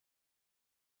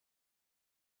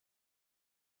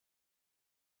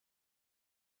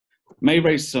May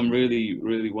raised some really,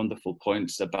 really wonderful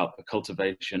points about the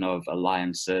cultivation of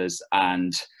alliances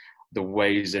and the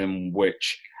ways in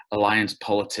which alliance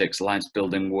politics, alliance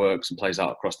building works and plays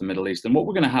out across the Middle East. And what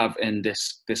we're going to have in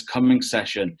this coming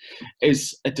session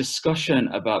is a discussion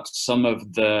about some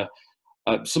of the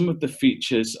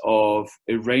features of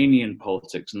Iranian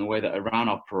politics and the way that Iran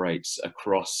operates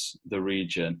across the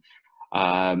region,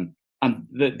 and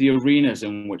the arenas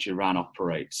in which Iran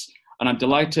operates. And I'm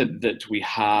delighted that we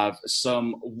have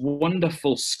some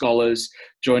wonderful scholars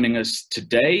joining us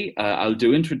today. I'll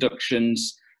do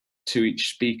introductions to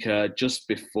each speaker just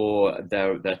before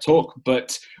their talk,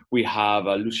 but we have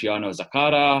Luciano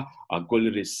Zaccara,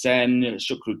 Gulriz Sen,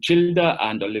 Sukru Cildir,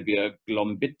 and Olivia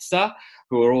Glombitza,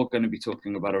 who are all going to be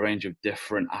talking about a range of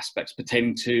different aspects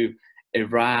pertaining to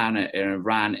Iran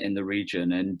in the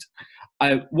region. And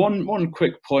one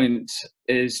quick point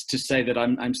is to say that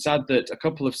I'm sad that a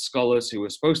couple of scholars who were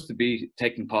supposed to be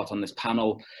taking part on this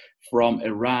panel from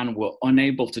Iran were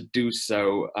unable to do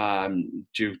so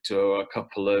due to a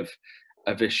couple of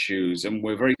issues, and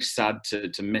we're very sad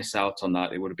to miss out on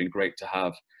that. It would have been great to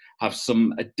have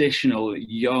some additional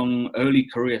young early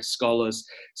career scholars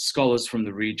from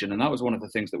the region, and that was one of the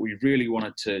things that we really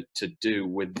wanted to do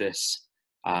with this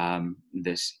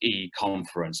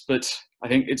e-conference. But I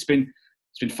think it's been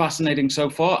fascinating so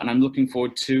far, and I'm looking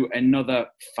forward to another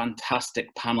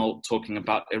fantastic panel talking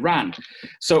about Iran.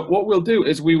 So what we'll do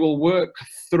is we will work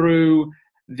through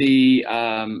the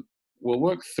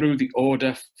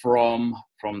order from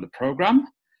the program,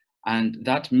 and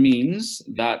that means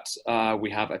that we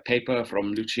have a paper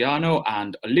from Luciano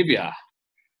and Olivia.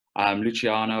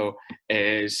 Luciano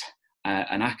is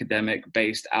an academic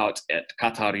based out at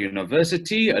Qatar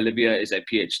University. Olivia is a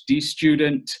PhD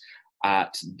student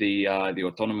at the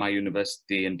Autonoma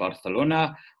University in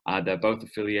Barcelona. They're both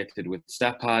affiliated with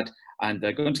CEPAD, and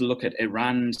they're going to look at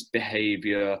Iran's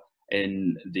behavior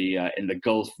in the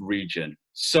Gulf region.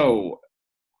 So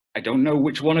I don't know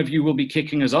which one of you will be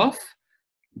kicking us off,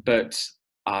 but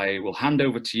I will hand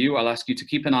over to you. I'll ask you to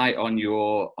keep an eye on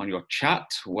your chat,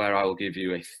 where I will give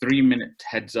you a 3-minute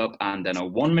heads up and then a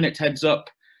 1-minute heads up.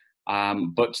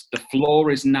 But the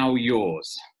floor is now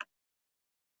yours.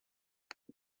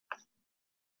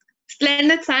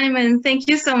 Splendid, Simon. Thank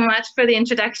you so much for the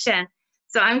introduction.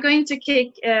 So I'm going to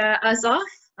kick us off.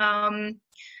 A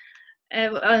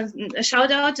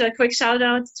quick shout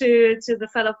out to the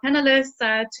fellow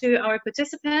panelists, to our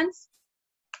participants.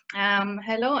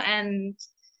 Hello and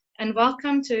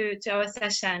welcome to our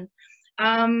session.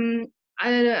 A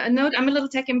note, I'm a little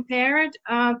tech impaired,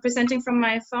 presenting from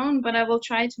my phone, but I will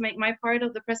try to make my part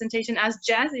of the presentation as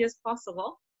jazzy as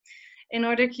possible, in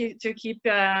order to keep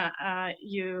your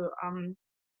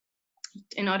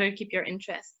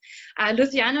interest.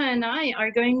 Luciano and I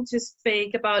are going to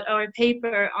speak about our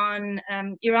paper on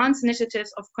Iran's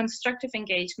initiatives of constructive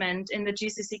engagement in the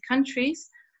GCC countries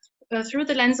through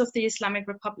the lens of the Islamic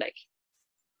Republic.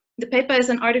 The paper is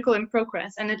an article in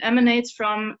progress, and it emanates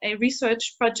from a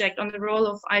research project on the role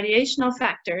of ideational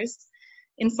factors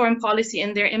in foreign policy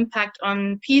and their impact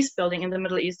on peace building in the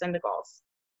Middle East and the Gulf.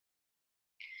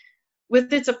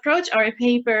 With its approach, our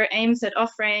paper aims at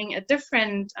offering a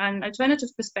different and alternative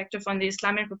perspective on the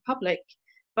Islamic Republic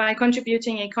by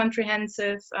contributing a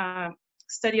comprehensive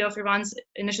study of Iran's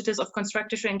initiatives of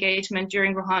constructive engagement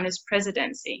during Rouhani's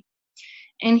presidency.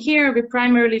 And here we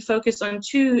primarily focus on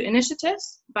two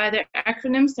initiatives. By their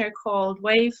acronyms, they're called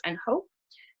WAVE and HOPE.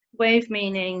 WAVE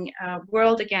meaning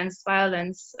World Against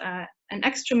Violence and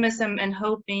Extremism, and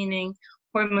HOPE meaning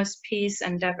Hormuz Peace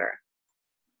Endeavor.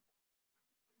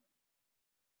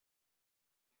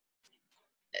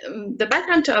 The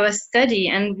background to our study,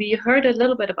 and we heard a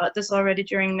little bit about this already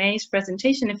during May's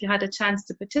presentation if you had a chance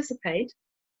to participate.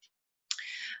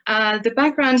 The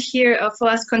background here for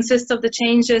us consists of the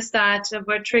changes that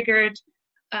were triggered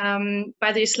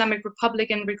by the Islamic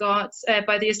Republic in regards,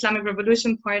 by the Islamic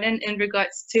Revolution, pardon, in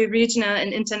regards to regional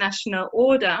and international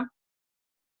order.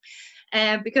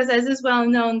 Because as is well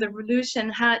known, the revolution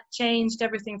had changed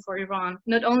everything for Iran.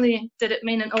 Not only did it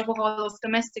mean an overhaul of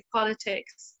domestic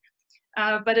politics,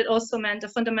 but it also meant a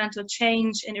fundamental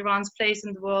change in Iran's place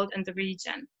in the world and the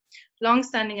region.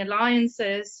 Long-standing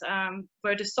alliances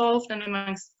were dissolved, and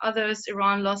amongst others,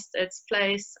 Iran lost its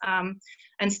place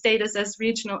and status as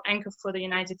regional anchor for the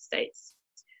United States.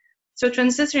 So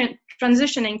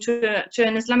transitioning to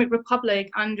an Islamic Republic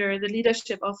under the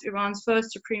leadership of Iran's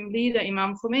first supreme leader,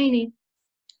 Imam Khomeini,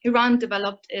 Iran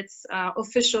developed its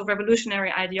official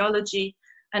revolutionary ideology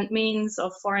and means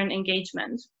of foreign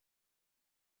engagement.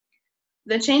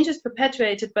 The changes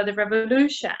perpetuated by the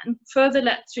revolution further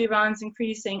led to Iran's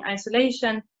increasing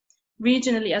isolation,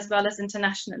 regionally as well as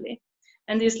internationally.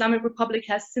 And the Islamic Republic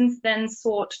has since then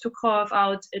sought to carve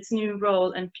out its new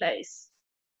role and place.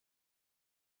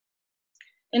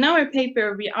 In our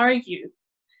paper, we argue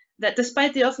that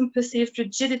despite the often perceived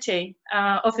rigidity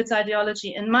of its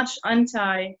ideology and much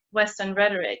anti-Western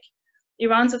rhetoric,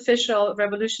 Iran's official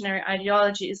revolutionary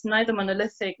ideology is neither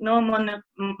monolithic nor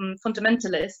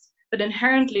fundamentalist, but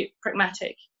inherently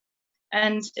pragmatic.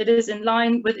 And it is in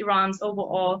line with Iran's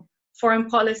overall foreign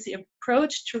policy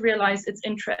approach to realize its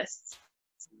interests.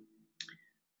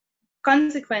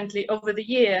 Consequently, over the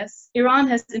years, Iran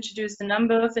has introduced a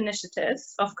number of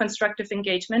initiatives of constructive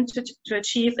engagement to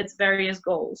achieve its various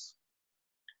goals.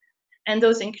 And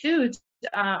those include,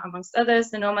 amongst others,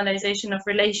 the normalization of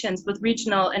relations with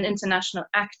regional and international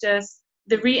actors,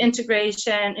 the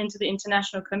reintegration into the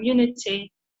international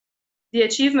community, the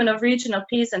achievement of regional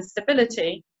peace and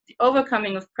stability, the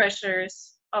overcoming of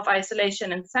pressures of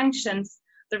isolation and sanctions,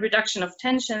 the reduction of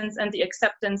tensions, and the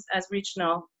acceptance as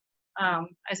regional,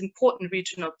 as important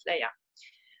regional player.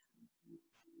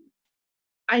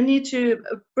 I need to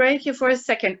break here for a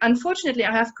second. Unfortunately,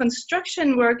 I have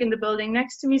construction work in the building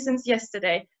next to me since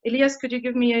yesterday. Elias, could you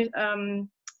give me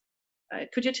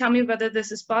could you tell me whether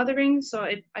this is bothering? So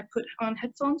I put on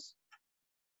headphones.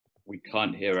 We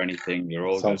can't hear anything. You're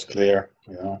all sounds clear.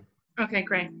 Yeah. Okay,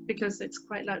 great, because it's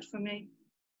quite loud for me.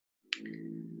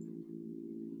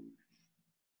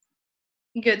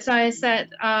 Good. So I said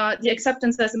the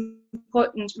acceptance as an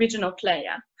important regional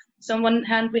player. So on one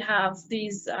hand, we have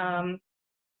these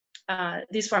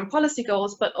foreign policy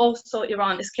goals, but also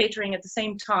Iran is catering at the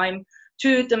same time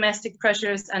to domestic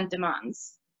pressures and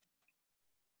demands.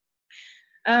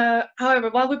 However,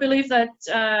 while we believe that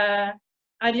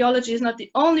ideology is not the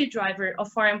only driver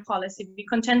of foreign policy, we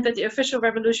contend that the official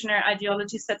revolutionary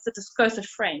ideology sets a discursive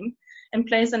frame and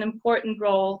plays an important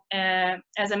role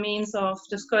as a means of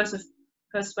discursive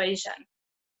persuasion.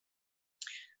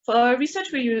 For our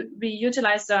research, we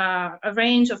utilized a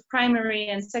range of primary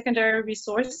and secondary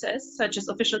resources, such as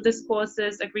official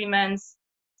discourses, agreements,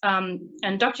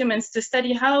 and documents to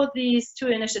study how these two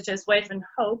initiatives, Wave and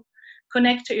Hope,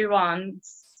 connect to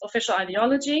Iran's official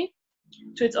ideology,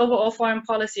 to its overall foreign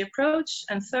policy approach,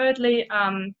 and thirdly,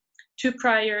 to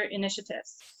prior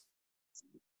initiatives.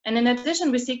 And in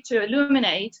addition, we seek to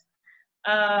illuminate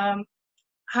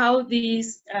how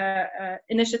these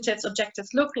initiatives' objectives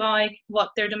look like,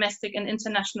 what their domestic and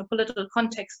international political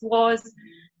context was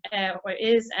or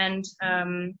is, and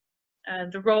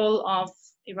the role of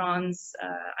Iran's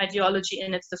ideology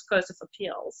in its discursive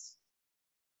appeals.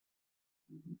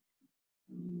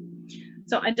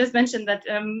 So I just mentioned that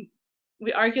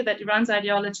we argue that Iran's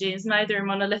ideology is neither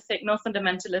monolithic nor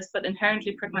fundamentalist, but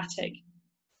inherently pragmatic.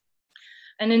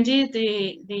 And indeed,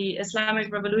 the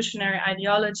Islamic revolutionary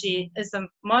ideology is a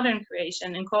modern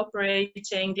creation,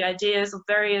 incorporating the ideas of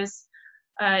various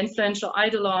influential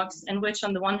ideologues, and which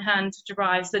on the one hand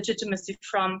derives legitimacy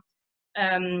from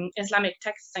Islamic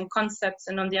texts and concepts,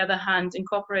 and on the other hand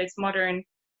incorporates modern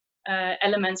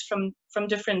elements from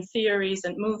different theories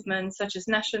and movements, such as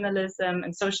nationalism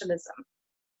and socialism.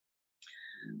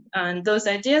 And those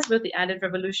ideas, with the added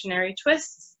revolutionary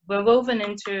twists, were woven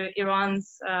into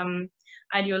Iran's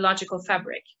ideological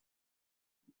fabric.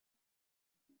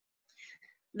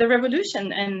 The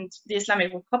revolution and the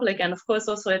Islamic Republic, and of course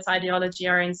also its ideology,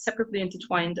 are inseparably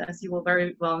intertwined, as you will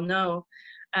very well know,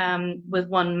 with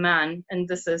one man, and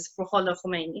this is Ruhollah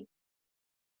Khomeini.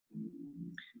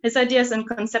 His ideas and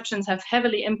conceptions have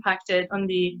heavily impacted on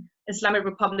the Islamic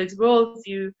Republic's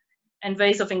worldview and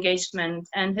ways of engagement,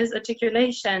 and his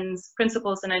articulations,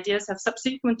 principles, and ideas have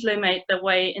subsequently made their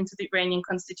way into the Iranian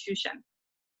constitution.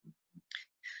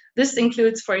 This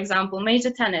includes, for example,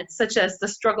 major tenets such as the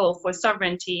struggle for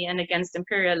sovereignty and against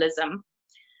imperialism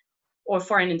or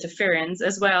foreign interference,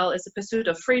 as well as the pursuit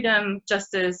of freedom,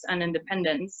 justice, and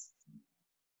independence.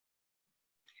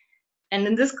 And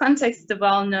in this context, the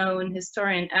well-known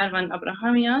historian Erwan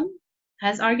Abrahamian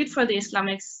has argued for the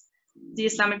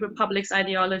Islamic Republic's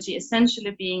ideology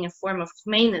essentially being a form of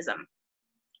Khomeinism.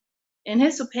 In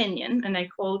his opinion, and I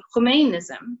quote,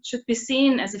 "Khomeinism should be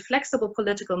seen as a flexible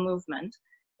political movement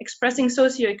expressing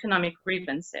socioeconomic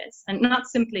grievances, and not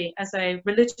simply as a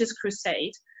religious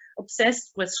crusade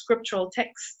obsessed with scriptural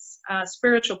texts,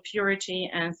 spiritual purity,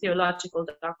 and theological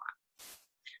dogma."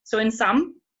 So in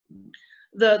sum,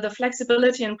 the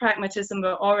flexibility and pragmatism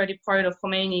were already part of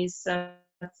Khomeini's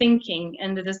thinking,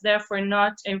 and it is therefore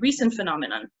not a recent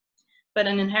phenomenon, but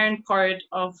an inherent part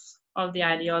of the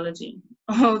ideology,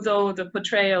 although the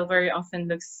portrayal very often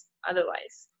looks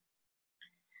otherwise.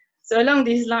 So along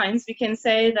these lines, we can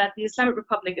say that the Islamic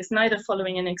Republic is neither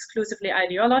following an exclusively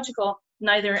ideological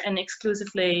neither an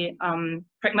exclusively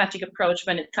pragmatic approach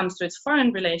when it comes to its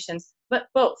foreign relations, but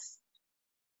both.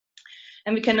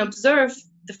 And we can observe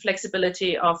the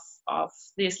flexibility of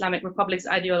the Islamic Republic's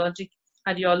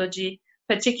ideology,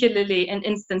 particularly in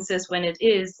instances when it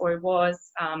is or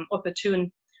was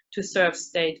opportune to serve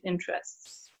state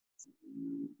interests.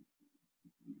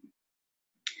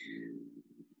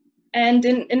 And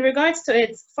in regards to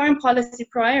its foreign policy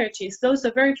priorities, those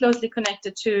are very closely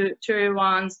connected to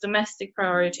Iran's domestic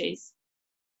priorities.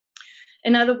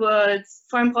 In other words,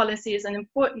 foreign policy is an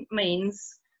important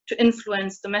means to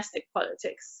influence domestic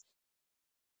politics.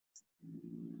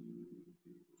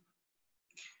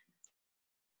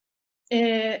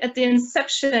 At the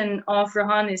inception of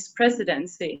Rouhani's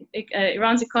presidency,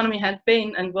 Iran's economy had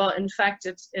been, and well, in fact,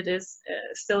 it is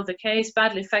still the case,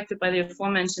 badly affected by the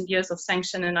aforementioned years of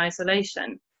sanction and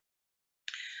isolation.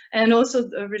 And also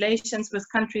the relations with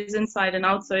countries inside and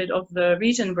outside of the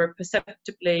region were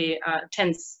perceptibly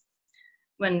tense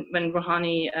when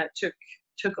Rouhani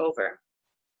took over.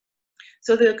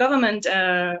 So the government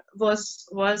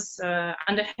was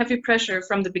under heavy pressure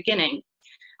from the beginning,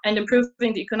 and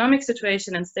improving the economic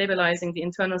situation and stabilizing the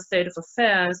internal state of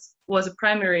affairs was a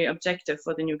primary objective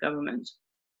for the new government.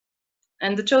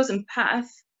 And the chosen path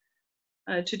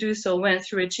to do so went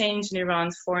through a change in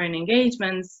Iran's foreign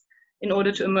engagements in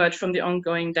order to emerge from the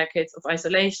ongoing decades of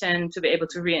isolation, to be able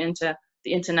to re-enter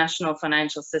the international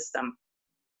financial system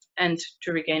and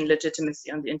to regain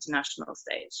legitimacy on the international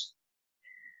stage.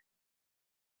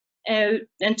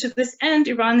 And to this end,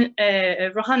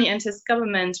 Rouhani and his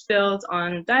government built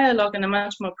on dialogue and a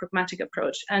much more pragmatic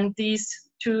approach. And these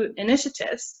two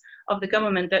initiatives of the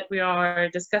government that we are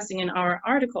discussing in our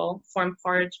article form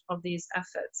part of these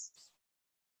efforts.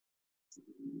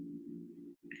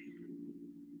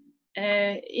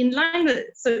 In line with,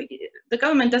 so the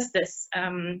government does this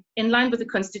in line with the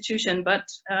constitution, but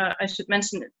I should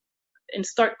mention in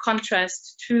stark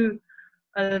contrast to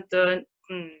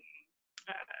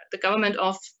the government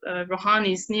of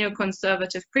Rouhani's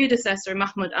neoconservative predecessor,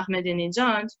 Mahmoud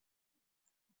Ahmadinejad.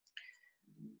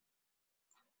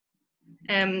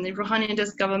 Rouhani and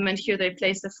his government here, they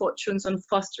place their fortunes on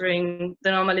fostering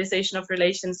the normalization of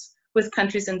relations with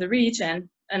countries in the region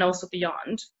and also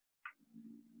beyond.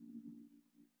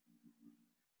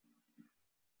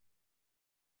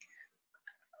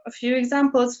 A few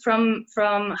examples from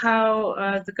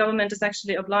how the government is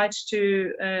actually obliged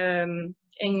to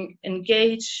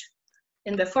engage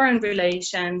in the foreign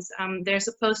relations. They're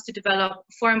supposed to develop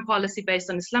foreign policy based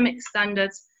on Islamic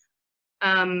standards,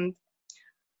 and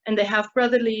they have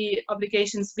brotherly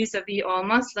obligations vis-a-vis all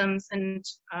Muslims, and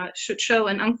should show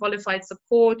an unqualified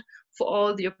support for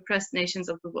all the oppressed nations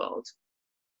of the world.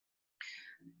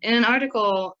 In an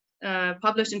article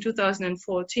published in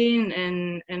 2014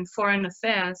 in Foreign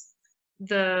Affairs,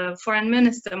 the foreign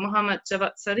minister, Mohammad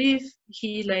Javad Zarif,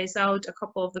 he lays out a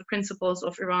couple of the principles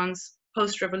of Iran's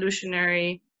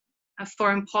post-revolutionary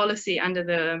foreign policy under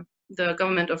the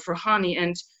government of Rouhani,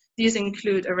 and these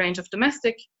include a range of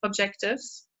domestic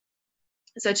objectives,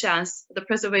 such as the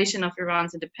preservation of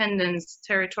Iran's independence,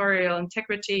 territorial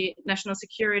integrity, national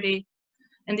security,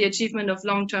 and the achievement of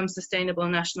long-term sustainable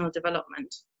national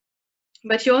development.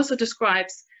 But he also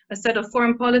describes a set of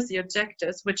foreign policy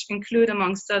objectives, which include,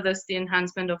 amongst others, the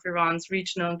enhancement of Iran's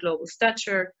regional and global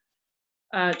stature,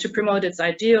 to promote its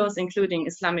ideals, including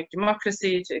Islamic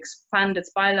democracy, to expand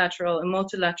its bilateral and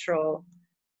multilateral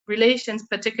relations,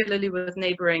 particularly with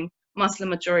neighboring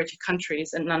Muslim-majority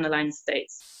countries and non-aligned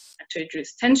states, and to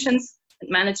reduce tensions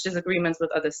and manage disagreements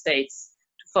with other states,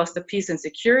 to foster peace and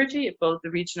security at both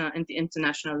the regional and the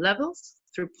international levels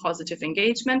through positive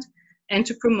engagement, and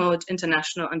to promote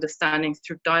international understanding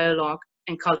through dialogue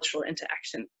and cultural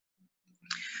interaction.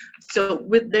 So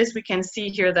with this, we can see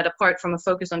here that apart from a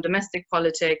focus on domestic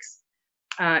politics,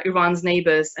 Iran's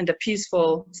neighbors and a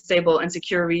peaceful, stable, and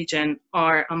secure region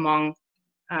are among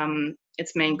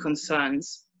its main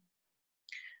concerns.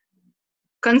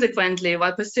 Consequently,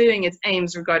 while pursuing its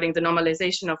aims regarding the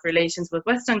normalization of relations with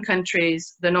Western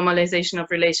countries, the normalization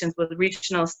of relations with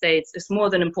regional states is more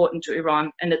than important to Iran,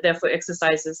 and it therefore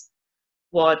exercises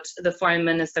what the foreign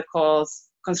minister calls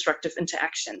constructive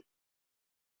interaction.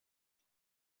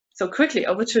 So quickly,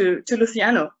 over to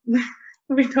Luciano.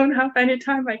 We don't have any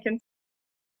time, I can.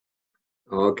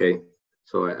 Okay,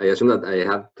 so I assume that I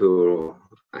have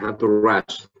to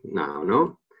rush now,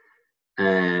 no?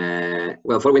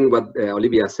 Well, following what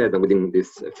Olivia said, and within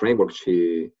this framework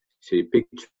she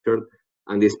pictured,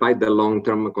 and despite the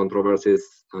long-term controversies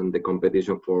and the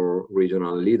competition for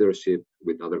regional leadership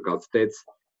with other Gulf states,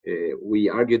 We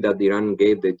argued that Iran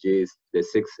gave the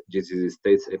six GCC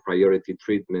states a priority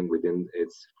treatment within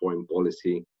its foreign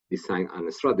policy design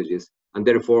and strategies, and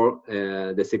therefore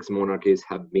the six monarchies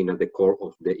have been at the core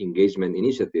of the engagement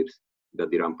initiatives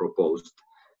that Iran proposed,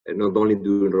 not only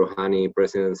during Rouhani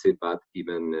presidency, but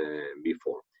even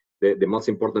before. The most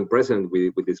important precedent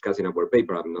we discuss in our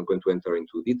paper, I'm not going to enter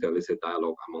into detail, is a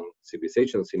dialogue among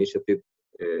civilizations initiative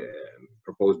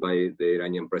proposed by the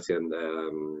Iranian president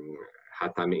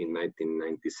Khatami in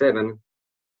 1997.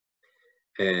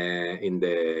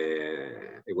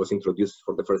 It was introduced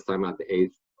for the first time at the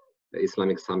 8th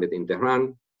Islamic Summit in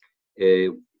Tehran.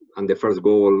 And the first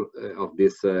goal of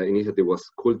this initiative was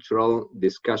cultural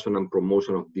discussion and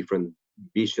promotion of different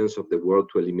visions of the world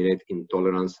to eliminate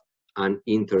intolerance and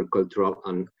intercultural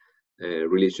and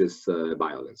religious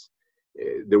violence.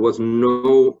 There was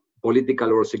no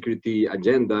political or security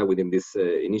agenda within this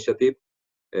initiative,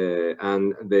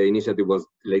 and the initiative was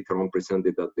later on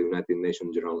presented at the United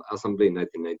Nations General Assembly in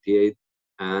 1998,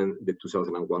 and the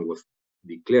 2001 was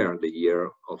declared the year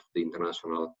of the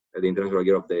international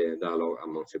year of the dialogue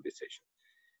among civilizations.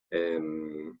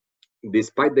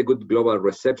 Despite the good global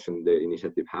reception the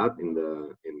initiative had in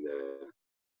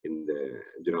the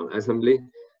General Assembly,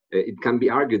 it can be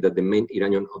argued that the main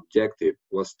Iranian objective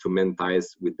was to maintain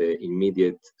ties with the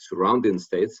immediate surrounding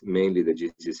states, mainly the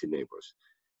GCC neighbors.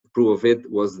 Proof of it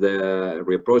was the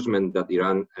rapprochement that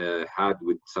Iran had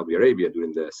with Saudi Arabia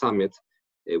during the summit,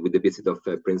 with the visit of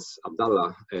Prince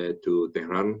Abdullah to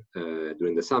Tehran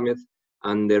during the summit,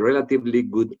 and the relatively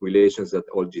good relations that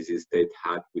all GCC states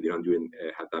had with Iran during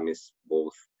Khatami's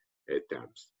both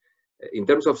terms. In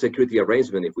terms of security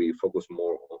arrangement, if we focus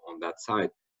more on that side,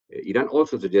 Iran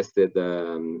also suggested,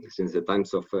 since the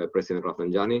times of President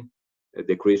Rafsanjani,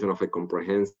 the creation of a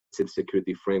comprehensive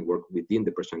security framework within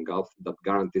the Persian Gulf that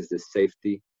guarantees the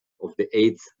safety of the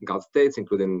 8 Gulf states,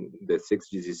 including the 6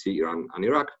 GCC, Iran and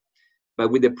Iraq, but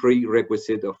with the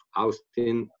prerequisite of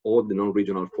ousting all the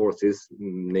non-regional forces,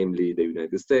 namely the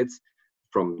United States,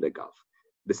 from the Gulf.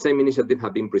 The same initiative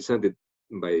had been presented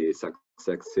by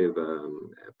successive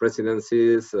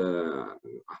presidencies,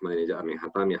 Khatami,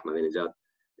 Ahmadinejad,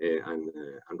 and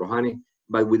Rouhani,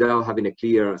 but without having a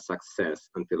clear success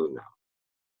until now.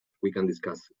 We can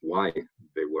discuss why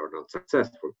they were not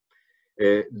successful.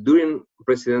 During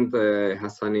President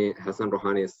Hassan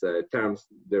Rouhani's terms,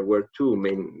 there were 2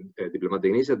 main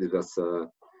diplomatic initiatives, as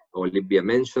Olivia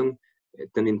mentioned,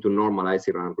 tending to normalize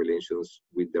Iran relations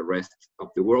with the rest of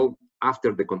the world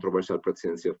after the controversial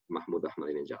presidency of Mahmoud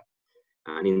Ahmadinejad,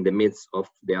 and in the midst of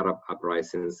the Arab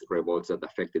uprisings, revolts that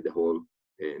affected the whole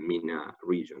MENA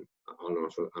region, and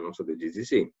also the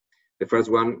GCC. The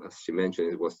first one, as she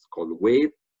mentioned, it was called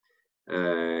WAVE,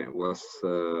 was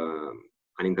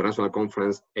an international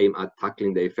conference aimed at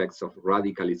tackling the effects of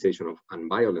radicalization and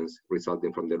violence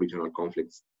resulting from the regional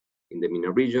conflicts in the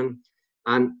MENA region.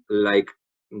 And like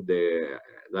the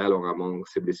dialogue among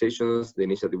civilizations, the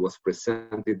initiative was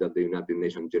presented at the United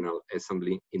Nations General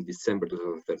Assembly in December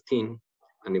 2013,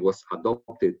 and it was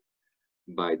adopted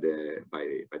by the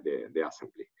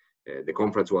Assembly. The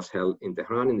conference was held in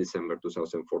Tehran in December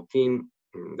 2014.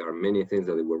 There are many things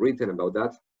that were written about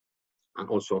that, and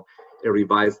also a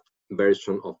revised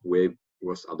version of WAVE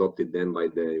was adopted then by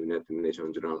the United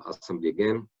Nations General Assembly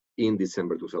again in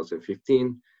December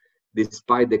 2015,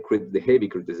 despite the heavy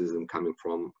criticism coming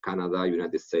from Canada,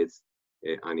 United States,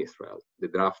 and Israel. The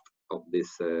draft of this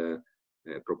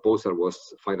proposal was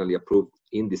finally approved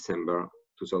in December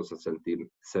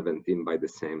 2017 by the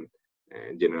same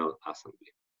General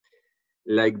Assembly.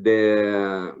 Like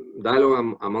the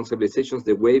dialogue among civilizations,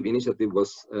 the WAVE initiative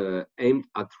was aimed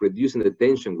at reducing the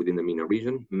tension within the MENA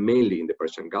region, mainly in the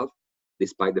Persian Gulf,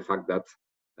 despite the fact that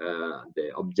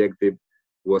the objective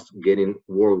was getting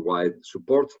worldwide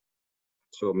support.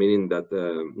 So meaning that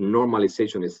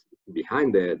normalization is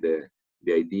behind the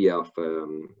idea of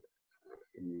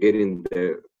getting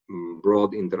the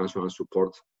broad international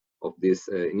support of this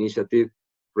initiative,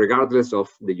 regardless of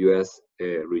the US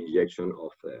rejection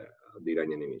of the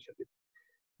Iranian initiative.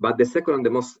 But the second and the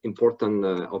most important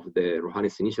of the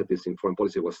Rouhani's initiatives in foreign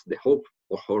policy was the Hope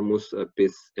of Hormuz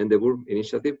Peace Endeavor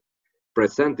initiative,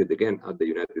 presented again at the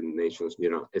United Nations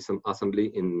General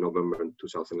Assembly in November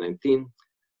 2019.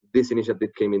 This initiative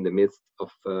came in the midst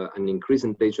of an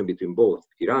increasing tension between both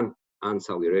Iran and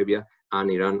Saudi Arabia,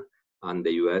 and Iran and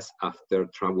the US after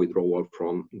Trump withdrawal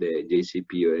from the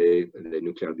JCPOA, the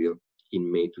nuclear deal,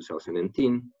 in May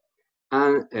 2019.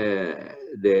 And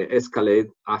the escalate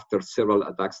after several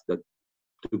attacks that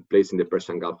took place in the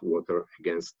Persian Gulf water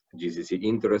against GCC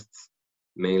interests,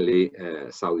 mainly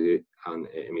Saudi and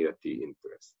Emirati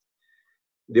interests.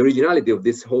 The originality of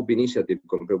this HOPE initiative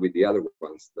compared with the other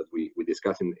ones that we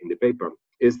discussed in the paper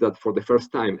is that for the first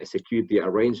time, a security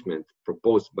arrangement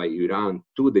proposed by Iran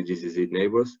to the GCC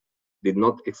neighbors did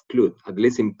not exclude, at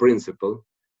least in principle,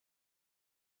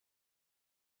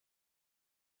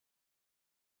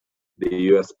 the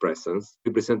US presence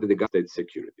represented the state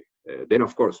security. Then,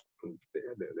 of course,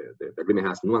 the agreement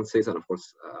has nuances, and of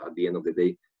course, at the end of the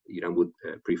day, Iran would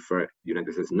prefer the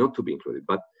United States not to be included.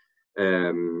 But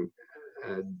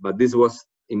this was,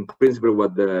 in principle,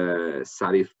 what the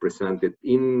Zarif presented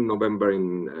in November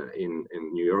in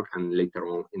New York, and later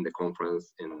on in the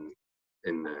conference,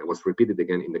 was repeated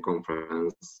again in the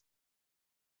conference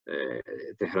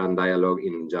Tehran Dialogue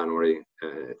in January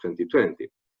 2020.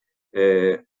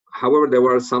 However, there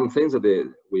were some things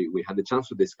that we had the chance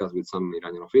to discuss with some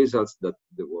Iranian officials, that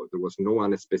there was no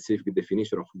one specific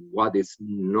definition of what is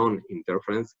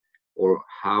non-interference or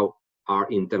how are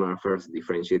internal affairs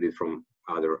differentiated from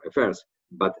other affairs.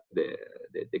 But the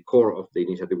core of the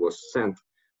initiative was sent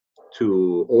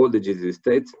to all the GCC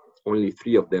states. Only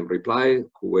 3 of them replied: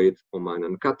 Kuwait, Oman,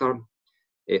 and Qatar.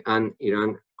 And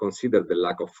Iran considered the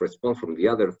lack of response from the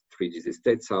other 3 GCC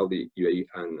states, Saudi, UAE,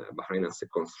 and Bahrain, as a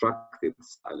constructive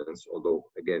silence, although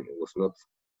again it was not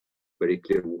very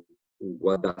clear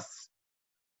what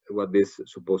this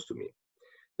is supposed to mean.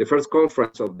 The first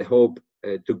conference of the HOPE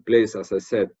took place, as I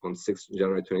said, on 6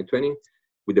 January 2020,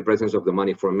 with the presence of the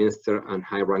Money Foreign Minister and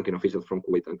high-ranking officials from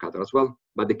Kuwait and Qatar as well.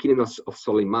 But the killing of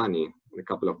Soleimani a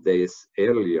couple of days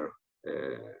earlier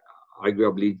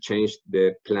arguably changed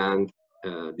the planned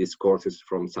discourses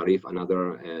from Zarif and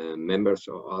other members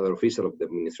or other officials of the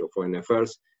Ministry of Foreign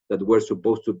Affairs that were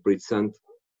supposed to present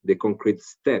the concrete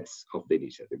steps of the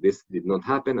initiative. This did not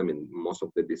happen. I mean, most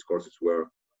of the discourses were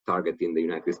targeting the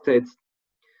United States,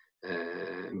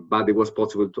 but it was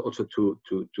possible to also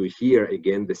to hear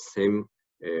again the same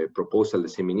proposal, the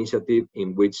same initiative,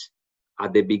 in which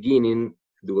at the beginning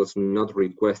there was not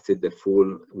requested the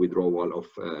full withdrawal of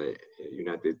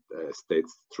United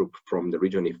States troops from the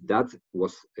region, if that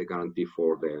was a guarantee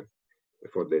for the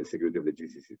security of the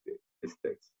GCC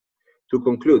states. To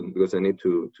conclude, because I need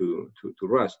to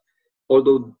rush,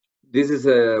 although this is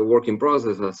a work in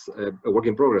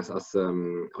progress, as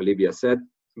Olivia said,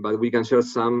 but we can share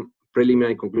some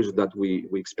preliminary conclusions that we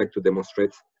expect to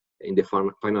demonstrate in the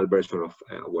final version of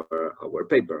our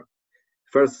paper.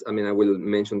 First, I mean, I will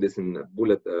mention this in a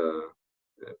bullet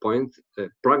point.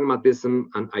 Pragmatism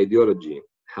and ideology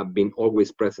have been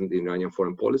always present in Iranian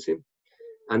foreign policy,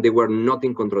 and they were not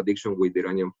in contradiction with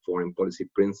Iranian foreign policy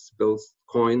principles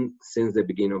coined since the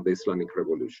beginning of the Islamic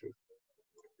Revolution.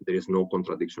 There is no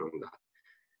contradiction on that.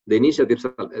 The initiatives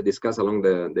discussed along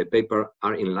the paper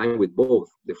are in line with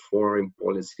both the foreign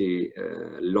policy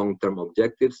long-term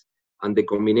objectives and the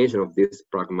combination of these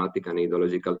pragmatic and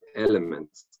ideological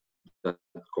elements that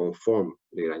conform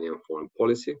the Iranian foreign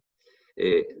policy.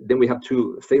 Then we have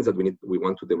 2 things that we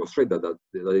want to demonstrate, that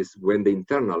is, when the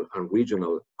internal and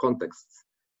regional contexts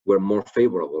were more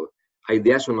favorable,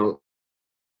 ideational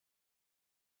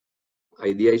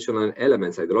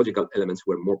elements, ideological elements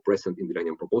were more present in the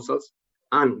Iranian proposals,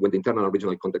 and when the internal and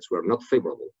regional contexts were not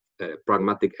favorable,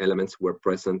 pragmatic elements were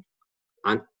present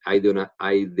and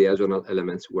ideational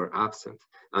elements were absent.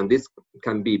 And this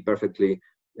can be perfectly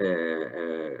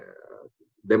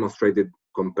demonstrated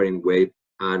comparing WAVE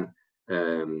and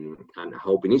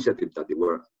HOPE initiative, that they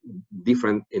were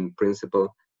different in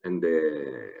principle and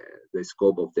the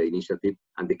scope of the initiative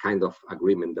and the kind of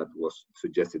agreement that was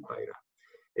suggested by Iran.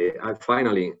 And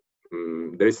finally,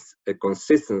 there is a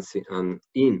consistency and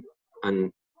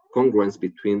congruence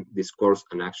between discourse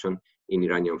and action in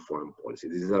Iranian foreign policy.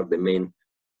 These are the main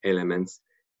elements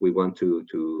we want to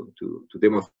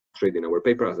demonstrate in our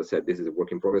paper. As I said, this is a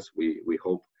work in progress. We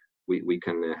hope we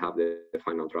can have the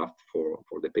final draft for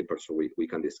the paper, so we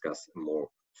can discuss more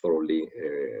thoroughly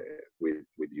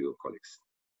with you, colleagues.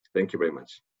 Thank you very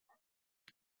much.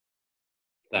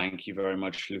 Thank you very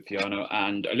much, Luciano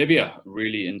and Olivia.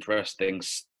 Really interesting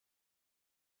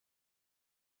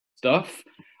stuff.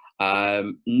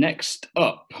 Next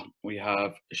up, we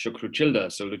have Sukru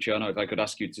Cildir. So, Luciano, if I could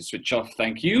ask you to switch off,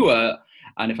 thank you.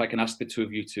 And if I can ask the 2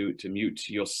 of you to mute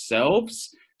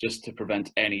yourselves, just to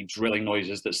prevent any drilling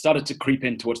noises that started to creep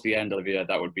in towards the end, Olivia,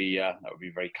 that would be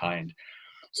very kind.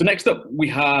 So next up, we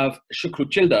have Sukru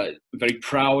Cildir. Very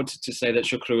proud to say that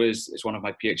Sukru is one of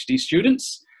my PhD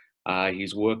students.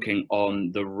 He's working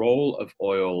on the role of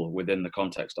oil within the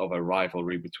context of a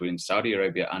rivalry between Saudi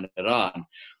Arabia and Iran.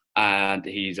 And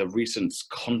he's a recent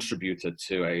contributor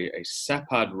to a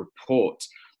CEPAD report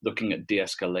looking at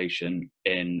de-escalation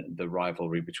in the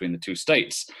rivalry between the 2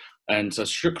 states. And so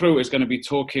Sukru is going to be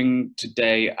talking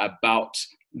today about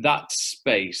that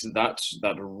space, that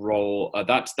role,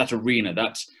 that arena,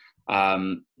 that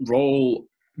role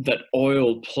that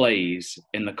oil plays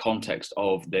in the context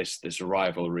of this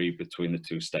rivalry between the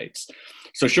two states.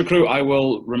 So Sukru, I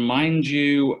will remind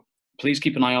you, please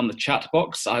keep an eye on the chat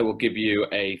box. I will give you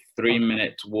a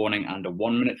 3-minute warning and a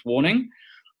 1-minute warning.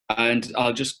 And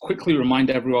I'll just quickly remind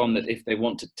everyone that if they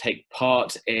want to take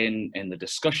part in the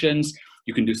discussions,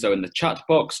 you can do so in the chat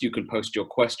box. You can post your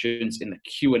questions in the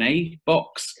Q&A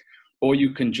box, or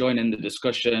you can join in the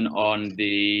discussion on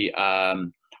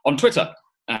Twitter.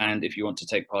 And if you want to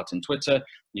take part in Twitter,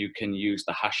 you can use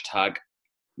the hashtag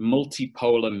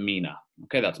multipolarmina.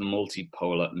 Okay, that's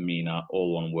multipolarmina,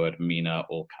 all one word, Mina,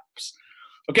 all caps.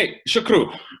 Okay,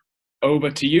 Sukru, over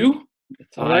to you. The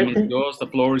time is yours, the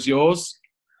floor is yours.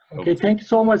 Okay, thank you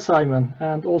so much, Simon.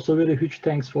 And also very huge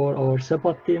thanks for our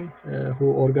SEPAT team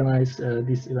who organized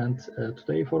this event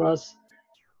today for us.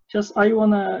 Just I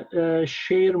wanna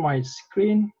share my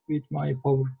screen with my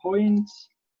PowerPoint.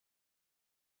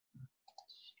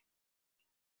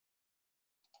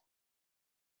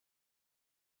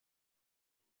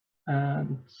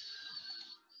 And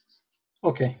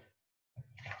okay.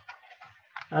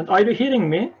 And are you hearing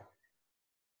me?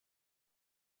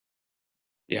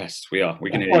 Yes, we are.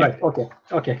 We can hear you. All right. Okay.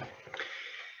 Okay.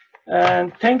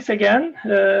 And thanks again.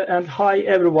 And hi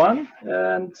everyone.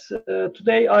 And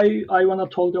today I want to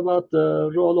talk about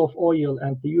the role of oil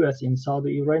and the U.S. in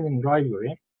Saudi-Iranian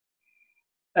rivalry.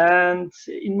 And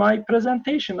in my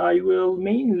presentation, I will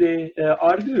mainly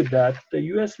argue that the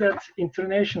U.S.-led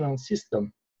international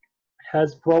system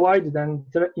has provided an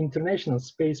international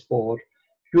space for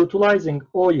utilizing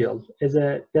oil as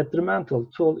a detrimental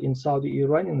tool in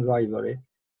Saudi-Iranian rivalry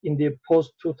in the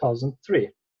post-2003.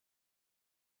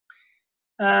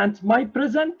 And my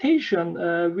presentation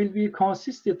will be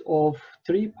consisted of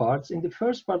 3 parts. In the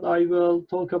first part, I will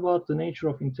talk about the nature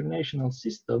of international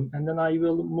system, and then I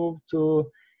will move to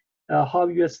how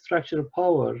U.S. structural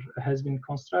power has been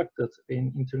constructed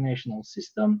in international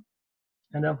system.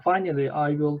 And then finally,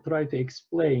 I will try to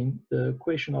explain the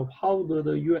question of how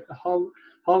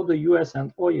the U.S.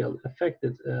 and oil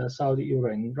affected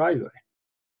Saudi-Iranian rivalry.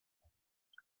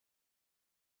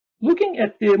 Looking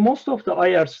at most of the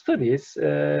IR studies,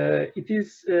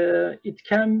 it's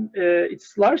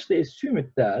largely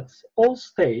assumed that all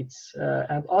states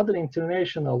and other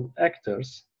international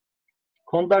actors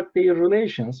conduct their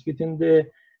relations within the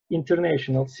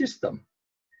international system,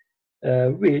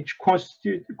 which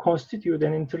constitute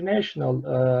an international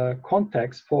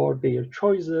context for their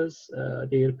choices,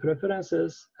 their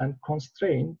preferences, and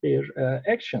constrain their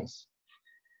actions.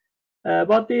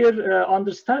 But their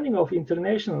understanding of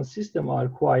international system are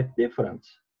quite different.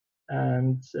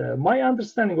 And my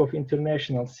understanding of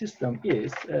international system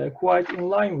is quite in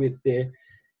line with the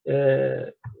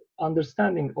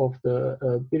understanding of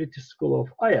the British School of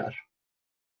IR.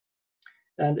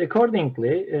 And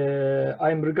accordingly,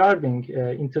 I'm regarding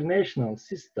international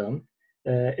system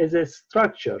as a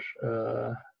structure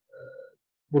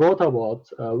brought about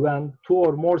when 2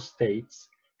 or more states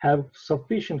have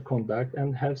sufficient conduct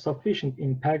and have sufficient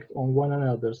impact on one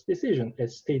another's decision,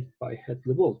 as stated by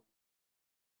Hadley Bull.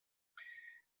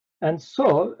 And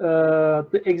so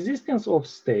the existence of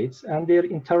states and their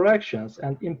interactions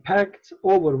and impact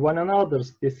over one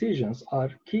another's decisions are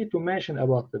key to mention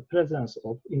about the presence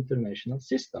of international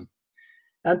system.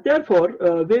 And therefore,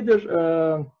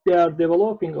 whether they are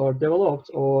developing or developed,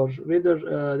 or whether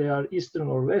they are Eastern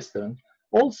or Western,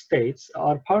 all states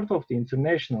are part of the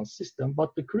international system,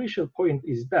 but the crucial point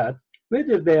is that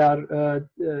whether they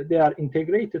are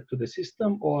integrated to the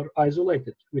system or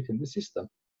isolated within the system.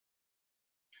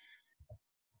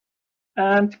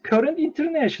 And current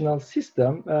international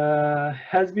system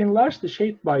has been largely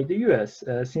shaped by the US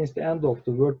since the end of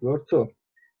the World War II.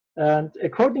 And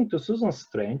according to Susan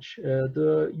Strange,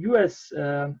 the US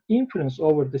influence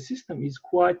over the system is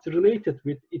quite related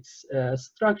with its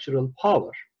structural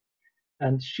power.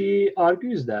 And she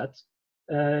argues that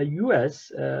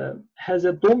US has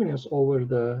a dominance over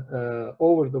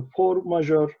the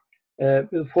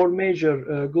four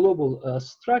major global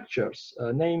structures,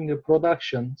 namely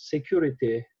production,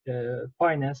 security,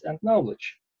 finance, and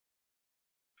knowledge,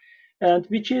 and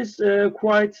which is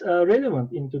quite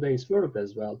relevant in today's world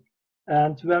as well.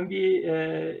 And when we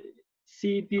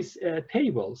see these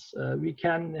tables, we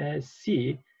can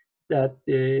see that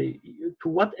to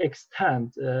what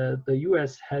extent the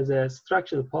US has a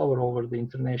structural power over the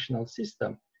international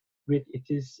system, with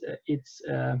its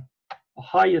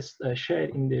highest share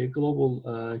in the global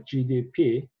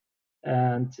GDP,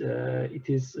 and it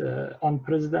is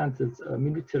unprecedented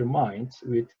military might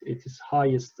with its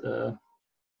highest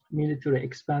military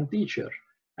expenditure,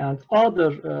 and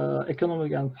other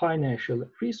economic and financial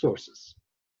resources.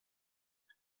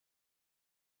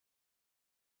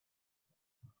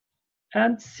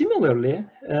 And similarly,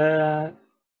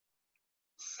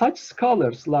 such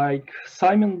scholars like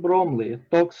Simon Bromley,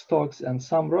 Doug Stokes, and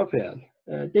Sam Raphael,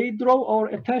 they draw our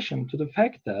attention to the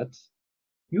fact that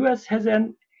US has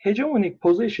an hegemonic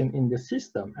position in the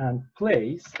system and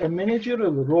plays a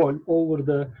managerial role over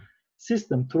the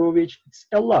system through which its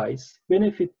allies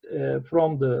benefit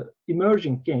from the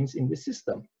emerging gains in the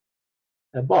system.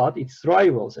 But its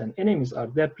rivals and enemies are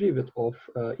deprived of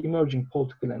emerging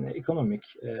political and economic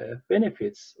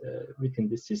benefits within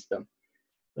the system.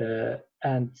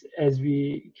 And as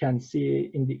we can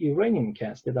see in the Iranian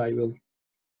case that I will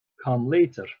come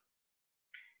later.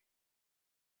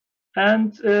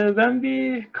 And when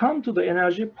we come to the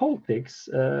energy politics,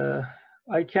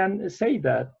 I can say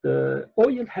that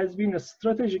oil has been a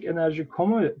strategic energy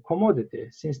commodity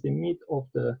since the mid of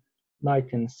the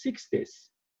 1960s,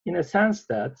 in a sense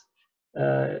that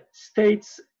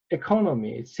states'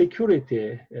 economy, security,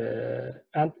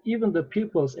 and even the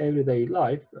people's everyday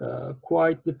life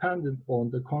quite dependent on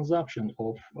the consumption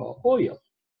of oil.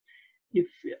 If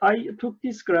I took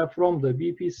this graph from the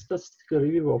BP Statistical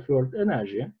Review of World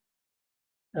Energy,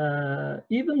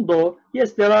 even though,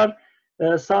 yes, there are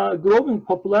some growing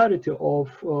popularity of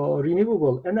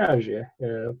renewable energy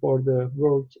for the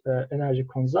world energy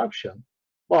consumption,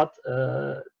 but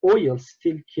oil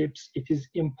still keeps its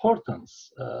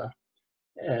importance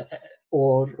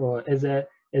or as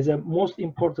a most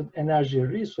important energy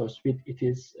resource with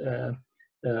its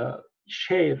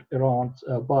share around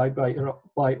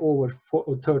by over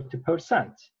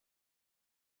 30%.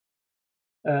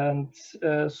 And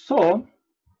so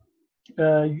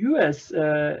US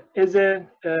as a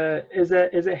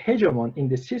hegemon in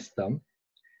the system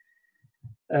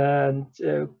and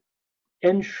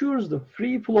ensures the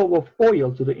free flow of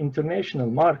oil to the international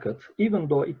market, even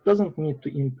though it doesn't need to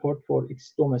import for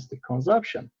its domestic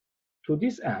consumption. To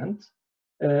this end,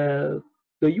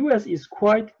 the US is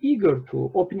quite eager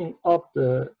to opening up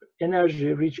the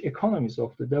energy-rich economies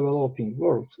of the developing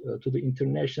world to the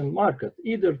international market,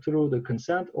 either through the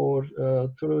consent or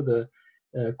through the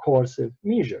coercive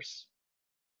measures.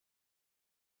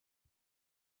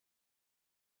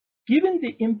 Given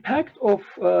the impact of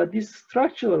this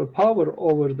structural power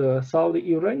over the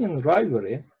Saudi-Iranian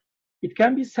rivalry, it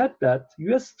can be said that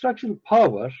US structural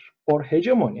power or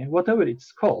hegemony, whatever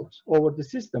it's called, over the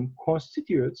system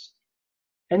constitutes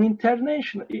an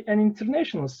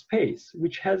international space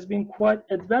which has been quite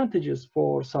advantageous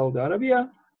for Saudi Arabia,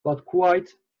 but quite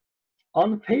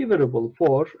unfavorable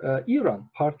for Iran,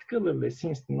 particularly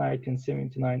since the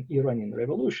 1979 Iranian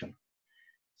Revolution.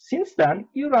 Since then,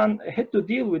 Iran had to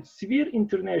deal with severe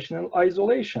international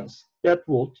isolations that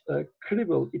would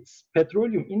cripple its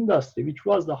petroleum industry, which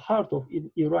was the heart of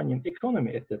the Iranian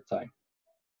economy at that time.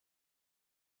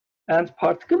 And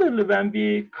particularly when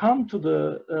we come to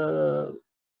the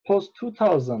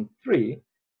post-2003,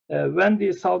 when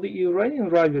the Saudi-Iranian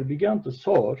rivalry began to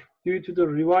soar due to the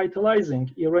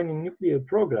revitalizing Iranian nuclear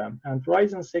program and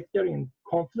rising sectarian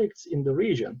conflicts in the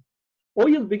region,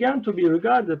 oil began to be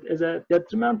regarded as a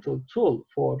detrimental tool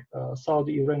for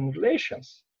Saudi-Iranian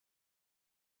relations.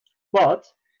 But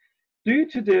due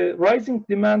to the rising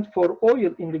demand for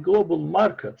oil in the global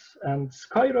market and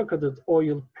skyrocketed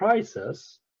oil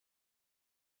prices,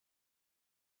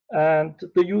 and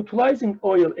the utilizing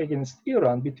oil against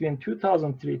Iran between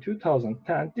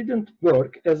 2003-2010 didn't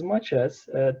work as much as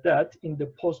that in the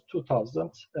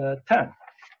post-2010.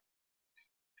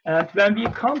 And when we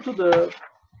come to the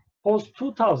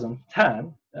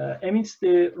post-2010, amidst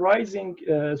the rising,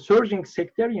 surging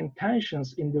sectarian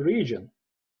tensions in the region,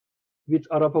 with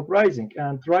Arab uprising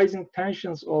and rising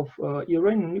tensions of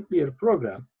Iranian nuclear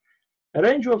program, a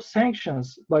range of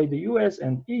sanctions by the US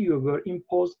and EU were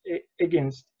imposed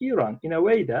against Iran in a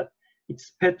way that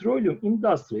its petroleum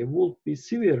industry would be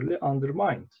severely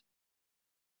undermined.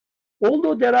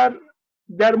 Although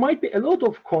there might be a lot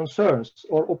of concerns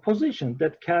or opposition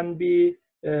that can be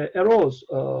arose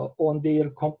on their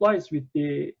compliance with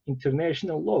the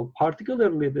international law,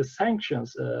 particularly the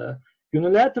sanctions,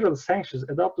 unilateral sanctions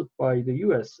adopted by the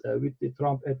US with the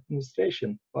Trump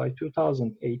administration by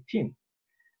 2018.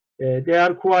 They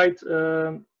are quite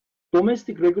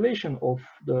domestic regulation of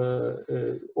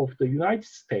the United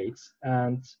States,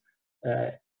 and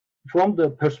from the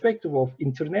perspective of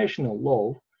international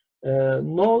law,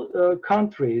 no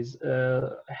country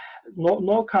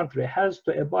has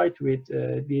to abide with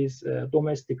this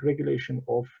domestic regulation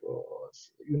of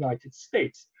United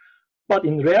States. But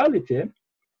in reality,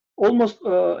 almost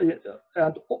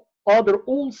and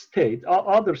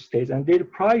other states and their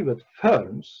private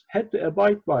firms had to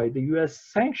abide by the US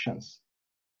sanctions,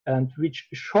 and which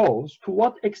shows to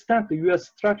what extent the US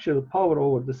structural power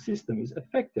over the system is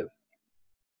effective.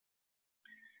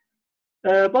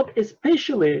 But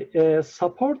especially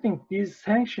supporting these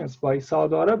sanctions by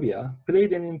Saudi Arabia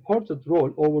played an important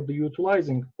role over the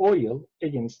utilizing oil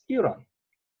against Iran,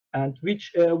 and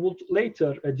which would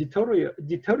later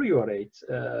deteriorate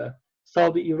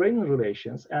Saudi-Iranian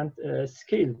relations and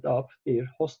scaled up their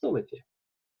hostility.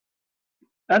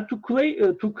 And to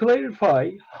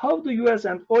clarify how the US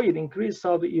and oil increased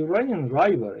Saudi-Iranian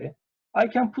rivalry, I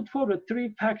can put forward three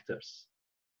factors.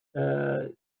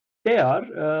 They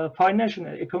are financial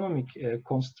and economic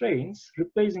constraints,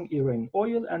 replacing Iranian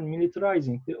oil, and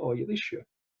militarizing the oil issue.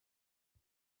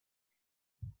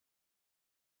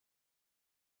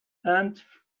 And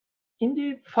in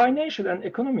the financial and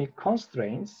economic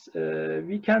constraints,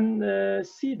 we can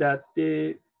see that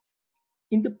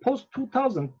in the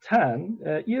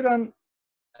post-2010, Iran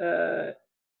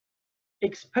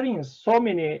experienced so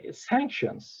many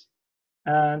sanctions.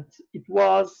 And it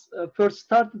was first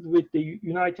started with the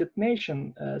United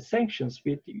Nations sanctions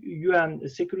with UN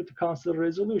Security Council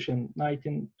Resolution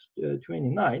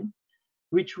 1929,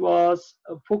 which was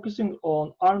focusing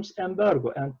on arms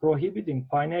embargo and prohibiting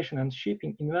financial and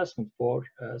shipping investment for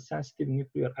sensitive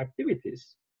nuclear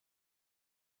activities.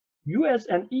 US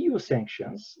and EU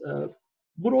sanctions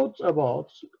brought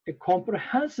about a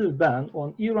comprehensive ban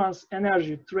on Iran's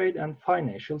energy, trade, and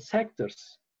financial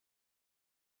sectors.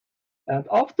 And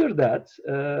after that,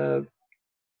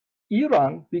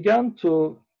 Iran began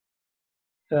to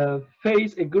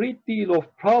face a great deal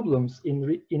of problems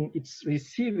in its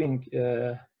receiving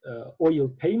oil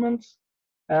payments,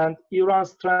 and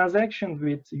Iran's transaction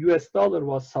with US dollar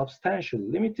was substantially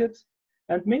limited,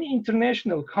 and many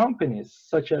international companies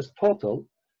such as Total,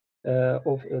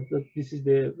 this is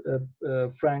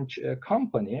the French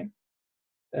company,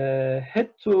 had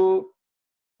to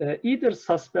either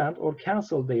suspend or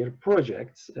cancel their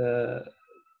projects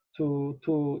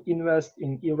to invest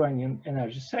in Iranian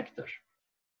energy sector.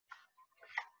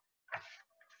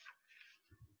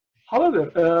 However,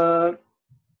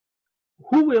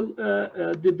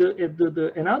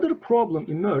 another problem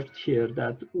emerged here,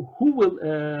 that who will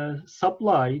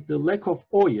supply the lack of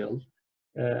oil,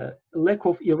 lack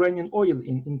of Iranian oil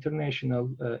in international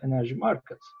energy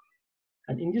markets.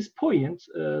 And in this point,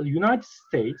 United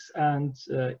States and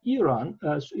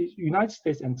United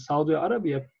States and Saudi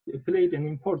Arabia played an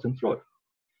important role.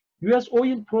 US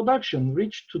oil production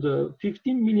reached to the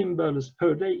 15 million barrels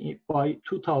per day by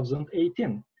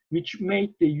 2018, which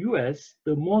made the US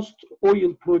the most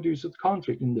oil produced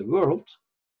country in the world,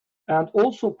 and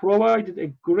also provided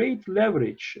a great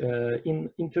leverage in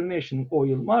international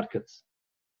oil markets.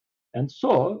 And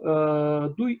so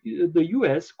the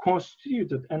US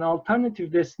constituted an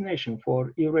alternative destination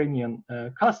for Iranian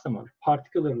customers,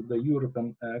 particularly the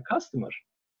European customer.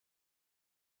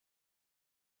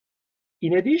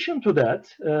 In addition to that,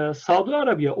 Saudi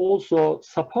Arabia also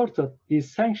supported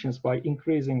these sanctions by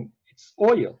increasing its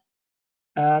oil.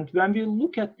 And when we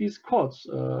look at these quotes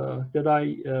that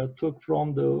I took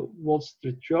from the Wall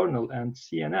Street Journal and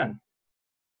CNN,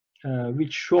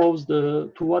 which shows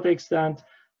to what extent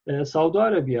Saudi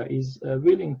Arabia is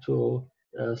willing to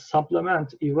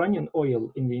supplement Iranian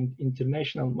oil in the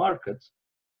international market,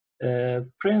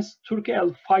 Prince Turki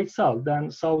Al Faisal, then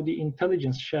Saudi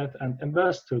intelligence chief and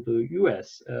ambassador to the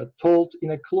US, told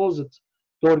in a closed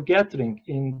door gathering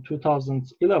in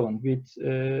 2011 with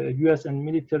US and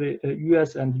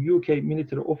UK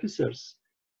military officers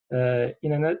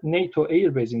in a NATO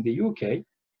airbase in the UK.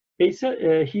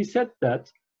 He said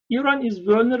that Iran is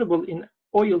vulnerable in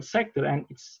oil sector, and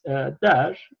it's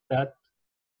there that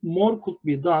more could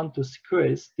be done to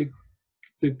squeeze the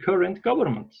current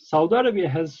government. Saudi Arabia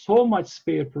has so much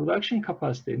spare production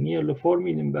capacity, nearly 4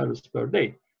 million barrels per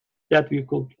day, that we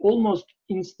could almost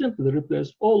instantly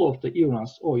replace all of the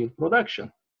Iran's oil production.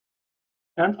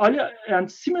 And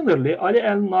similarly, Ali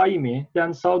Al Naimi,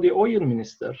 then Saudi oil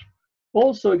minister,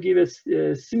 also gave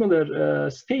a similar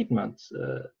statement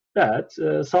that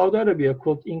Saudi Arabia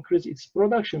could increase its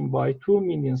production by 2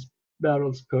 million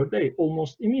barrels per day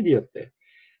almost immediately.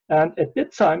 And at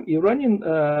that time, Iranian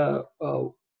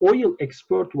oil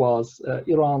export was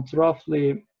around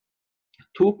roughly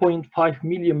 2.5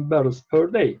 million barrels per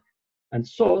day. And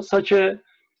so such a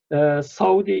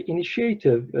Saudi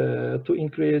initiative to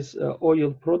increase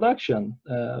oil production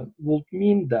would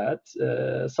mean that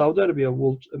Saudi Arabia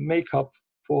would make up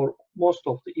for most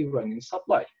of the Iranian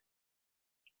supply.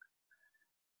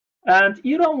 And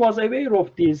Iran was aware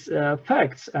of these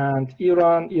facts, and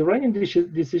Iranian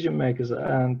decision makers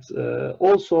and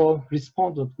also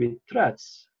responded with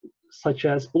threats, such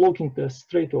as blocking the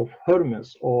Strait of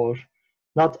Hormuz or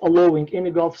not allowing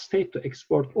any Gulf state to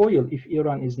export oil if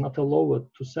Iran is not allowed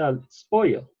to sell its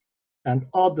oil, and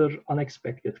other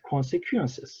unexpected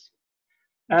consequences.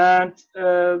 And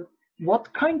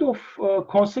what kind of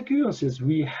consequences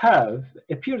we have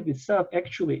appeared itself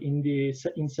actually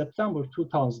in September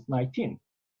 2019.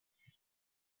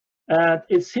 And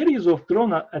a series of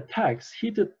drone attacks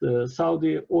hit the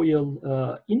Saudi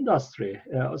oil industry,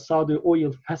 Saudi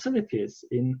oil facilities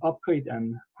in Abqaiq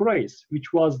and Quraysh,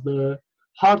 which was the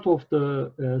heart of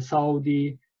the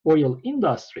Saudi oil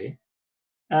industry.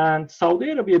 And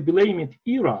Saudi Arabia blamed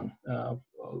Iran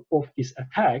of these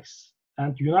attacks,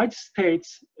 and the United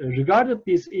States regarded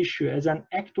this issue as an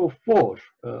act of war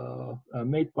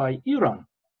made by Iran.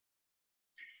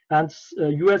 And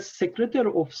US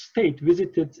Secretary of State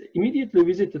immediately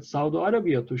visited Saudi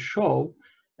Arabia to show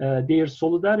their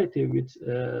solidarity with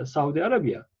Saudi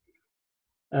Arabia.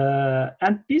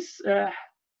 And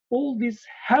all this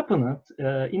happened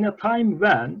in a time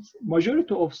when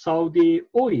majority of Saudi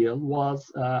oil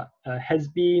has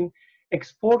been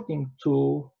exporting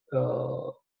to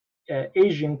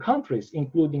Asian countries,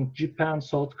 including Japan,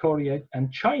 South Korea,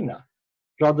 and China,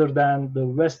 rather than the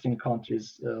Western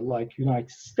countries like United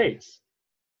States.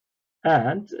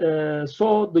 And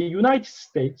so the United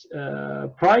States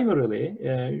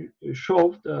primarily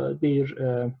showed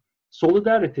their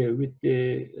solidarity with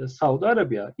Saudi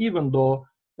Arabia, even though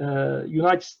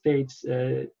United States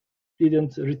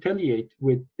didn't retaliate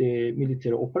with the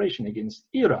military operation against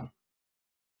Iran.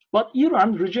 But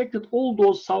Iran rejected all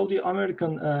those Saudi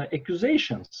American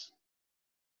accusations.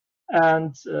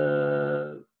 And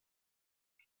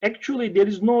actually, there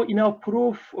is no enough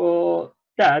proof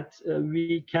that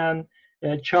we can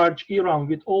charge Iran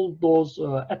with all those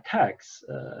attacks.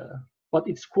 But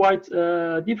it's quite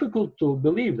difficult to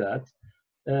believe that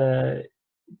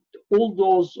all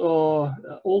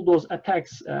those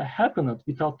attacks happened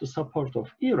without the support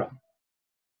of Iran.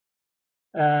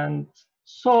 And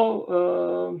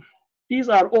so these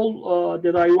are all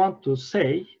that I want to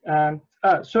say. And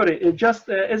sorry, just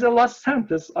as a last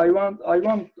sentence, I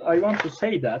want to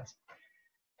say that.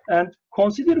 And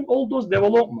considering all those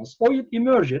developments, oil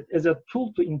emerged as a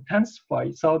tool to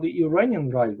intensify Saudi-Iranian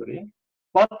rivalry,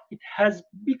 but it has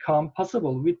become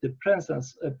possible with the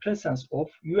presence of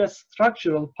US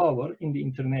structural power in the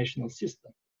international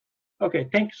system. Okay,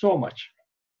 thank you so much.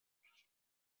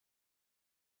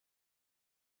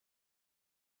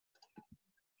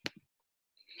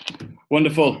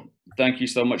 Wonderful. Thank you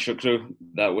so much, Sukru.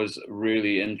 That was a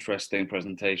really interesting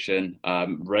presentation.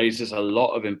 Raises a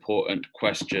lot of important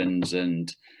questions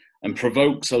and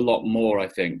provokes a lot more, I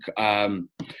think.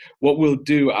 What we'll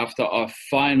do after our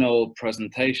final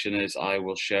presentation is I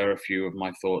will share a few of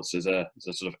my thoughts as a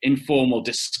sort of informal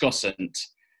discussant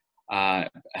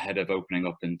ahead of opening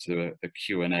up into the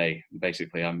Q&A.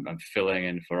 Basically, I'm filling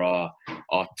in for our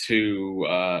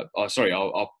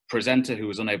presenter who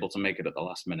was unable to make it at the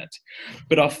last minute.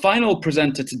 But our final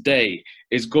presenter today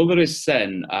is Gulriz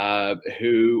Sen,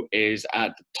 who is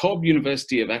at the Tob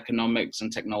University of Economics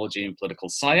and Technology and Political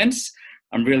Science.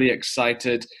 I'm really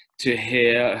excited to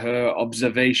hear her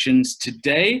observations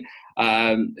today.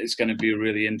 It's going to be a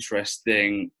really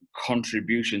interesting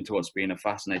contribution to what's been a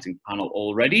fascinating panel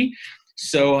already.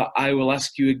 So I will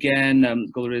ask you again,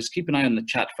 Gulriz, keep an eye on the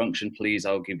chat function, please.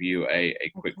 I'll give you a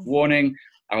quick warning.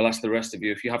 I will ask the rest of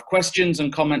you, if you have questions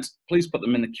and comments, please put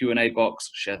them in the Q&A box,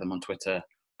 share them on Twitter.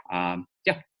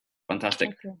 Yeah, fantastic.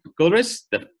 Okay. Gulriz,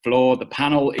 the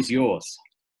panel is yours.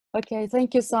 Okay,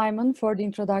 thank you, Simon, for the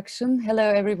introduction. Hello,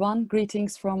 everyone.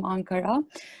 Greetings from Ankara.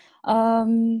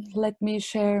 Let me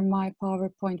share my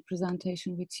PowerPoint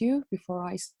presentation with you before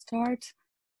I start.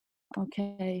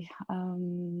 Okay.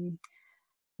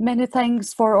 Many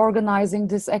thanks for organizing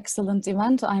this excellent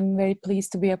event. I'm very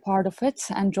pleased to be a part of it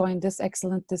and join this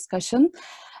excellent discussion.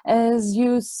 As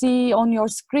you see on your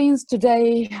screens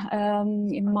today,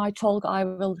 in my talk, I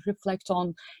will reflect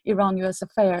on Iran-US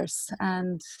affairs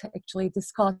and actually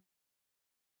discuss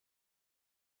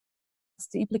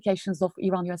the implications of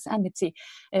Iran-US enmity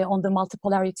on the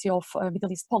multipolarity of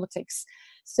Middle East politics.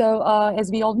 So as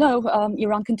we all know,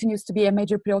 Iran continues to be a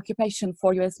major preoccupation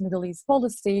for US Middle East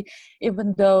policy,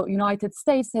 even though United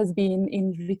States has been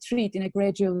in retreat, in a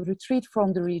gradual retreat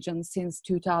from the region since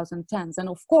 2010s. And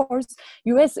of course,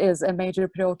 US is a major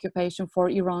preoccupation for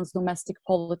Iran's domestic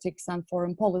politics and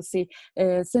foreign policy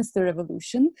since the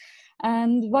revolution.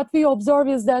 And what we observe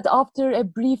is that after a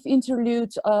brief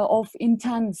interlude of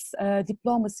intense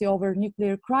diplomacy over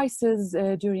nuclear crisis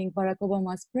during Barack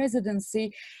Obama's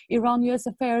presidency, Iran-US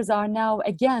affairs are now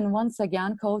once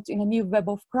again caught in a new web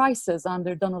of crisis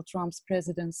under Donald Trump's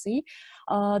presidency.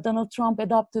 Donald Trump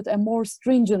adopted a more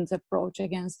stringent approach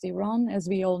against Iran. As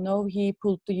we all know, he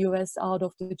pulled the US out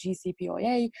of the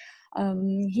JCPOA.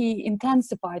 He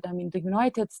intensified, the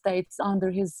United States under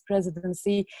his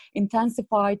presidency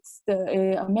intensified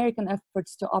the American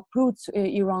efforts to uproot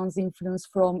Iran's influence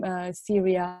from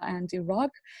Syria and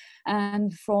Iraq.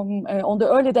 And from on the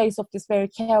early days of this very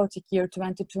chaotic year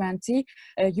 2020,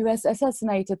 US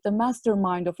assassinated the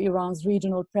mastermind of Iran's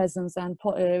regional presence and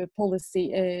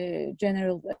policy,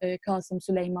 General Qasem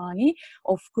Soleimani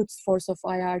of Quds Force of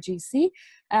IRGC.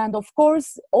 And of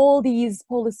course, all these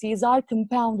policies are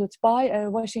compounded by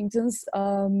Washington's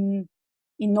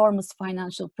enormous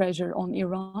financial pressure on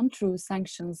Iran through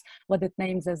sanctions, what it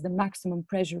names as the maximum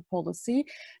pressure policy,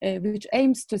 which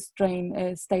aims to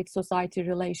strain state-society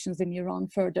relations in Iran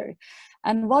further.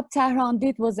 And what Tehran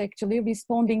did was actually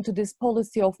responding to this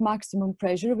policy of maximum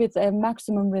pressure with a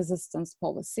maximum resistance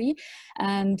policy,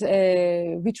 and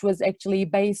which was actually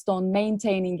based on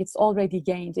maintaining its already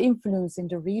gained influence in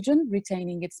the region,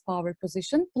 retaining its power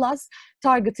position, plus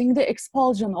targeting the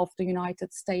expulsion of the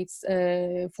United States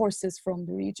forces from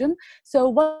the region. So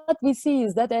what we see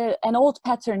is that an old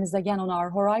pattern is again on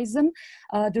our horizon.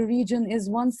 The region is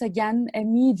once again a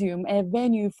medium, a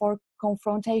venue for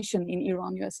confrontation in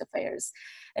Iran-US affairs.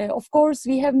 Of course,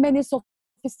 we have many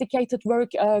sophisticated work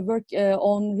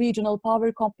on regional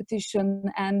power competition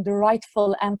and the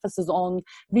rightful emphasis on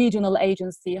regional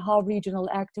agency, how regional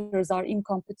actors are in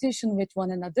competition with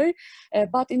one another.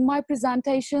 But in my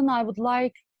presentation, I would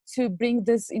like to bring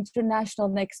this international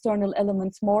and external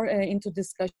elements more into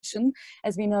discussion,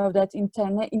 as we know that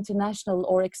international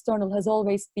or external has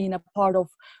always been a part of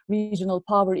regional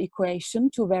power equation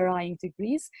to varying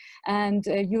degrees, and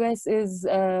US is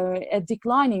a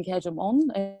declining hegemon,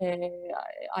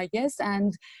 I guess,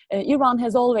 and Iran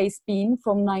has always been,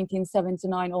 from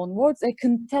 1979 onwards, a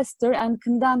contester and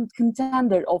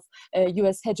contender of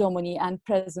US hegemony and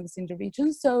presence in the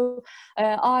region. So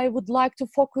I would like to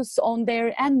focus on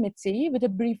their enmity with a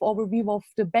brief overview of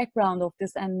the background of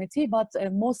this enmity, but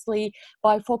mostly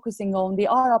by focusing on the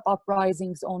Arab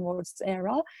uprisings onwards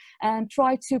era, and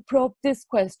try to probe this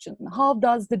question: how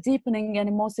does the deepening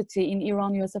animosity in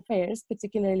Iran-US affairs,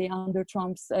 particularly under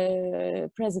Trump's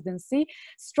presidency,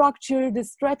 structure the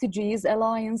strategies,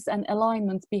 alliance and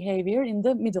alignment behavior in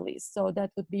the Middle East? So that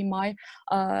would be my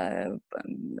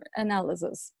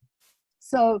analysis.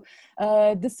 So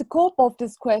the scope of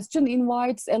this question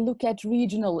invites a look at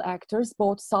regional actors,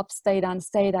 both sub-state and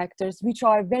state actors, which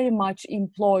are very much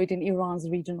employed in Iran's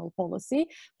regional policy,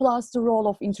 plus the role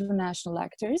of international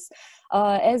actors.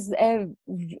 As a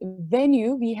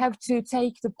venue, we have to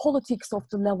take the politics of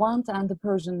the Levant and the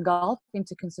Persian Gulf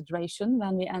into consideration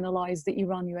when we analyze the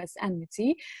Iran-US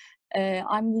enmity.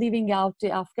 I'm leaving out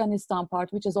the Afghanistan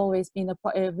part, which has always been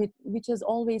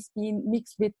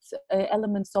mixed with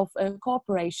elements of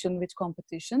cooperation with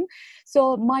competition.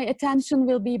 So my attention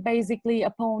will be basically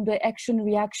upon the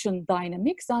action-reaction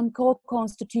dynamics and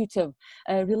co-constitutive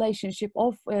relationship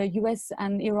of US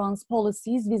and Iran's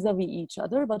policies vis-a-vis each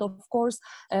other. But of course,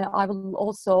 I will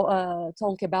also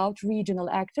talk about regional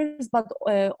actors, but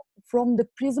from the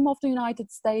prism of the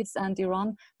United States and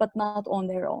Iran, but not on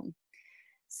their own.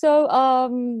 So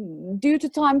due to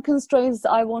time constraints,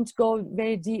 I won't go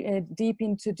very deep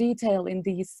into detail in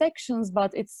these sections,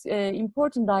 but it's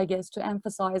important, I guess, to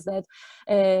emphasize that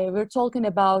we're talking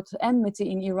about enmity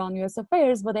in Iran-US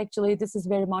affairs, but actually this is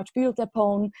very much built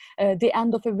upon the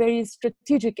end of a very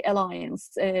strategic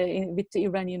alliance with the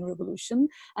Iranian Revolution.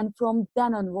 And from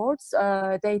then onwards,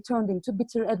 they turned into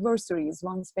bitter adversaries,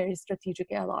 once very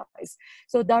strategic allies.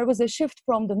 So there was a shift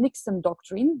from the Nixon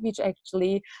doctrine, which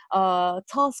actually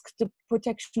tasked the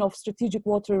protection of strategic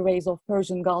waterways of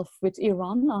Persian Gulf with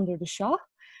Iran under the Shah,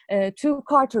 to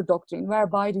Carter doctrine,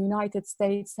 whereby the United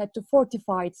States had to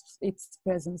fortify its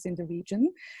presence in the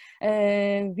region.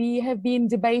 We have been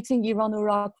debating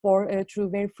Iran-Iraq war through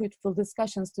very fruitful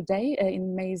discussions today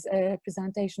in May's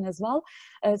presentation as well.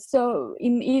 So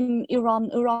in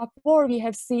Iran-Iraq war, we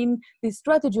have seen the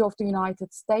strategy of the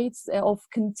United States of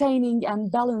containing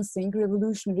and balancing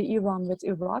revolutionary Iran with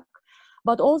Iraq.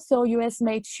 But also US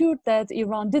made sure that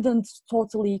Iran didn't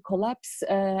totally collapse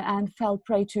and fell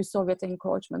prey to Soviet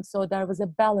encroachment. So there was a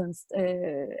balanced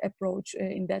approach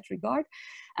in that regard.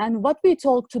 And what we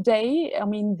talk today, I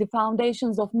mean, the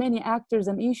foundations of many actors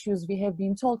and issues we have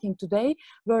been talking today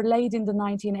were laid in the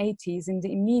 1980s, in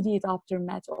the immediate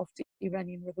aftermath of the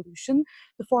Iranian Revolution,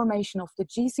 the formation of the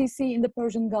GCC in the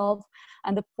Persian Gulf,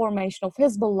 and the formation of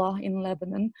Hezbollah in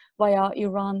Lebanon via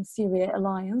Iran-Syria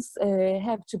alliance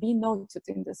have to be noted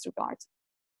in this regard.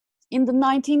 In the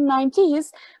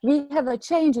 1990s, we have a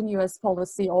change in US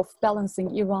policy of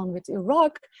balancing Iran with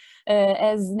Iraq,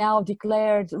 as now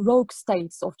declared rogue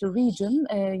states of the region.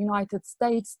 United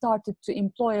States started to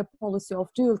employ a policy of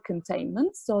dual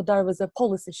containment, so there was a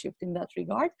policy shift in that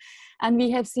regard. And we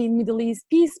have seen Middle East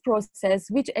peace process,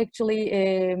 which actually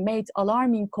made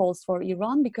alarming calls for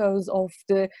Iran because of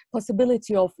the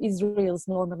possibility of Israel's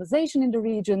normalization in the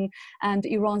region and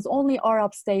Iran's only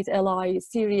Arab state ally,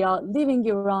 Syria, leaving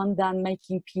Iran, than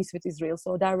making peace with Israel.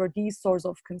 So there were these sorts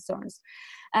of concerns.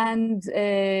 And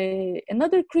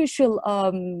another crucial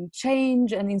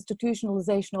change and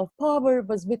institutionalization of power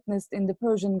was witnessed in the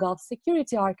Persian Gulf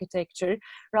security architecture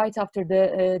right after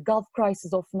the Gulf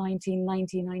crisis of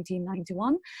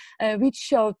 1990-1991, which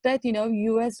showed that, you know,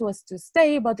 US was to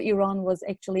stay, but Iran was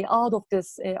actually out of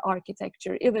this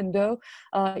architecture, even though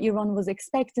Iran was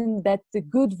expecting that the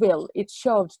goodwill it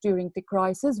showed during the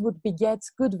crisis would beget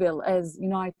goodwill, as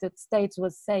United States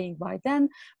was saying by then,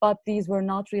 but these were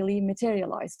not really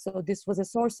materialized. So this was a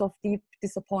source of deep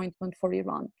disappointment for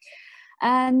Iran.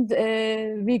 And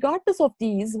regardless of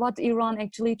these, what Iran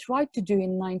actually tried to do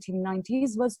in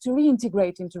 1990s was to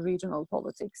reintegrate into regional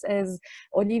politics. As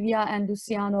Olivia and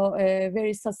Luciano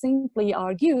very succinctly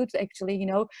argued, actually, you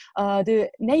know,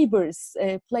 the neighbors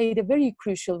played a very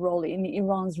crucial role in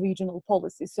Iran's regional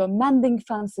policy. So mending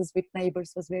fences with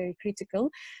neighbors was very critical.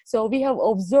 So we have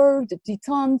observed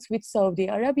detente with Saudi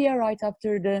Arabia right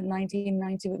after the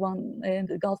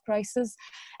 1991 Gulf crisis.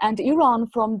 And Iran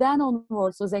from then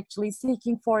onwards was actually seeking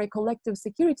for a collective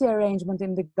security arrangement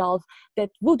in the Gulf that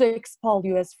would expel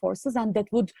US forces and that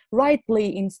would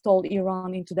rightly install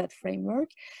Iran into that framework.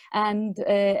 And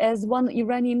as one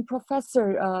Iranian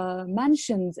professor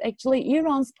mentioned, actually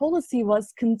Iran's policy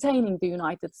was containing the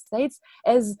United States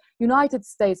as United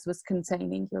States was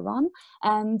containing Iran.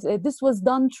 And this was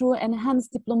done through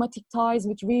enhanced diplomatic ties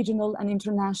with regional and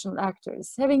international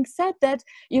actors. Having said that,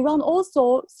 Iran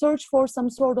also searched for some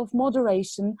sort of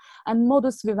moderation and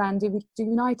modus vivendi with the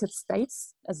United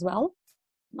States as well,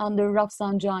 under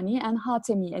Rafsanjani and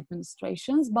Hatemi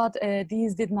administrations, but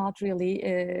these did not really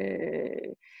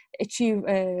achieve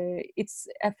its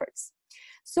efforts.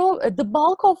 So the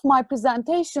bulk of my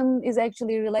presentation is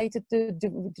actually related with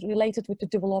the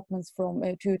developments from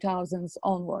 2000s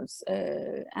onwards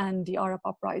and the Arab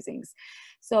uprisings.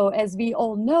 So as we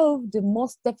all know, the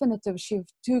most definitive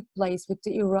shift took place with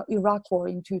the Iraq war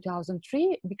in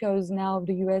 2003, because now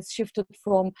the US shifted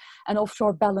from an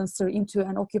offshore balancer into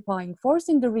an occupying force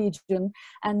in the region.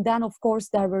 And then, of course,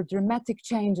 there were dramatic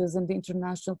changes in the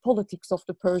international politics of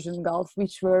the Persian Gulf,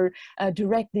 which were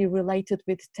directly related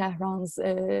with Tehran's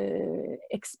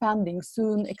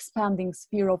soon expanding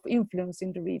sphere of influence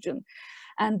in the region.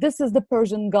 And this is the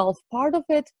Persian Gulf part of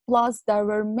it. Plus, there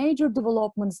were major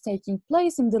developments taking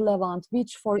place in the Levant,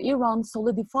 which for Iran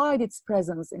solidified its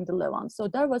presence in the Levant. So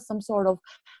there was some sort of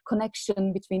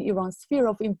connection between Iran's sphere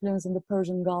of influence in the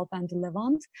Persian Gulf and the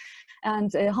Levant.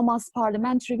 And Hamas'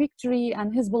 parliamentary victory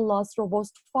and Hezbollah's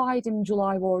robust fight in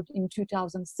July war in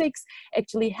 2006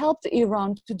 actually helped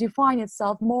Iran to define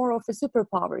itself more of a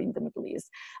superpower in the Middle East.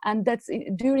 And that's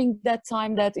during that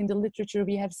time that in the literature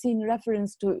we have seen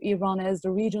reference to Iran as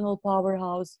the regional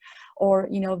powerhouse, or,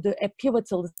 you know, a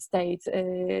pivotal state,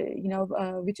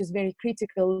 which is very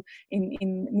critical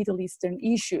in Middle Eastern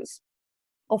issues.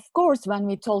 Of course, when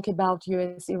we talk about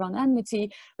US-Iran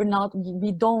enmity,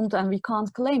 we don't and we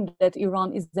can't claim that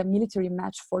Iran is the military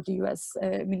match for the US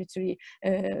military,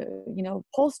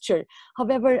 posture.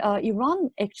 However,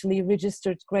 Iran actually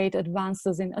registered great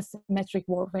advances in asymmetric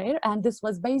warfare, and this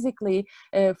was basically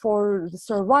for the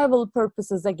survival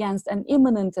purposes against an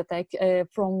imminent attack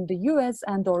from the US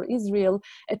and/or Israel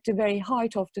at the very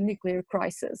height of the nuclear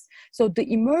crisis. So the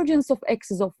emergence of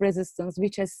axis of resistance,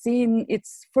 which has seen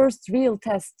its first real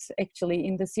test actually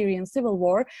in the Syrian civil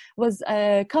war, was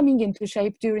coming into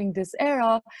shape during this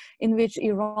era, in which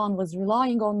Iran was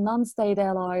relying on non-state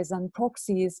allies and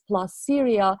proxies plus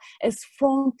Syria as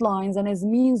front lines and as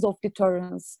means of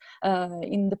deterrence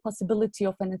in the possibility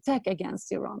of an attack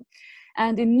against Iran.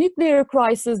 And in nuclear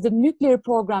crisis, the nuclear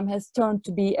program has turned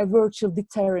to be a virtual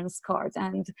deterrence card.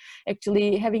 And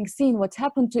actually, having seen what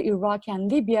happened to Iraq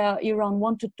and Libya, Iran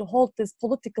wanted to hold this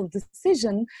political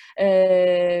decision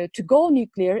to go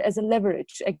nuclear as a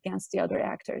leverage against the other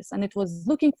actors. And it was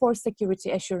looking for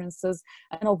security assurances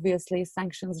and obviously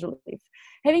sanctions relief.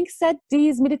 Having said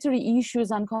these military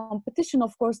issues and competition,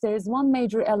 of course, there is one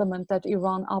major element that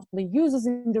Iran aptly uses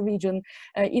in the region.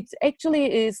 It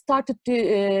actually started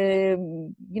to,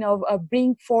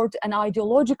 bring forth an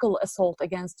ideological assault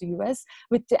against the US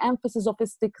with the emphasis of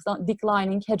its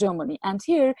declining hegemony. And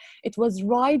here it was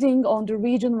riding on the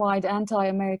region-wide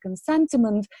anti-American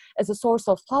sentiment as a source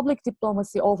of public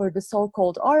diplomacy over the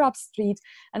so-called Arab Street.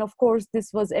 And of course,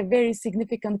 this was a very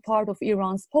significant part of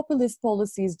Iran's populist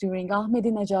policies during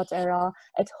Ahmadinejad era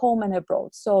at home and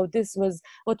abroad. So this was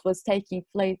what was taking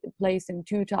place in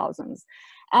 2000s.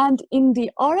 And in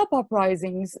the Arab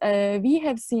uprisings, we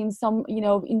have seen some,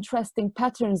 interesting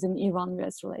patterns in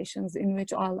Iran-US relations, in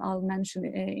which I'll mention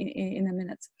in a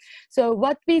minute. So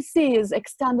what we see is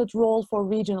extended role for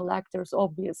regional actors,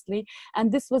 obviously,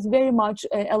 and this was very much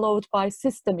allowed by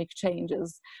systemic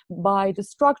changes, by the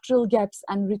structural gaps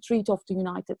and retreat of the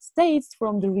United States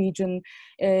from the region.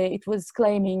 It was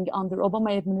claiming under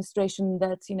Obama administration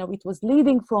that, it was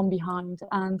leading from behind,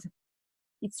 and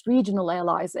its regional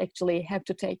allies actually have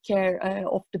to take care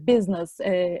of the business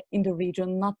in the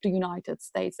region, not the United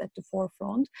States at the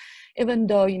forefront, even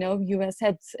though, US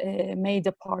had made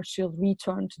a partial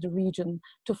return to the region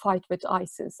to fight with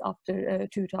ISIS after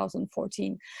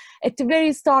 2014. At the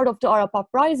very start of the Arab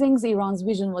uprisings, Iran's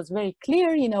vision was very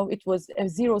clear. It was a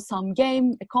zero-sum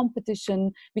game, a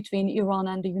competition between Iran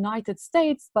and the United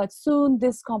States, but soon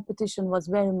this competition was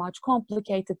very much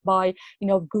complicated by,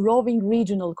 growing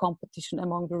regional competition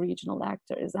among the regional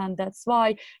actors. And that's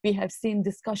why we have seen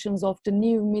discussions of the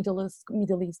new Middle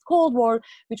East Cold War,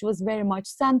 which was very much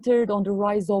centered on the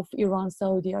rise of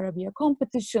Iran-Saudi Arabia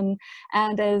competition.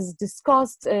 And as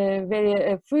discussed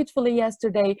very fruitfully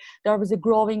yesterday, there was a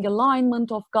growing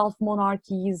alignment of Gulf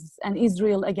monarchies and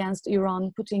Israel against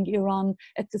Iran, putting Iran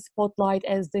at the spotlight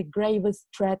as the gravest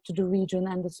threat to the region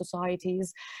and the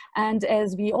societies. And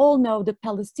as we all know, the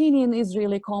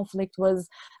Palestinian-Israeli conflict was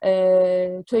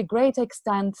to a great extent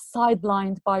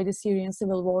sidelined by the Syrian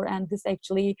civil war, and this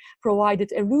actually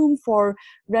provided a room for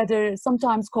rather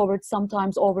sometimes covert,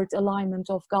 sometimes overt alignment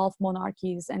of Gulf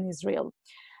monarchies and Israel.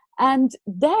 And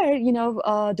there,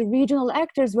 the regional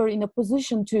actors were in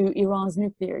opposition to Iran's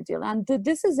nuclear deal. And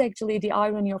this is actually the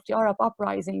irony of the Arab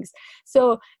uprisings.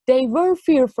 So they were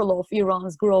fearful of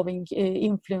Iran's growing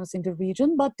influence in the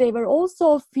region, but they were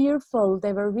also fearful,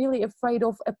 they were really afraid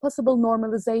of a possible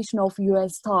normalization of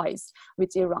US ties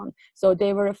with Iran. So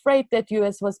they were afraid that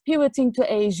US was pivoting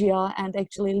to Asia and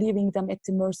actually leaving them at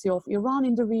the mercy of Iran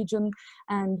in the region.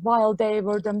 And while they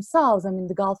were themselves,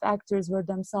 the Gulf actors were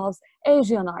themselves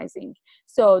Asianized.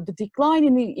 So the decline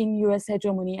in US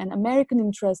hegemony and American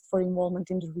interest for involvement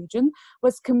in the region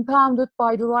was compounded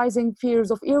by the rising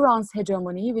fears of Iran's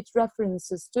hegemony, with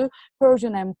references to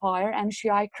Persian Empire and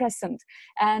Shiite Crescent.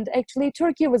 And actually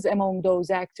Turkey was among those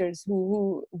actors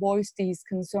who voiced these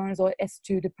concerns as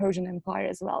to the Persian Empire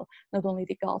as well, not only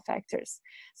the Gulf actors.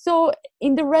 So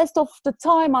in the rest of the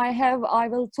time I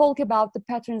will talk about the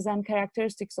patterns and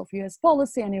characteristics of US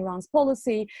policy and Iran's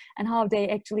policy and how they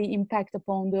actually impact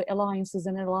upon the alliances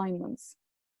and alignments.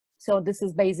 So this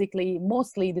is basically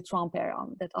mostly the Trump era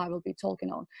that I will be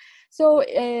talking on. So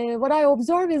what I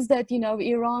observe is that,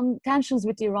 tensions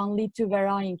with Iran lead to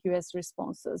varying US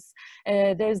responses.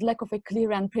 There is lack of a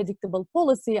clear and predictable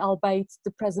policy, albeit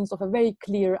the presence of a very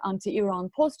clear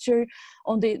anti-Iran posture.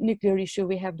 On the nuclear issue,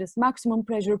 we have this maximum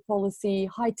pressure policy,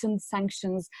 heightened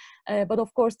sanctions. But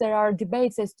of course, there are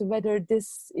debates as to whether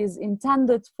this is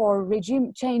intended for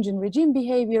change in regime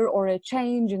behavior or a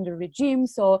change in the regime.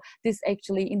 So this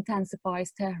actually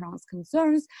intensifies Tehran's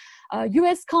concerns.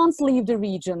 US can't leave the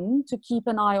region to keep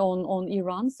an eye on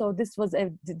Iran. So this was a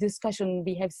discussion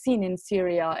we have seen in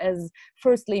Syria, as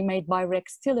firstly made by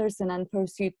Rex Tillerson and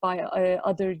pursued by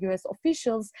other US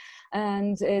officials.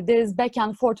 And there's back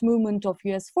and forth movement of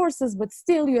US forces, but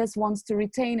still US wants to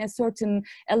retain a certain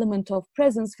element of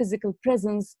presence, physical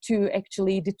presence, to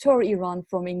actually deter Iran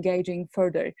from engaging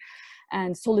further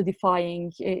and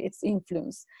solidifying its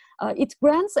influence. It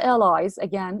grants allies,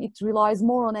 again, it relies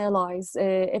more on allies,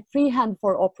 a free hand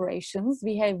for operations.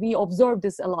 We observed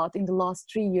this a lot in the last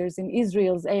 3 years in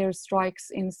Israel's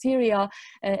airstrikes in Syria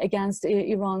against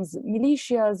Iran's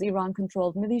militias,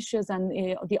 Iran-controlled militias, and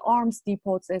the arms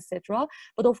depots, etc.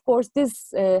 But of course,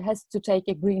 this has to take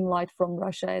a green light from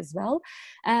Russia as well.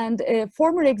 And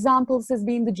former examples has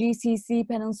been the GCC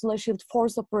Peninsula Shield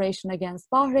Force operation against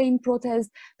Bahrain protest,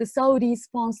 the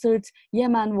Saudi-sponsored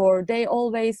Yemen war. They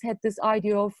always had this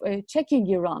idea of checking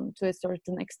Iran to a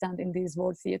certain extent in these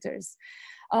war theaters.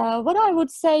 What I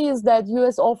would say is that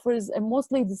US offers a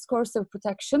mostly discursive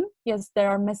protection. Yes, there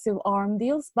are massive arm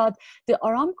deals, but the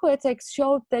Aramco attacks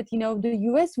showed that, you know, the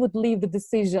US would leave the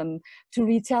decision to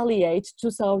retaliate to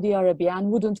Saudi Arabia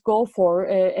and wouldn't go for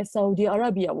a Saudi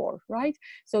Arabia war, right?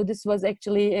 So this was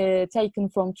actually taken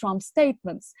from Trump's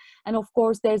statements. And of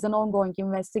course, there's an ongoing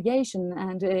investigation,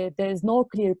 and there is no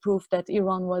clear proof that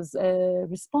Iran was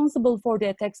responsible for the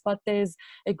attacks, but there's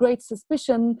a great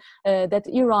suspicion that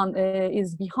Iran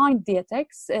is behind the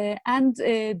attacks. And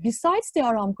besides the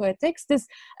Aramco attacks, this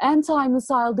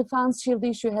anti-missile defense shield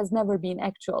issue has never been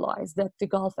actualized, that the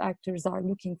Gulf actors are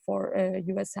looking for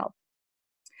US help.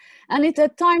 And it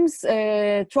at times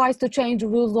tries to change the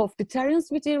rules of deterrence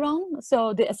with Iran.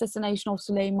 So the assassination of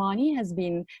Soleimani has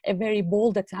been a very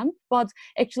bold attempt, but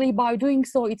actually by doing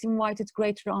so, it invited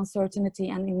greater uncertainty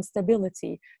and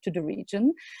instability to the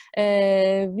region.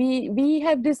 We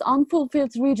have this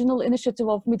unfulfilled regional initiative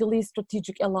of Middle East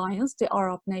Strategic Alliance, the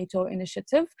Arab-NATO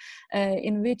initiative,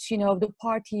 in which, you know, the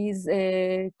parties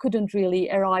couldn't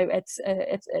really arrive at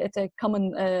a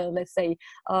common, let's say,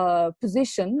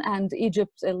 position, and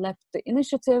Egypt left the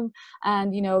initiative,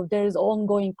 and, you know, there is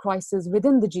ongoing crisis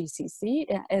within the GCC,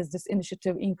 as this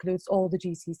initiative includes all the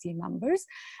GCC members,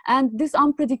 and this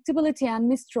unpredictability and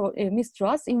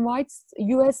mistrust invites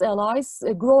US allies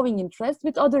growing interest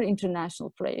with other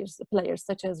international players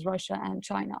such as Russia and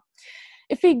China.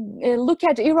 If we look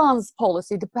at Iran's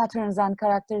policy, the patterns and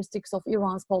characteristics of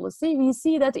Iran's policy, we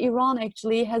see that Iran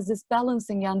actually has this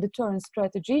balancing and deterrence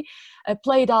strategy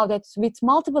played out with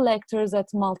multiple actors at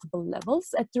multiple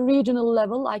levels. At the regional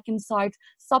level, I can cite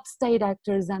sub-state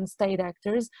actors and state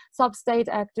actors. Sub-state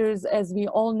actors, as we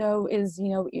all know, is,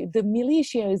 you know, the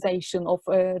militiaization of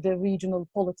the regional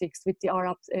politics with the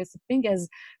Arab Spring, as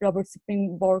Robert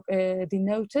Springborg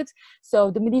denoted.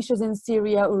 So the militias in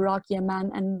Syria, Iraq, Yemen,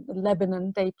 and Lebanon,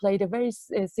 they played a very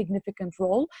significant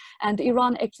role, and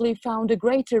Iran actually found a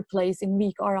greater place in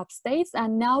weak Arab states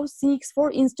and now seeks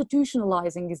for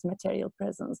institutionalizing its material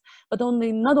presence, but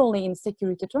not only in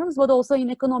security terms, but also in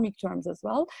economic terms as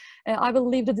well. I will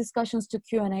leave the discussions to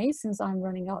Q&A since I'm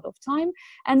running out of time.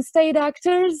 And state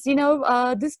actors, you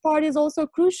know, this part is also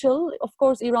crucial. Of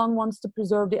course, Iran wants to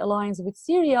preserve the alliance with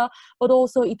Syria, but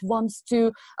also it wants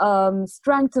to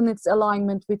strengthen its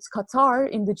alignment with Qatar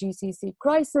in the GCC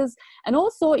crisis. And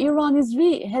also Iran has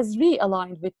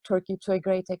realigned with Turkey to a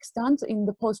great extent in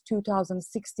the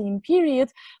post-2016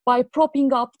 period by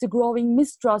propping up the growing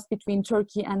mistrust between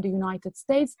Turkey and the United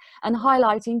States and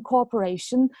highlighting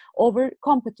cooperation over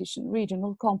competition,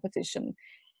 regional competition.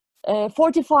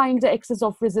 Fortifying the axis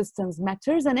of resistance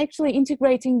matters, and actually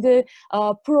integrating the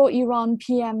pro-Iran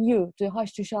PMU, the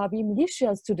Hashd-e-Shaabi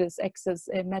militias, to this axis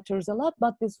matters a lot,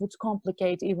 but this would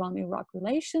complicate Iran-Iraq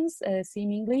relations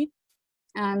seemingly.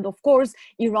 And of course,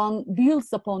 Iran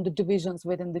builds upon the divisions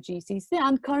within the GCC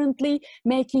and currently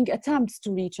making attempts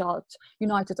to reach out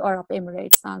United Arab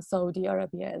Emirates and Saudi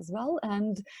Arabia as well.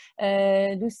 And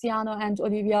Luciano and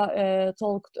Olivia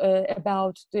talked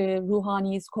about the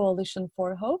Rouhani's Coalition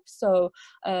for Hope. So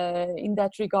in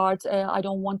that regard, I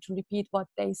don't want to repeat what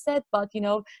they said, but, you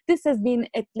know, this has been,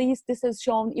 at least this has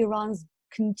shown Iran's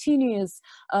continuous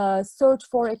search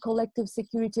for a collective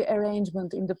security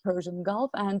arrangement in the Persian Gulf,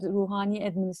 and the Rouhani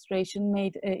administration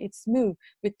made its move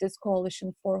with this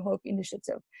Coalition for Hope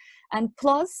initiative. And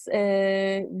plus,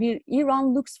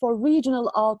 Iran looks for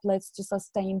regional outlets to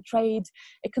sustain trade,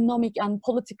 economic and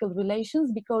political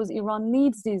relations, because Iran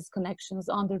needs these connections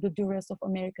under the duress of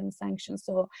American sanctions.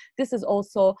 So this is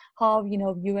also how, you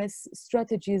know, US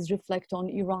strategies reflect on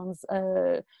Iran's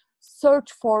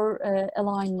search for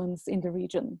alignments in the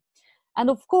region. And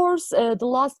of course, the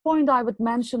last point I would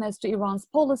mention as to Iran's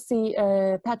policy,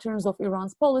 patterns of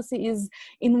Iran's policy, is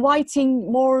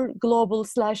inviting more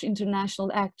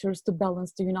global/international actors to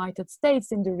balance the United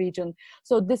States in the region.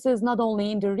 So this is not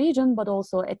only in the region, but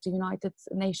also at the United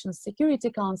Nations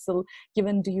Security Council,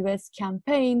 given the US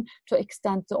campaign to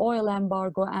extend the oil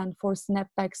embargo and for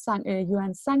snapback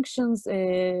UN sanctions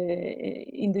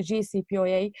in the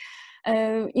JCPOA.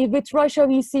 With Russia,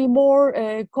 we see more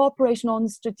cooperation on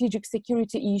strategic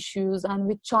security issues, and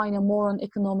with China, more on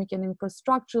economic and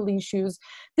infrastructural issues.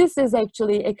 This is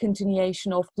actually a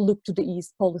continuation of the look to the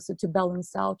East policy to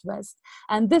balance out West.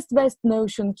 And this West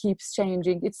notion keeps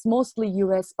changing. It's mostly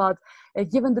US, but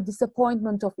given the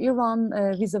disappointment of Iran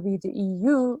vis-a-vis the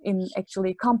EU in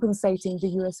actually compensating the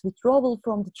US withdrawal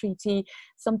from the treaty,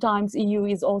 sometimes EU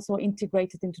is also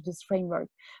integrated into this framework.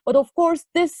 But of course,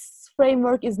 this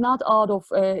framework is not out of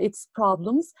its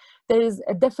problems. There is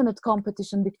a definite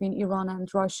competition between Iran and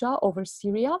Russia over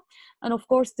Syria. And of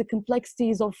course, the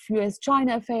complexities of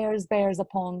US-China affairs bears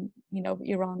upon,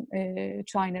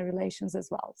 Iran-China relations as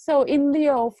well. So in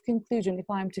lieu of conclusion, if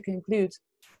I'm to conclude,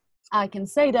 I can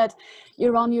say that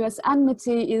Iran-US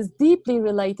enmity is deeply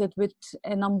related with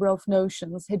a number of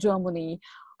notions: hegemony,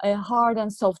 hard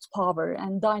and soft power,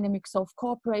 and dynamics of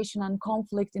cooperation and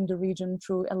conflict in the region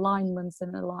through alignments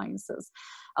and alliances.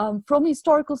 From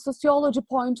historical sociology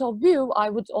point of view, I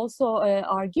would also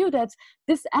argue that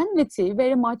this enmity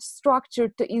very much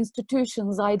structured the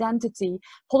institutions, identity,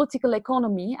 political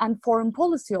economy, and foreign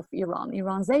policy of Iran,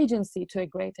 Iran's agency to a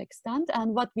great extent.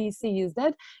 And what we see is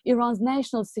that Iran's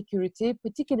national security,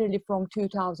 particularly from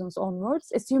 2000s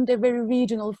onwards, assumed a very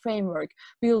regional framework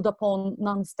built upon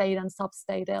non-state and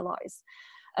sub-state allies.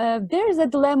 There is a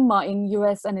dilemma in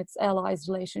US and its allies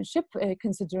relationship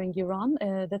considering Iran.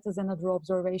 That is another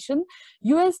observation.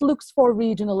 US looks for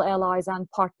regional allies and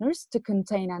partners to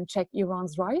contain and check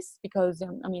Iran's rise, because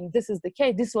this is the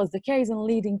case. This was the case in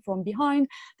leading from behind.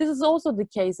 This is also the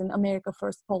case in America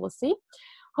First policy.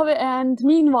 And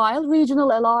meanwhile,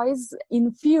 regional allies,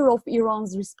 in fear of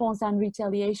Iran's response and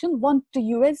retaliation, want the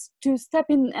US to step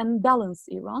in and balance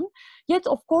Iran. Yet,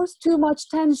 of course, too much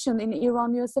tension in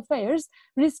Iran-US affairs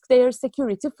risk their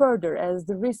security further, as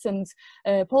the recent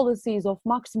policies of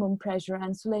maximum pressure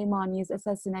and Soleimani's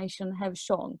assassination have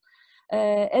shown.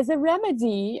 As a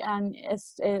remedy, and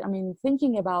as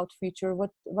thinking about future,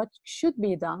 what should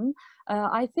be done,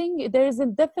 I think there is a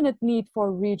definite need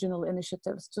for regional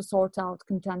initiatives to sort out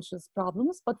contentious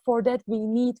problems, but for that we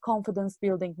need confidence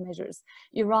building measures.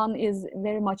 Iran is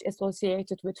very much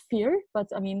associated with fear, but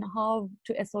how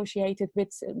to associate it with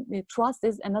trust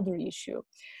is another issue.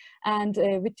 And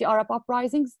with the Arab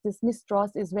uprisings, this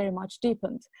mistrust is very much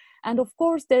deepened. And of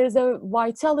course, there is a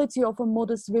vitality of a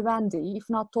modus vivendi, if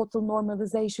not total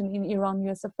normalization in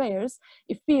Iran-US affairs,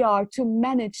 if we are to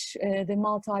manage the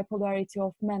multipolarity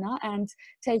of MENA and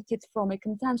take it from a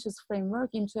contentious framework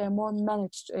into a more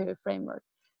managed framework.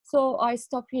 So I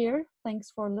stop here.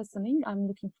 Thanks for listening. I'm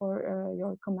looking for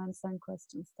your comments and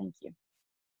questions. Thank you.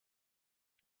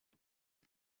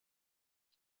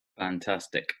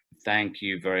 Fantastic. Thank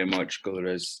you very much,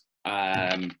 Gulriz.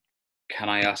 Can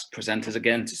I ask presenters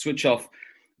again to switch off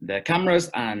their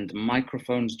cameras and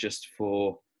microphones just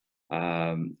for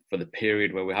the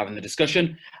period where we're having the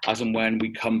discussion? As and when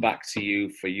we come back to you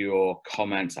for your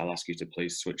comments, I'll ask you to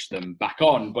please switch them back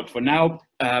on. But for now,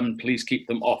 please keep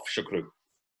them off, Sukru.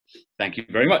 Thank you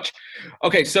very much.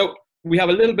 Okay, so we have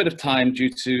a little bit of time due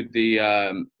to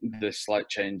the slight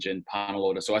change in panel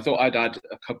order. So I thought I'd add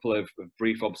a couple of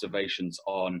brief observations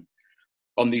on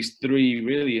these three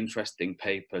really interesting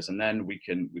papers, and then we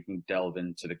can delve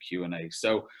into the Q&A.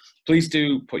 So please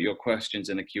do put your questions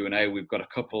in the Q&A. We've got a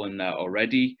couple in there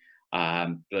already,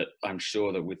 but I'm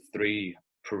sure that with three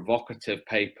provocative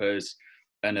papers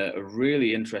and a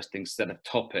really interesting set of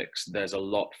topics, there's a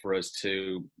lot for us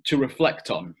to reflect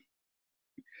on.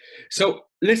 So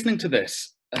listening to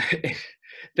this,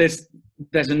 there's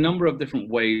a number of different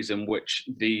ways in which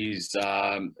these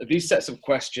sets of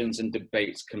questions and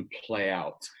debates can play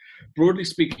out. Broadly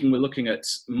speaking, we're looking at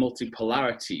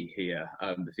multipolarity here,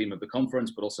 the theme of the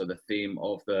conference, but also the theme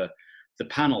of the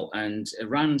panel, and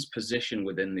Iran's position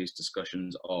within these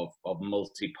discussions of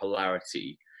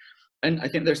multipolarity. And I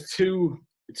think there's two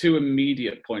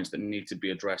immediate points that need to be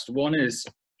addressed. One is,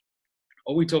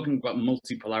 are we talking about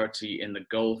multipolarity in the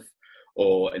Gulf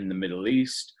or in the Middle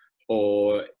East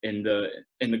or in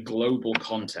the global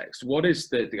context? What is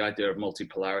the idea of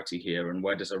multipolarity here, and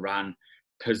where does Iran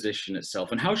position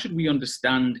itself? And how should we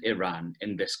understand Iran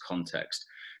in this context?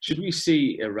 Should we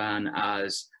see Iran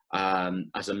as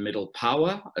a middle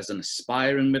power, as an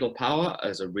aspiring middle power,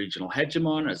 as a regional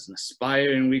hegemon, as an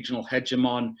aspiring regional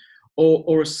hegemon,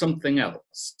 or as something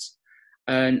else?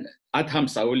 And Adham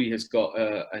Saouli has got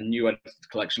a new edited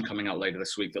collection coming out later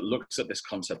this week that looks at this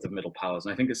concept of middle powers.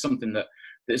 And I think it's something that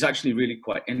is actually really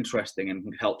quite interesting and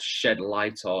can help shed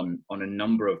light on a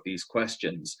number of these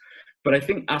questions. But I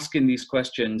think asking these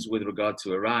questions with regard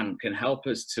to Iran can help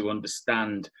us to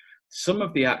understand some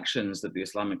of the actions that the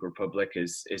Islamic Republic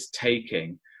is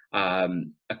taking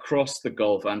across the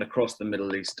Gulf and across the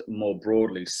Middle East more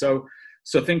broadly. So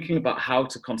thinking about how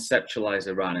to conceptualize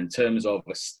Iran in terms of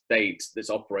a state that's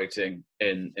operating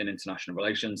in international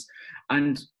relations,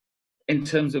 and in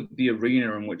terms of the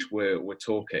arena in which we're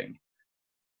talking.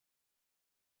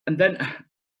 And then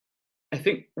I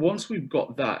think once we've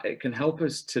got that, it can help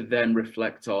us to then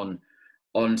reflect on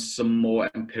some more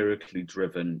empirically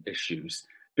driven issues,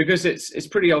 because it's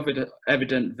pretty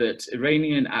evident that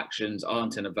Iranian actions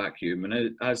aren't in a vacuum.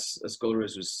 And as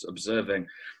Gulriz was observing,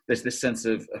 there's this sense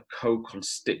of a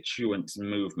co-constituent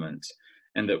movement,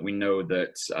 and that we know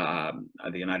that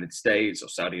the United States or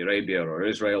Saudi Arabia or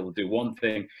Israel will do one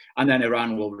thing, and then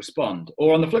Iran will respond.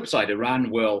 Or on the flip side, Iran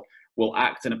will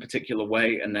act in a particular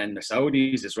way, and then the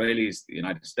Saudis, Israelis, the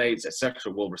United States,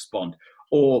 etc., will respond.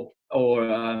 Or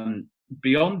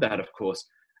beyond that, of course,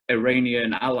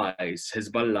 Iranian allies,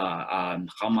 Hezbollah,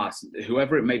 Hamas,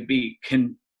 whoever it may be,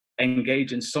 can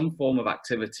engage in some form of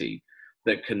activity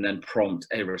that can then prompt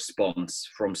a response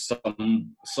from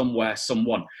somewhere,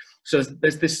 someone. So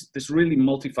there's this really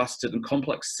multifaceted and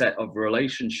complex set of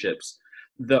relationships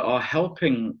that are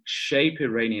helping shape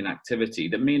Iranian activity,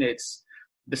 that mean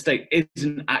the state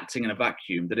isn't acting in a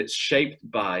vacuum, that it's shaped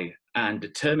by and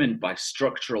determined by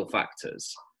structural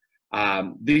factors.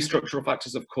 These structural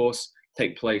factors, of course,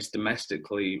 take place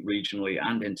domestically, regionally,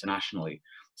 and internationally.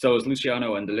 So as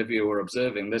Luciano and Olivia were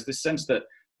observing, there's this sense that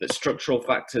structural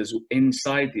factors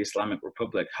inside the Islamic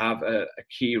Republic have a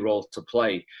key role to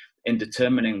play in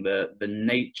determining the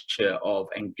nature of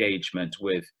engagement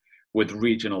with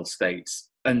regional states.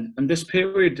 And this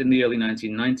period in the early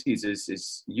 1990s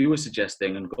is you were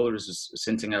suggesting, and Gulriz is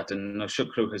hinting at, and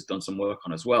Sukru has done some work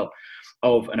on as well,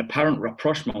 of an apparent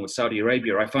rapprochement with Saudi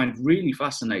Arabia, I find really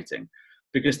fascinating,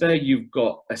 because there you've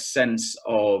got a sense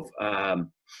of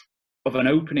an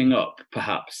opening up,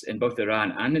 perhaps, in both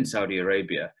Iran and in Saudi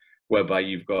Arabia, whereby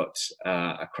you've got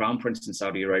a crown prince in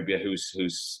Saudi Arabia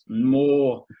who's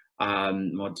more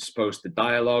disposed to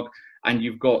dialogue, and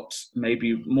you've got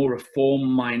maybe more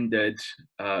reform-minded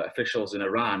officials in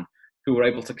Iran who were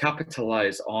able to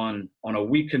capitalize on a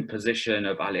weakened position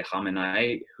of Ali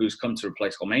Khamenei, who's come to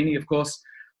replace Khomeini, of course.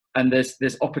 And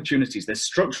there's opportunities, there's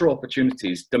structural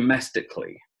opportunities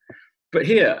domestically. But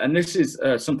here, and this is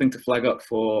something to flag up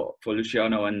for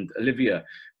Luciano and Olivia,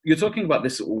 you're talking about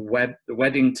this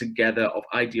wedding together of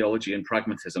ideology and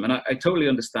pragmatism. And I totally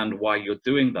understand why you're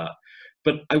doing that.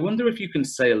 But I wonder if you can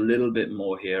say a little bit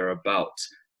more here about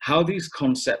how these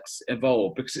concepts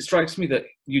evolve, because it strikes me that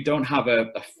you don't have a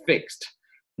fixed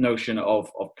notion of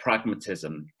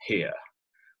pragmatism here.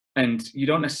 And you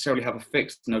don't necessarily have a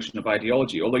fixed notion of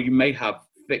ideology, although you may have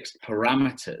fixed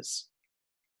parameters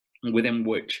within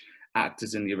which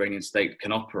actors in the Iranian state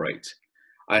can operate.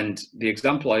 And the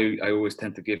example I always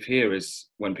tend to give here is,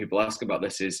 when people ask about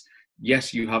this, is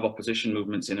yes, you have opposition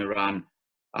movements in Iran,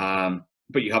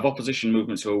 but you have opposition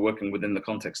movements who are working within the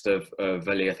context of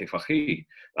Velayat-e Faqih,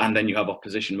 and then you have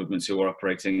opposition movements who are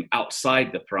operating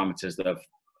outside the parameters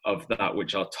of that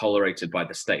which are tolerated by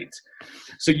the state.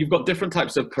 So you've got different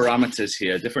types of parameters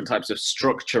here, different types of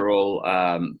structural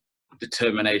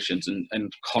determinations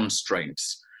and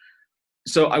constraints.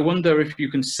 So I wonder if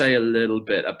you can say a little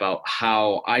bit about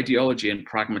how ideology and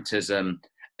pragmatism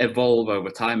evolve over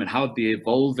time, and how the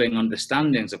evolving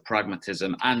understandings of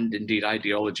pragmatism and indeed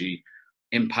ideology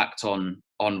impact on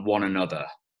one another.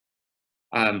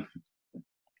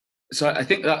 So I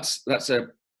think that's a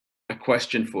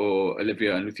question for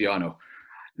Olivia and Luciano.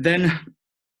 Then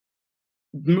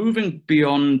moving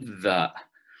beyond that,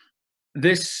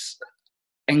 this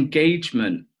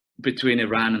engagement between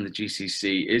Iran and the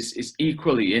GCC is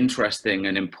equally interesting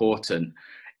and important.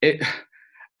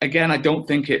 Again, I don't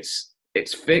think it's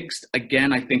fixed.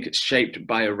 Again, I think it's shaped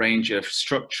by a range of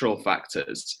structural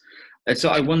factors. And so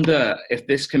I wonder if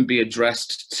this can be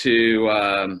addressed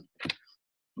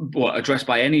addressed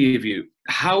by any of you.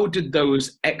 How did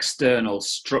those external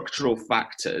structural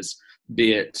factors,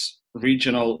 be it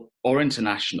regional or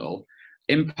international,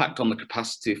 impact on the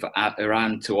capacity for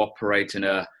Iran to operate in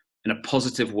a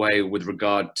positive way with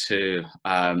regard to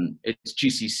its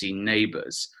GCC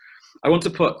neighbors? I want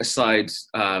to put aside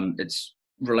its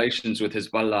relations with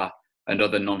Hezbollah and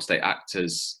other non-state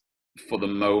actors for the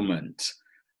moment.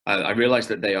 I realize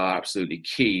that they are absolutely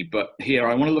key, but here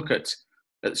I want to look at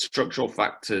structural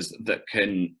factors that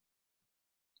can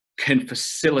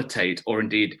facilitate or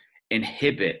indeed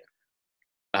inhibit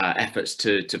efforts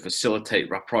to facilitate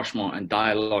rapprochement and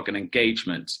dialogue and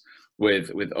engagement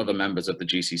with other members of the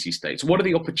GCC states. What are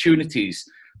the opportunities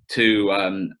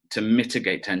to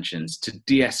mitigate tensions, to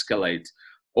de-escalate,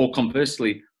 or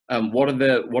conversely, What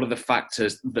are the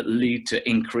factors that lead to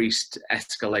increased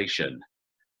escalation?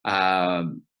 I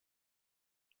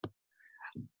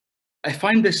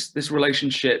find this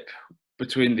relationship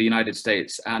between the United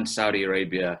States and Saudi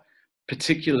Arabia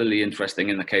particularly interesting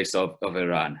in the case of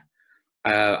Iran.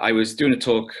 I was doing a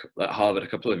talk at Harvard a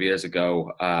couple of years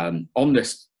ago on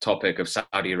this topic of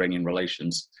Saudi-Iranian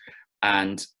relations,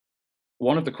 and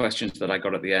one of the questions that I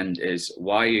got at the end is,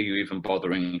 why are you even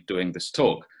bothering doing this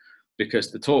talk?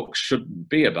 Because the talk shouldn't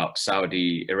be about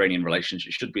Saudi-Iranian relations,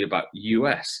 it should be about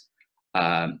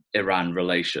US-Iran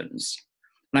relations.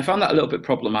 And I found that a little bit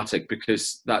problematic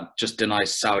because that just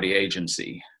denies Saudi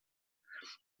agency.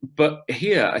 But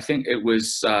here, I think it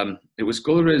was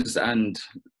Gulriz and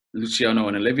Luciano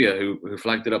and Olivia who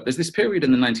flagged it up. There's this period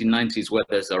in the 1990s where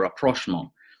there's a rapprochement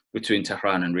between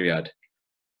Tehran and Riyadh.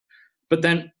 But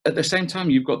then at the same time,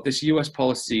 you've got this US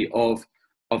policy of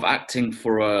acting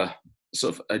for a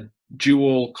sort of a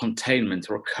dual containment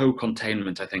or a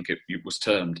co-containment, I think it was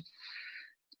termed.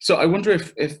 So I wonder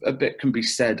if a bit can be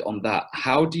said on that.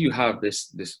 How do you have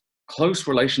this close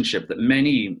relationship that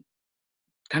many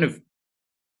kind of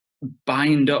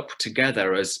bind up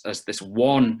together as this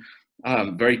one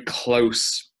very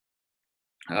close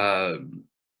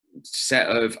set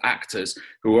of actors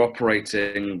who are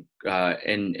operating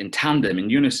in tandem, in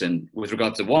unison with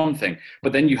regard to one thing,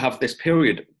 but then you have this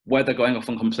period where they're going off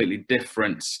on completely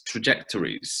different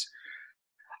trajectories.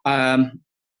 I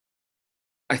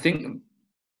think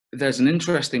there's an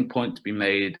interesting point to be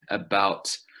made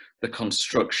about the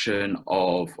construction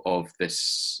of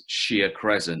this Shia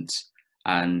crescent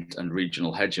and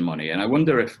regional hegemony. And I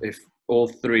wonder if all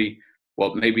three,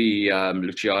 well, maybe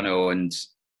Luciano and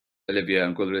Olivia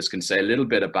and Gulriz can say a little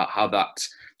bit about how that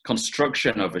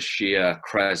construction of a Shia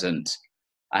crescent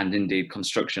and indeed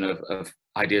construction of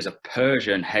ideas of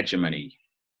Persian hegemony,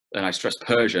 and I stress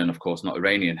Persian, of course, not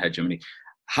Iranian hegemony,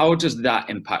 how does that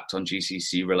impact on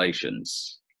GCC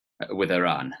relations with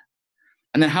Iran?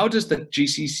 And then how does the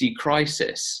GCC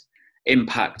crisis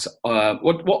impact,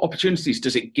 what opportunities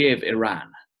does it give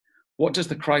Iran? What does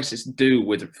the crisis do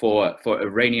for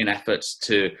Iranian efforts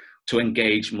to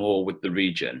engage more with the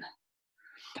region?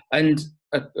 And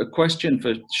a question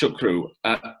for Sukru,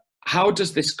 how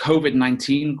does this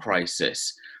COVID-19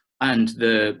 crisis and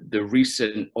the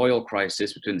recent oil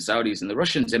crisis between the Saudis and the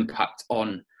Russians impact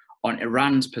on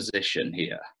Iran's position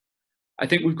here? I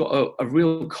think we've got a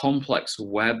real complex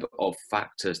web of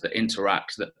factors that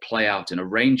interact, that play out in a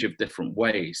range of different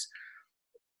ways.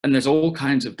 And there's all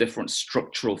kinds of different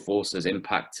structural forces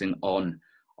impacting on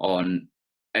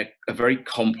a very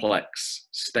complex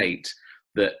state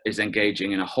that is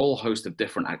engaging in a whole host of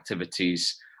different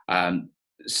activities.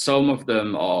 Some of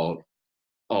them are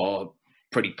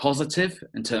pretty positive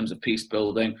in terms of peace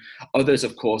building. Others,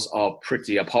 of course, are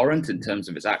pretty abhorrent in terms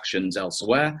of its actions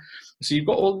elsewhere. So you've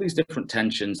got all these different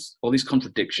tensions, all these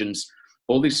contradictions,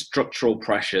 all these structural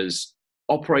pressures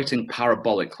operating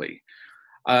parabolically.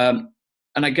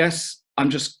 And I guess I'm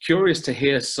just curious to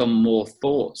hear some more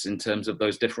thoughts in terms of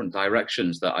those different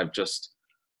directions that I've just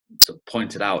sort of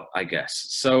pointed out, I guess.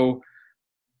 So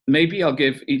maybe I'll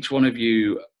give each one of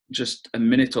you just a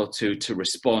minute or two to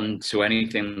respond to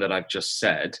anything that I've just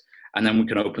said, and then we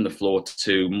can open the floor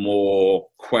to more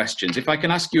questions. If I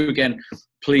can ask you again,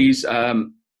 please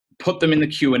put them in the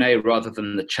Q&A rather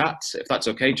than the chat, if that's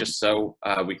okay, just so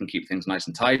we can keep things nice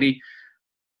and tidy.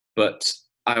 But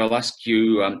I will ask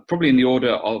you, probably in the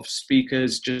order of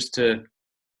speakers, just to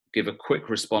give a quick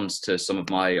response to some of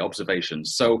my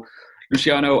observations. So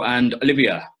Luciano and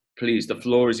Olivia, please, the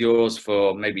floor is yours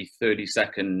for maybe 30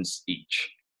 seconds each.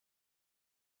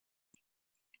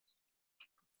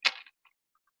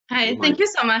 Hi, thank you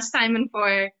so much, Simon,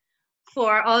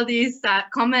 for all these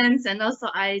comments and also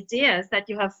ideas that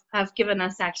you have given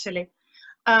us, actually.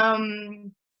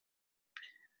 So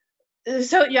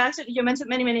you mentioned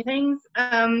many things.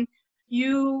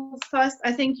 You first,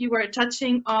 I think you were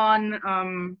touching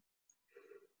on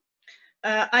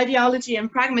ideology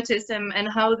and pragmatism and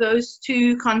how those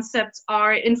two concepts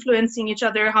are influencing each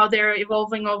other, how they're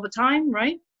evolving over time,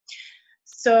 right?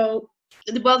 So,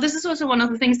 well, this is also one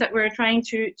of the things that we're trying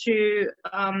to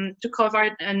cover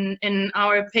in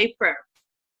our paper.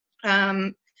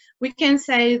 We can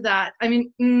say that, I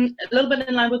mean, a little bit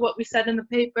in line with what we said in the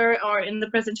paper or in the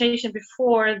presentation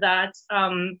before, that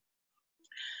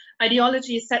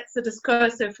ideology sets the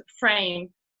discursive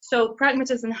frame. So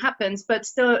pragmatism happens, but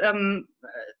still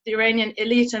the Iranian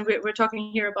elite, and we're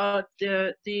talking here about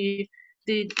the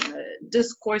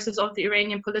discourses of the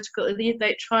Iranian political elite,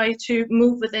 they try to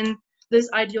move within this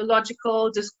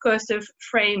ideological discursive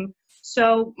frame.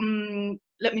 So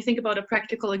let me think about a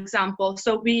practical example.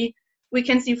 So we we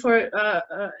can see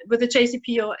with the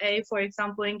JCPOA, for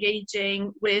example,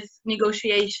 engaging with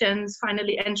negotiations,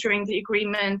 finally entering the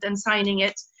agreement and signing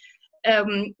it,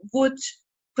 would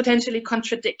potentially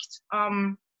contradict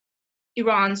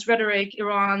Iran's rhetoric,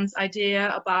 Iran's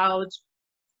idea about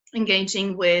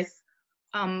engaging with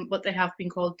what they have been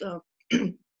called,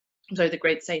 the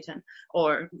Great Satan,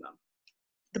 or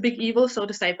the big evil, so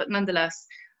to say, but nonetheless,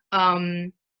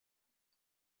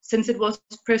 since it was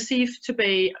perceived to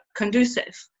be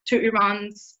conducive to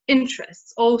Iran's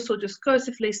interests, also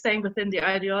discursively staying within the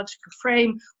ideological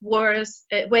frame,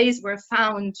 ways were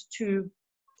found to,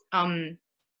 I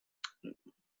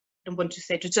don't want to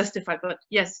say to justify, but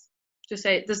yes, to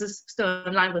say this is still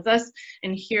in line with us.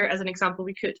 And here, as an example,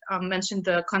 we could mention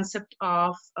the concept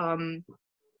of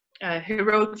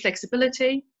heroic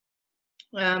flexibility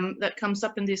that comes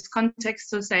up in this context.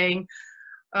 So saying,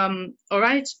 all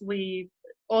right, we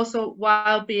also,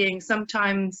 while being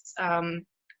sometimes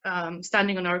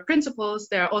standing on our principles,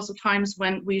 there are also times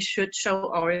when we should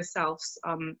show ourselves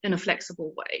in a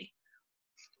flexible way.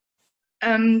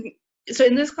 So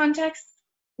in this context,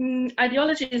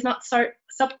 ideology is not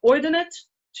subordinate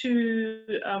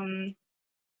to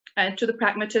the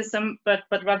pragmatism, but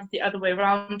rather the other way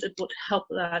around. It would help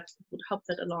that. It would help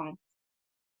that along.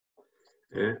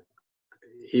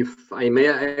 If I may,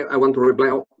 I want to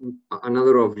reply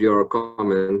another of your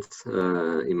comments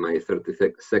in my 30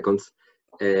 seconds.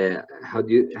 How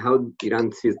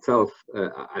Iran sees itself?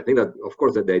 I think that, of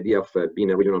course, that the idea of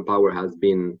being a regional power has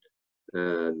been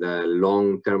the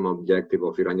long-term objective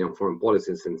of Iranian foreign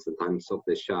policy since the times of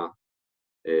the Shah,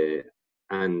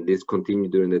 and this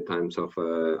continued during the times of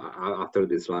after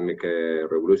the Islamic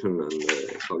Revolution and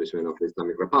the establishment of the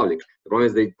Islamic Republic. The problem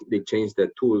is they changed the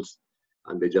tools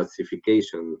and the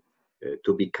justification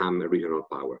to become a regional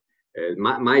power.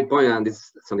 My point, and this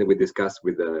is something we discussed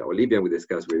with Olivia, we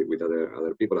discussed with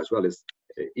other people as well, is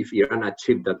if Iran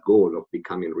achieved that goal of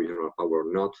becoming regional power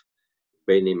or not,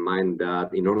 bearing in mind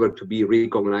that in order to be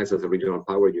recognized as a regional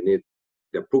power, you need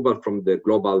the approval from the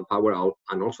global power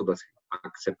and also the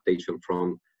acceptation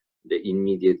from the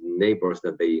immediate neighbors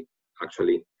that they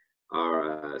actually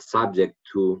are subject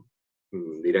to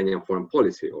the Iranian foreign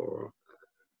policy or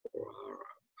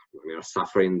are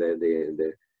suffering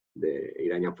the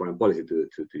Iranian foreign policy, to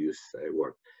use a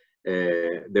word.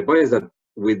 The point is that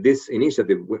with this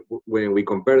initiative, when we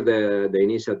compare the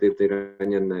initiative, the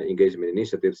Iranian engagement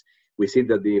initiatives, we see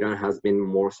that Iran has been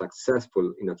more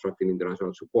successful in attracting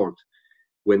international support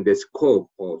when the scope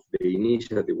of the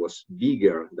initiative was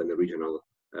bigger than the regional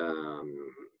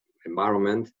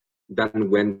environment than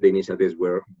when the initiatives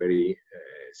were very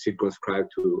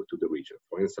circumscribed to the region.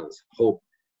 For instance, HOPE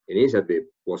initiative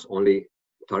was only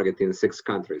targeting 6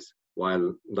 countries,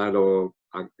 while dialogue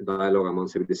among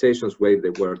civilizations, where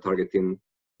they were targeting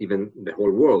even the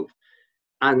whole world.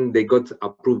 And they got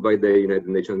approved by the United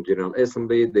Nations General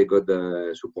Assembly. They got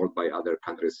support by other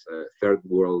countries, third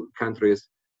world countries,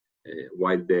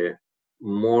 while the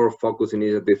more focused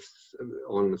initiatives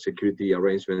on security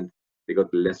arrangement, they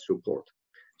got less support.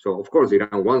 So of course,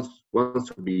 Iran wants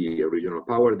to be a regional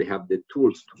power. They have the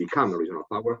tools to become a regional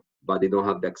power, but they don't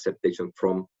have the acceptation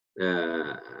from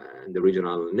the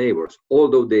regional neighbors,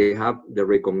 although they have the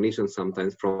recognition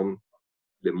sometimes from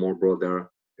the more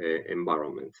broader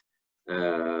environment.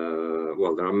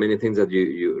 Well, there are many things that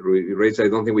you raised. I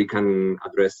don't think we can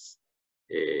address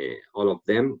all of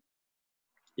them.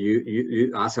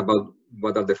 You asked about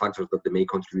what are the factors that may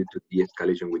contribute to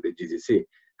de-escalation with the GCC.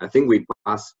 I think we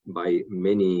passed by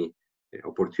many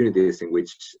opportunities in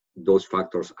which those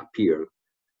factors appear.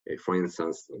 For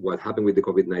instance, what happened with the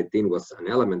COVID-19 was an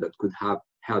element that could have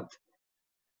helped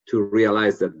to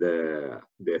realize that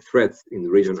the threats in the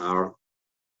region are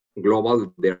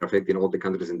global. They're affecting all the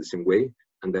countries in the same way,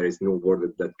 and there is no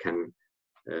border that can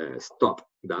stop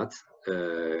that.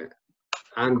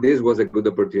 And this was a good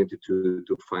opportunity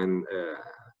to find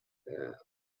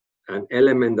an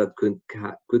element that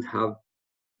could have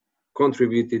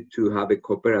contributed to have a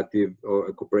cooperative or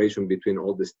a cooperation between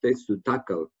all the states to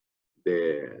tackle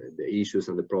the issues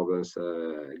and the problems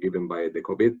given by the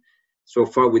COVID. So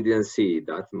far, we didn't see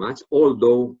that much,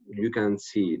 although you can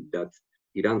see that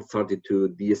Iran started to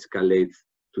de-escalate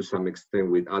to some extent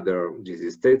with other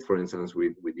GCC states, for instance,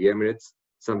 with the Emirates,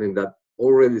 something that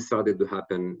already started to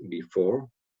happen before,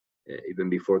 even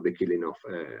before the killing of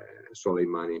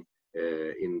Soleimani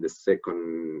in the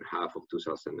second half of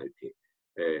 2019.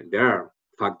 There are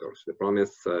factors. The problem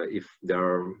is if there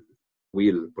are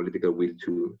political will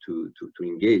to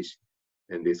engage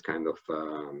in this kind of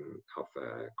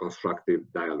constructive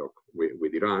dialogue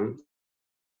with Iran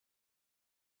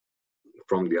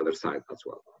from the other side as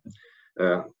well.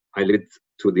 I leave it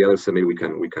to the others, and maybe we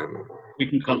can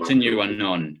continue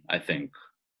anon, I think.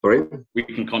 Sorry? We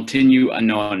can continue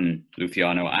anon,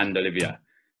 Luciano and Olivia,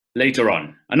 later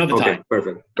on, another time.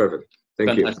 Perfect. Thank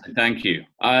Fantastic. you. Thank you.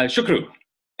 Sukru,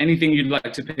 anything you'd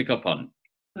like to pick up on?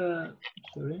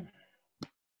 Sorry.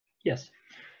 Yes.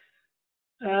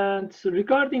 And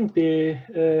regarding the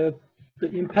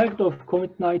impact of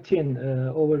COVID-19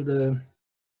 over the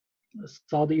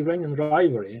Saudi-Iranian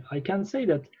rivalry, I can say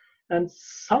that, and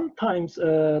sometimes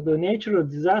the natural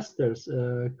disasters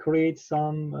create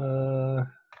some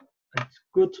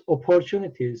good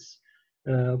opportunities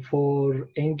for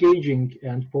engaging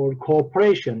and for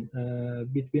cooperation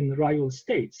between rival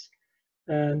states.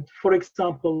 And for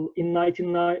example, in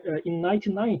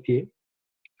 1990,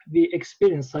 we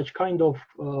experienced such kind of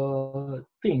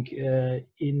thing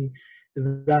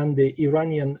when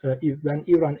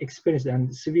Iran experienced a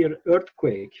severe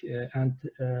earthquake, and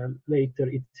later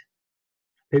it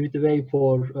paved the way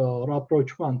for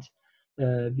rapprochement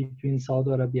between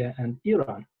Saudi Arabia and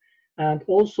Iran. And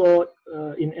also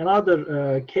in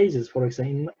another cases, for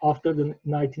example, after the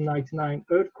 1999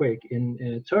 earthquake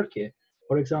in Turkey,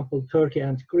 for example, Turkey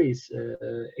and Greece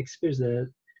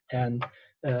experienced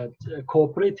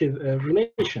cooperative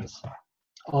relations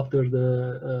after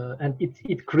the and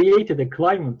it created a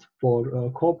climate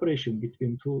for cooperation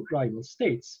between two rival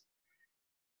states.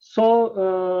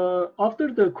 So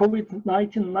after the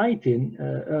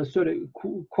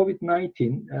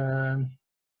COVID-19,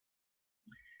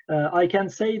 I can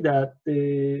say that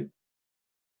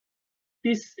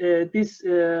this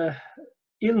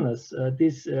illness,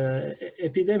 this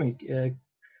epidemic,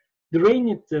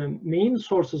 drained the main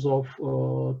sources of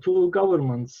two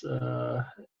governments'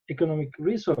 economic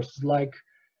resources, like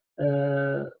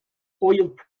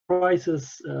oil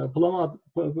prices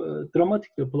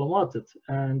dramatically plummeted,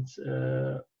 and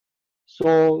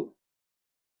so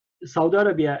Saudi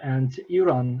Arabia and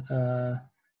Iran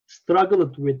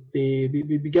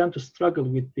we began to struggle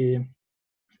with the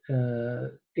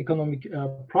economic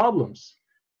problems.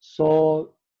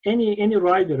 So any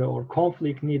rivalry or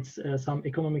conflict needs some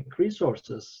economic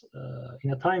resources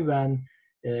in a time when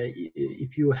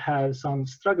if you have some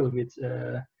struggle with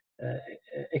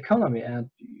economy, and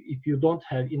if you don't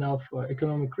have enough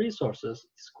economic resources,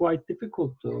 it's quite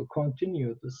difficult to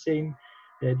continue the same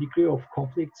degree of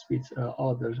conflicts with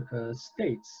other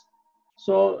states.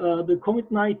 So the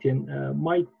COVID-19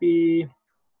 might be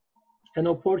an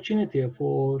opportunity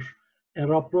for a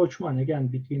rapprochement again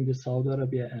between the Saudi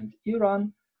Arabia and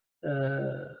Iran,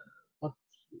 but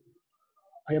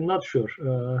I am not sure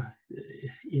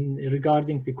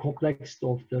regarding the complexity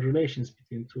of the relations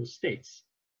between two states.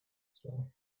 So,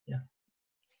 yeah.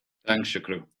 Thanks,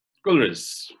 Sukru.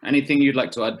 Gulriz, anything you'd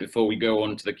like to add before we go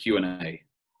on to the Q&A?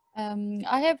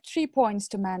 I have 3 points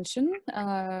to mention.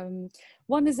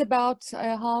 One is about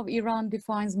how Iran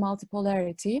defines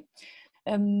multipolarity.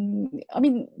 I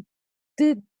mean,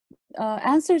 the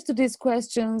answers to these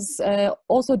questions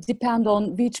also depend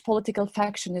on which political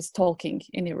faction is talking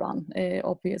in Iran,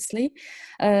 obviously.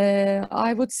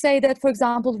 I would say that, for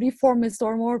example, reformist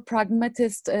or more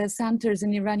pragmatist centers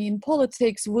in Iranian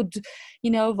politics would,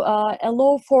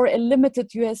 allow for a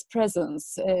limited US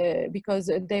presence,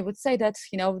 because they would say that,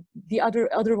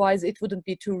 otherwise it wouldn't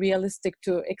be too realistic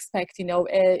to expect,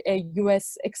 a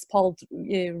US expelled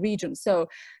region. So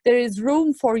there is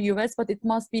room for US, but it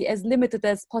must be as limited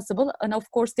as possible. And of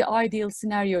course, the ideal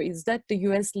scenario is that the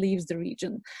US leaves the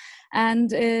region.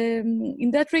 And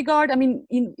in that regard, I mean,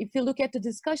 if you look at the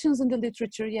discussions in the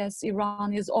literature, yes,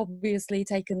 Iran is obviously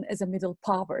taken as a middle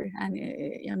power. And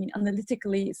I mean,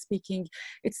 analytically speaking,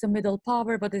 it's a middle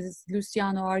power, but as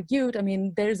Luciano argued, I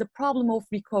mean, there's a problem of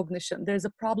recognition, there's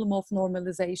a problem of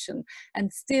normalization.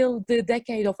 And still the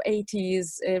decade of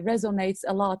 80s resonates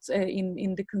a lot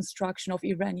in the construction of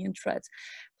Iranian threat.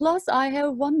 Plus, I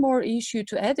have one more issue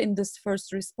to add in this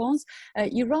first response.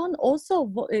 Iran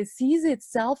also sees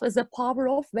itself as a power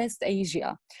of West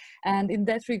Asia. And in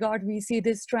that regard, we see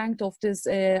the strength of this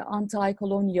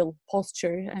anti-colonial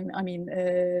posture,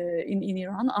 in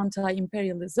Iran,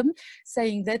 anti-imperialism,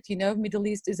 saying that, Middle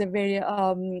East is a very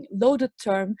loaded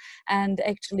term, and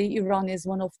actually Iran is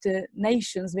one of the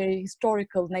nations, very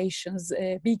historical nations,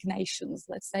 big nations,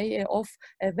 let's say, of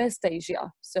West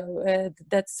Asia. So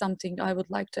that's something I would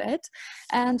like to add.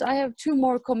 And I have 2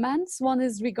 more comments. One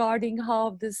is regarding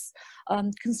how this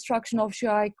construction of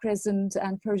Shiite crescent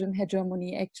and Persian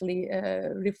hegemony actually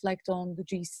reflect on the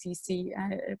GCC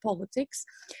politics.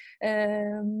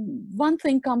 One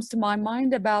thing comes to my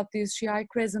mind about this Shiite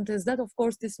crescent is that, of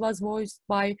course, this was voiced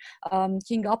by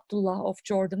King Abdullah of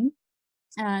Jordan.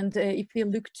 And if we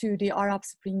look to the Arab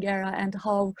Spring era and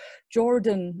how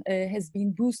Jordan has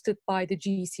been boosted by the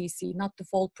GCC, not to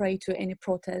fall prey to any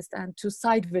protest and to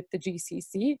side with the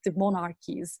GCC, the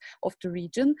monarchies of the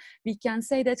region, we can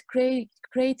say that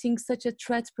creating such a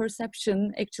threat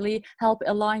perception actually help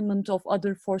alignment of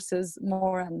other forces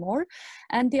more and more.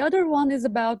 And the other one is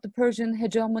about the Persian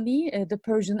hegemony, the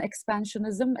Persian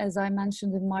expansionism. As I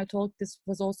mentioned in my talk, this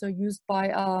was also used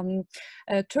by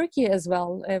Turkey as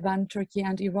well, when Turkey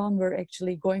and Iran were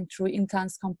actually going through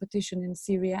intense competition in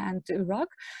Syria and Iraq.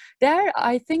 There,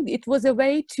 I think it was a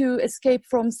way to escape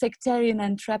from sectarian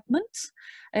entrapment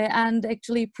and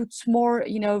actually put more,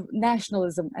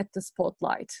 nationalism at the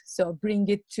spotlight. So bring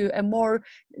it to a more,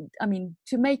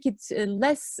 to make it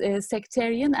less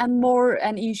sectarian and more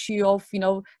an issue of,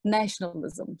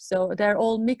 nationalism. So they're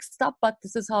all mixed up, but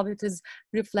this is how it is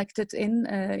reflected in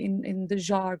the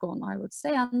jargon, I would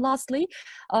say. And lastly,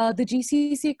 the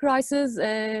GCC crisis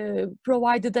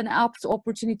provided an apt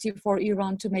opportunity for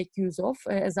Iran to make use of.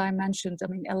 As I mentioned,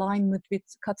 alignment with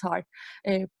Qatar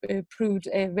proved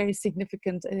a very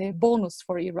significant bonus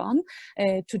for Iran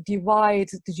to divide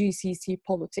the GCC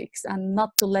politics and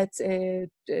not to let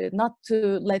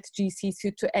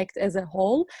GCC to act as a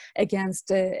whole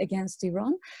against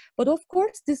Iran. But of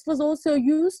course, this was also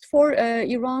used for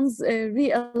Iran's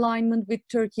realignment with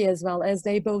Turkey as well, as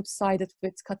they both sided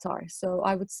with Qatar. So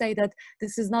I would say that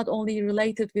this is not only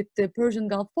related with the Persian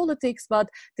Gulf politics, but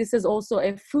this is also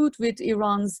a fruit with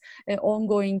Iran's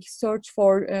ongoing search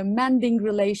for mending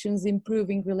relations,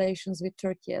 improving relations with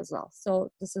Turkey as well. So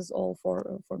this is all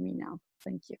for me now.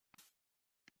 Thank you.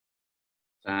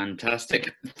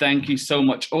 Fantastic. Thank you so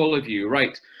much, all of you.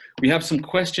 Right, we have some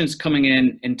questions coming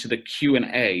into the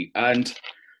Q&A, and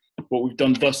what we've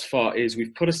done thus far is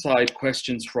we've put aside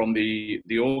questions from the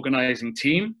organizing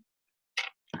team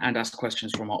and asked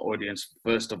questions from our audience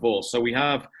first of all. So we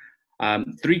have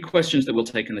 3 questions that we'll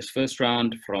take in this first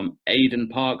round from Aidan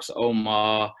Parks,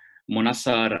 Omar,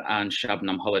 Munassar, and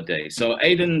Shabnam Holiday. So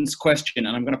Aidan's question,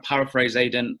 and I'm going to paraphrase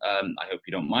Aidan, I hope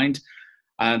you don't mind.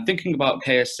 Thinking about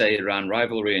KSA-Iran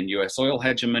rivalry and US oil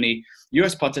hegemony,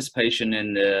 US participation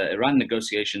in the Iran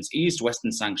negotiations eased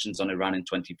Western sanctions on Iran in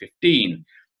 2015.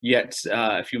 Yet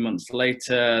a few months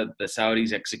later, the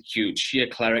Saudis execute Shia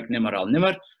cleric Nimr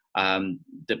al-Nimr.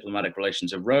 Diplomatic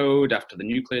relations erode after the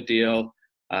nuclear deal.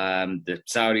 The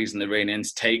Saudis and the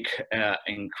Iranians take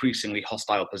increasingly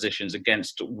hostile positions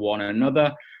against one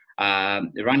another.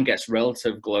 Iran gets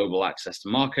relative global access to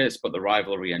markets, but the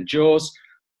rivalry endures.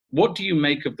 What do you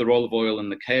make of the role of oil in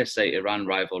the KSA-Iran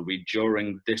rivalry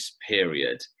during this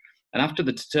period? And after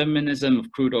the determinism of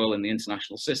crude oil in the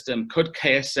international system, could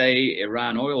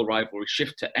KSA-Iran oil rivalry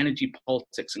shift to energy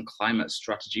politics and climate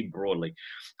strategy broadly,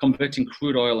 converting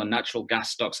crude oil and natural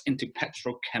gas stocks into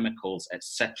petrochemicals,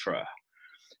 etc.?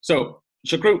 So,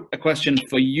 Sukru, a question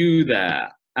for you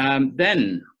there.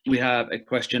 Then we have a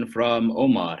question from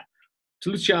Omar. To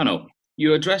Luciano,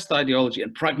 you addressed ideology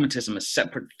and pragmatism as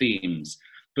separate themes,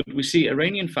 but we see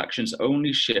Iranian factions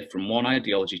only shift from one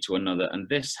ideology to another, and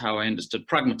this how I understood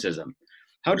pragmatism.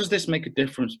 How does this make a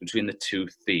difference between the 2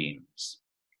 themes?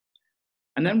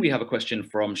 And then we have a question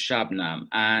from Shabnam,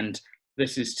 and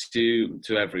this is to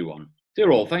everyone.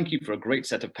 Dear all, thank you for a great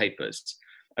set of papers.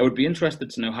 I would be interested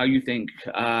to know how you think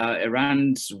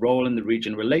Iran's role in the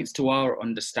region relates to our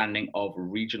understanding of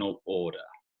regional order.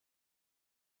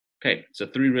 Okay, so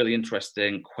 3 really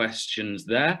interesting questions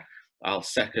there. I'll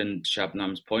second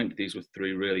Shabnam's point. These were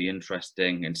 3 really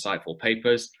interesting, insightful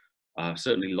papers.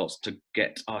 Certainly lots to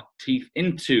get our teeth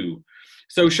into.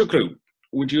 So Sukru,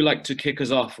 would you like to kick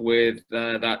us off with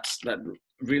that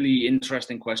really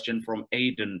interesting question from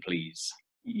Aidan, please?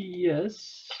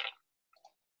 Yes.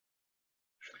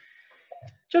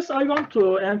 Just I want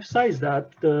to emphasize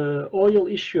that the oil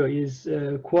issue is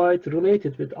quite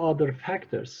related with other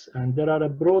factors, and there are a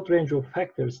broad range of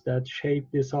factors that shape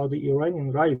the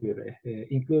Saudi-Iranian rivalry,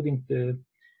 including the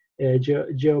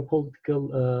geopolitical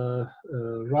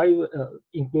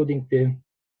including the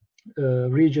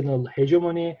regional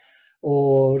hegemony,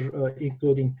 or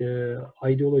including the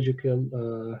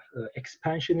ideological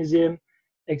expansionism,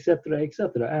 etc.,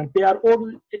 etc., and they are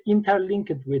all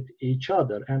interlinked with each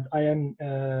other. And I am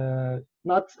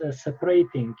not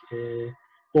separating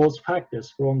those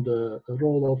factors from the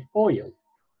role of oil.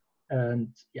 And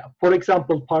yeah, for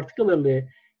example, particularly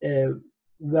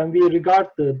when we regard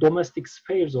the domestic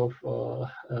spheres of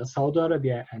Saudi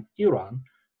Arabia and Iran,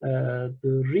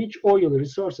 the rich oil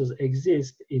resources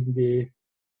exist in the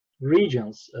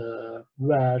regions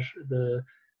where the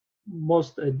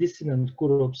most dissident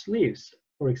groups lives.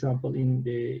 For example, in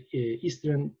the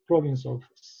eastern province of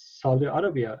Saudi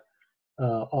Arabia,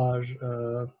 are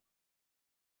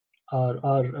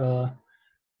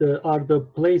the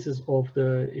places of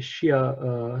the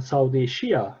Shia, Saudi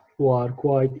Shia, who are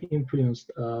quite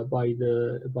influenced by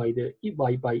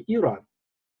Iran.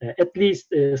 At least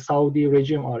the Saudi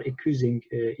regime are accusing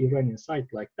Iranian side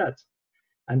like that.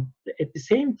 And at the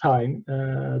same time,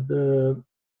 the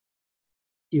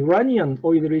Iranian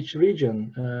oil-rich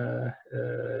region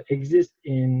exists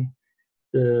in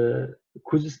the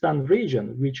Khuzestan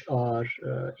region, which are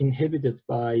inhabited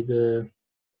by the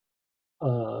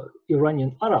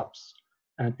Iranian Arabs,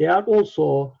 and they are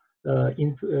also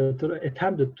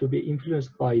attempted to be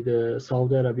influenced by the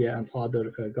Saudi Arabia and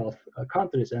other Gulf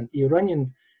countries, and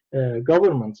Iranian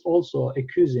governments also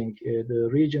accusing the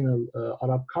regional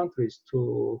Arab countries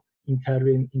to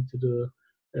intervene into the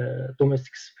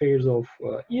domestic spheres of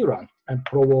Iran and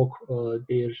provoke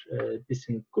their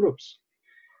dissident groups.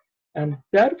 And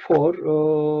therefore,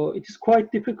 it is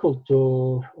quite difficult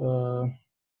to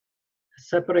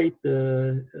separate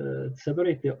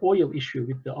the oil issue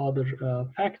with the other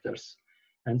factors.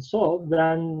 And so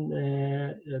when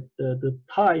the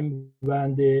time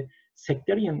when the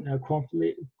sectarian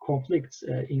conflicts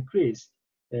increased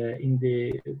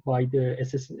by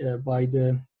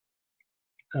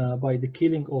the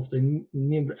killing of the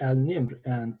Nimr al-Nimr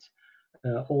and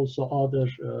also other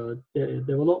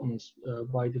developments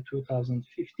by the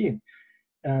 2015,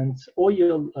 and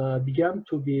oil began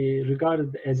to be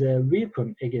regarded as a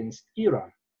weapon against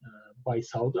Iran by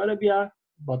Saudi Arabia,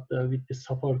 but with the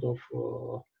support of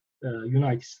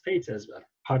United States as well,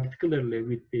 particularly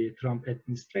with the Trump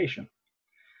administration.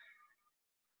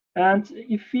 And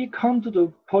if we come to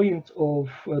the point of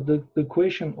the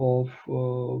question of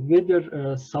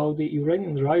whether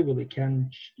Saudi-Iranian rivalry can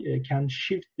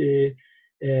shift the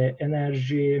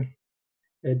energy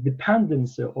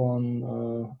dependency on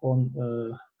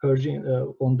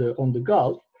the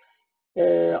Gulf,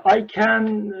 I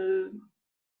can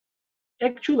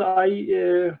actually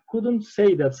I couldn't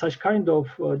say that such kind of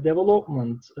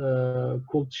development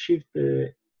could shift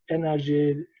the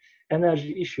energy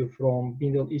issue from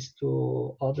Middle East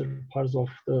to other parts of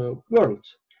the world.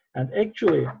 And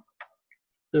actually,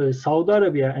 Saudi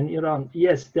Arabia and Iran,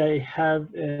 yes, they have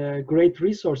great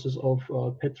resources of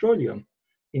petroleum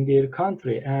in their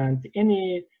country, and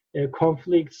any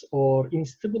conflicts or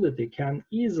instability can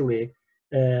easily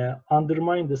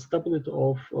undermine the stability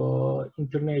of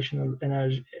international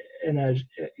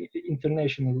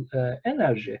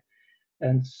energy.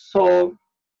 And so,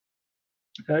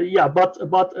 yeah, but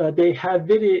they have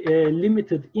very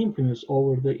limited influence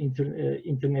over the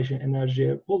international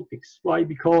energy politics. Why?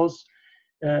 Because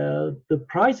the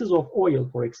prices of oil,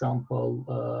 for example,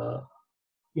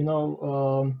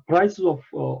 prices of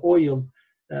oil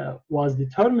was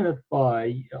determined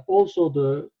by also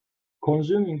the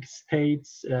consuming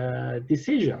states'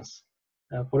 decisions.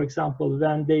 For example,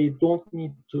 when they don't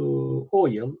need to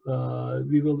oil,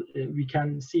 we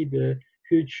can see the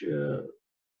huge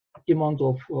amount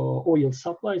of oil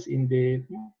supplies in the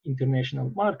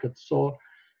international market. So,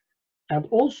 and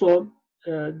also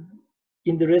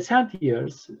in the recent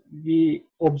years, we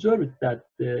observed that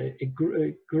a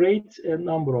great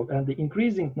number of and the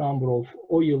increasing number of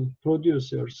oil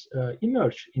producers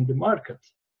emerged in the market.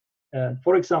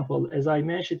 For example, as I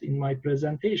mentioned in my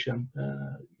presentation,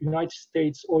 United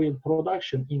States oil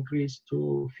production increased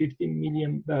to 15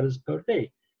 million barrels per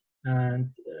day, and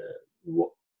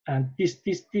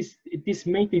this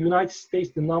made the United States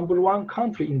the #1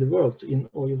 country in the world in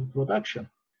oil production.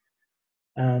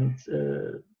 And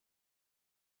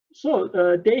so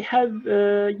they have,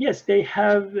 yes, they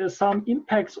have some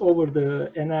impacts over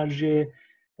the energy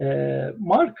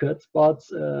market, but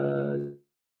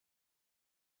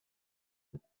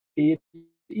the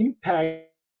impact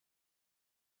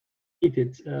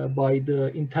by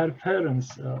the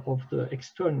interference of the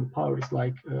external powers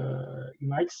like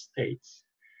United States,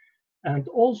 and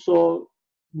also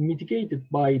mitigated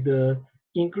by the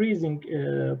increasing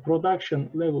production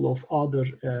level of other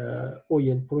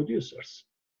oil producers.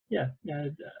 Yeah,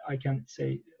 I can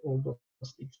say all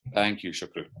those things. Thank you,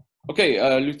 Sukru. Okay,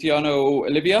 Luciano,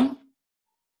 Olivia,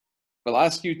 we'll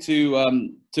ask you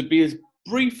to be as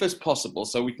brief as possible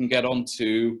so we can get on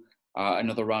to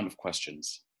another round of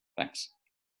questions. Thanks.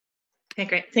 Okay,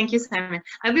 great. Thank you, Simon.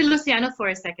 I'll be Luciano for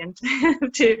a second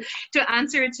to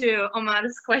answer to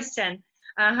Omar's question.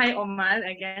 Hi, Omar,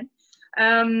 again.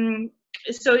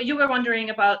 So you were wondering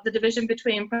about the division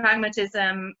between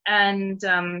pragmatism and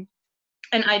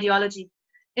ideology.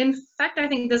 In fact, I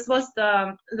think this was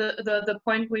the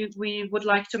point we would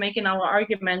like to make in our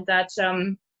argument, that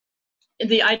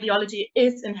the ideology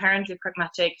is inherently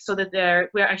pragmatic, so that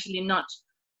we're actually not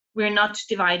we're not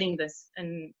dividing this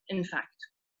in fact.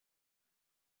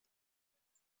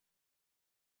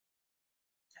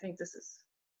 I think this is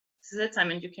it,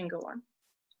 Simon, you can go on.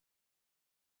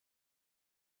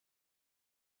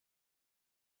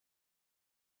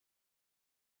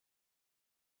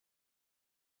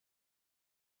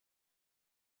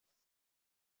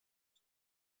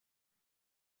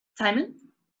 Simon?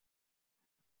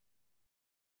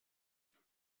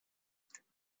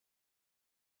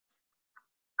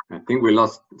 I think we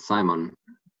lost Simon.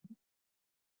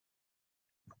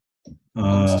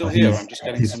 I'm still here. I'm just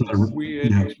getting some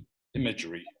weird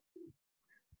imagery.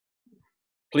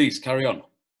 Please carry on.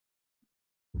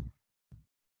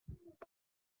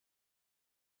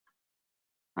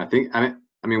 I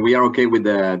mean, we are okay with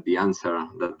the answer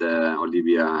that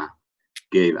Olivia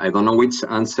gave. I don't know which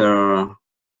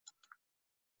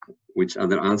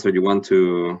other answer you want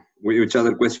to, which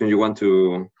other question you want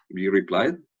to be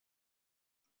replied.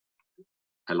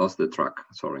 I lost the track,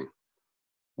 sorry.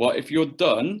 Well, if you're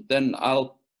done, then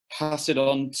I'll pass it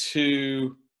on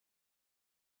to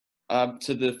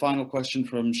the final question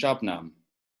from Shabnam.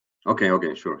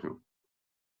 Okay, sure.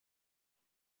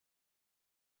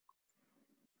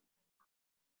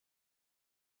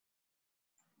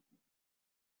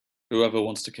 Whoever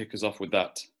wants to kick us off with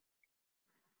that.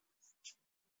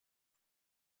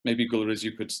 Maybe Gulriz,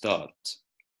 you could start.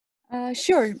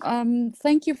 Sure.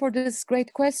 Thank you for this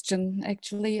great question.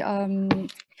 Actually, how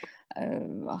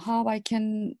I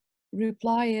can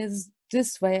reply is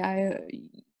this way.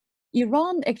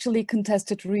 Iran actually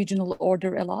contested regional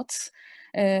order a lot.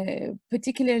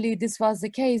 Particularly, this was the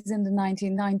case in the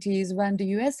 1990s when the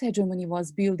US hegemony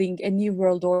was building a new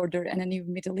world order and a new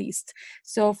Middle East.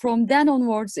 So from then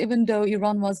onwards, even though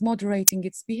Iran was moderating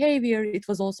its behavior, it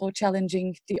was also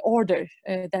challenging the order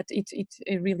that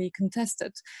it really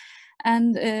contested.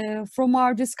 And from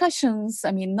our discussions,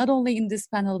 I mean, not only in this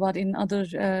panel, but in other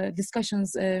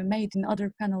discussions made in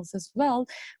other panels as well,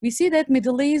 we see that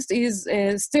Middle East is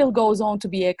still goes on to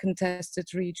be a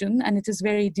contested region, and it is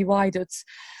very divided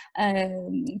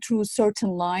through certain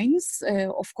lines,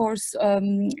 of course,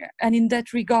 and in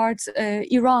that regard,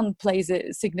 Iran plays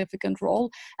a significant role,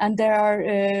 and there are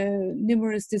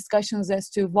numerous discussions as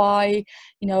to why,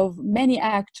 many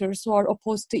actors who are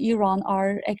opposed to Iran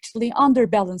are actually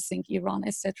underbalancing Iran,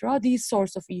 etc. These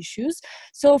sorts of issues.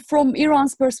 So, from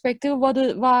Iran's perspective, what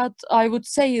I would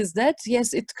say is that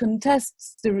yes, it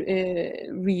contests the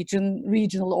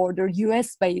regional order,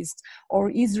 US-based or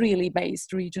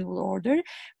Israeli-based regional order.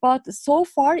 But so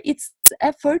far, its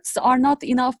efforts are not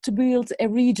enough to build a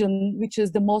region which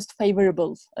is the most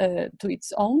favorable to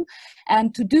its own.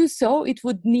 And to do so, it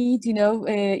would need,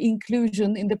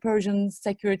 inclusion in the Persian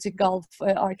Security Gulf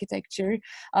architecture.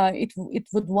 It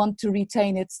would want to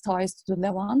retain its ties to the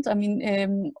Levant. I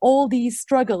mean, all these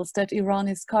struggles that Iran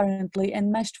is currently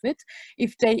enmeshed with,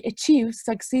 if they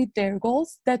succeed their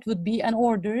goals, that would be an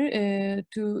order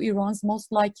to Iran's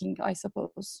most liking, I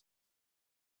suppose.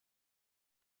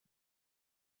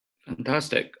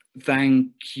 Fantastic.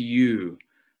 Thank you.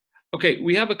 Okay,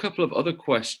 we have a couple of other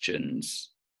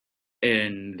questions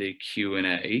in the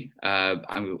Q&A.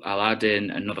 I'll add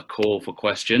in another call for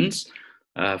questions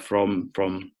from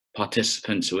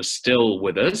participants who are still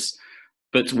with us.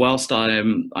 But whilst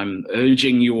I'm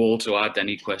urging you all to add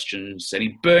any questions,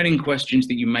 any burning questions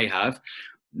that you may have,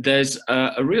 there's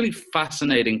a really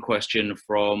fascinating question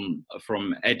from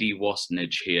Eddie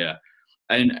Wasnich here.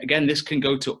 And again, this can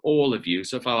go to all of you.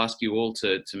 So if I'll ask you all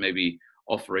to maybe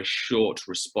offer a short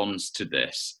response to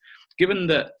this, given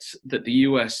that the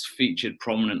US featured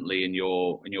prominently in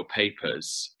your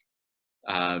papers,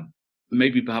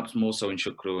 maybe perhaps more so in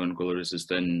Sukru and Gulriz's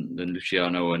than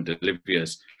Luciano and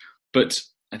Olivia's, but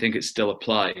I think it still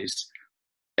applies.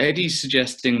 Eddie's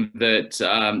suggesting that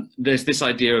there's this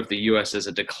idea of the US as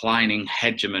a declining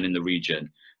hegemon in the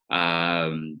region.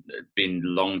 Been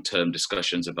long-term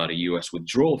discussions about a US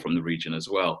withdrawal from the region as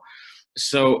well.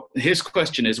 So his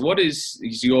question is, what is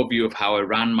your view of how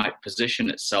Iran might position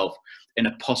itself in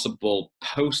a possible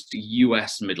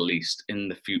post-US Middle East in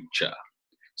the future?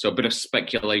 So a bit of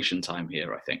speculation time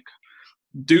here, I think.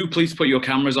 Do please put your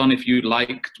cameras on if you'd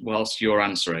like whilst you're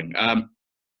answering.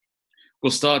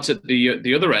 We'll start at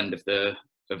the other end of the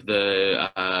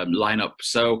lineup.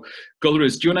 So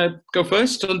Gulriz, do you want to go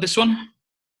first on this one?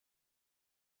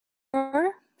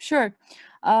 Sure.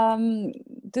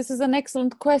 This is an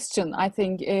excellent question. I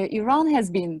think Iran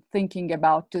has been thinking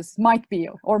about this, might be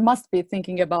or must be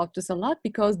thinking about this a lot,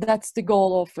 because that's the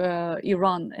goal of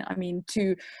Iran. I mean,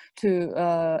 to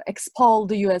expel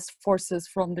the US forces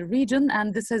from the region,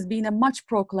 and this has been a much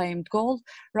proclaimed goal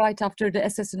right after the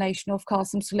assassination of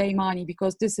Qasem Soleimani,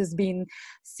 because this has been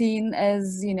seen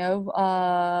as, you know,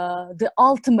 the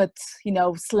ultimate, you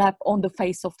know, slap on the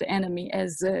face of the enemy,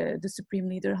 as the Supreme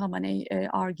Leader Khamenei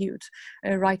argued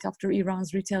right after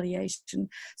Iran's retaliation.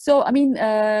 So, I mean,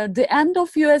 the end of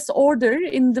US order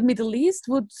in the Middle East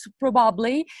would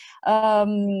probably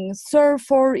serve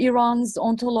for Iran's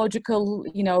ontological,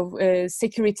 you know,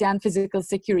 security and physical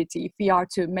security, if we are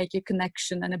to make a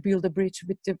connection and build a bridge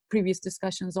with the previous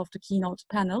discussions of the keynote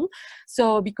panel.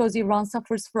 So, because Iran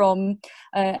suffers from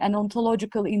an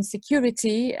ontological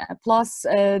insecurity, plus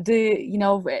the, you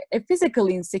know, a physical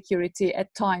insecurity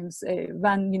at times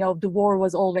when, you know, the war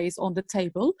was always on the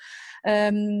table.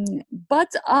 But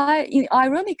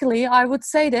ironically, I would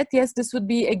say that yes, this would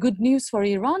be a good news for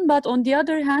Iran, but on the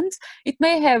other hand, it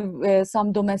may have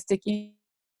some domestic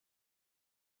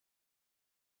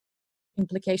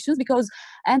implications, because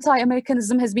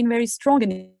anti-Americanism has been very strong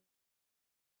in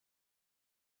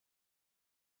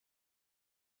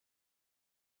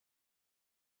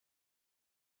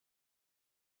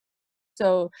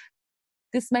so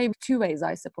this may be two ways,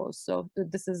 I suppose. So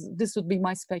this would be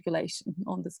my speculation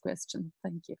on this question.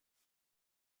 Thank you.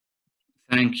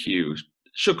 Thank you.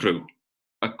 Sukru,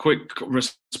 a quick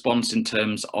response in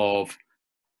terms of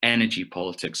energy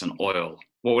politics and oil.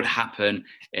 What would happen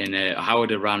how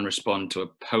would Iran respond to a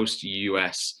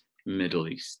post-US Middle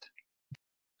East?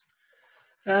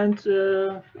 And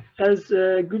as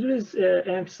Gulriz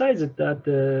emphasized that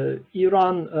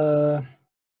Iran,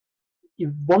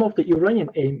 one of the Iranian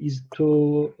aim is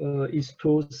to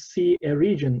see a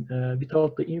region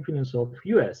without the influence of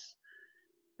US.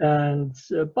 And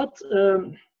but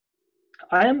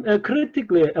I am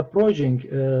critically approaching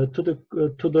to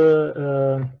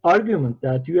the argument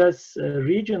that US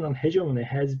regional hegemony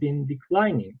has been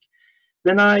declining.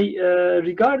 When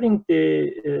regarding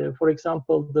the, for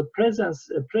example, the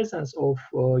presence of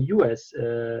US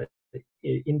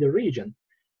in the region,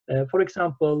 for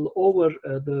example, over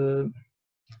the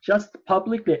just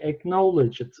publicly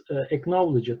acknowledged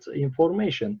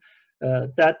information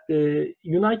that the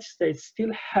United States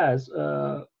still has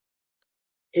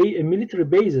a military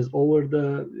bases over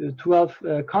the 12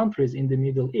 countries in the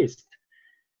Middle East.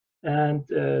 And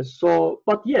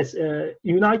but yes,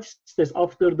 United States,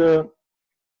 after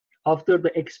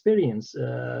the experience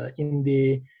in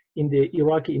the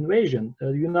Iraqi invasion,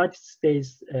 the United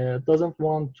States doesn't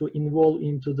want to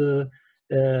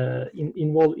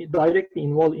directly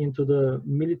involve into the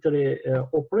military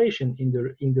operation in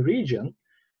the region,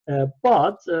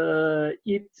 but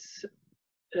it's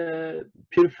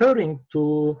preferring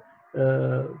to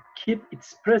keep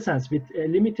its presence with a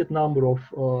limited number of,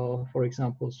 for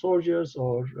example, soldiers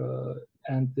or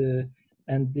and the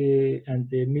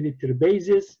military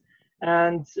bases.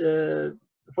 And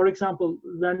for example,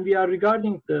 when we are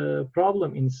regarding the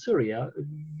problem in Syria,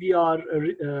 we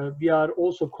are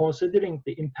also considering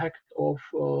the impact of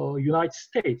United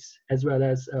States as well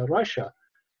as Russia,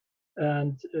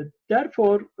 and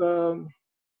therefore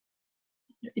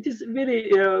it is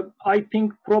very, I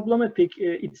think, problematic.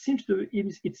 It seems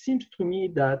to me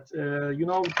that you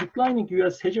know, declining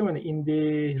U.S. hegemony in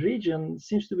the region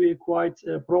seems to be quite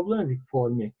problematic for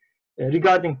me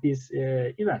regarding this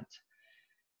event.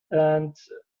 And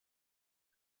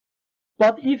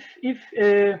but if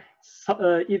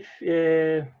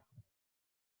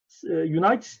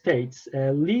United States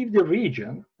leave the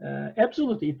region,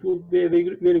 absolutely it would be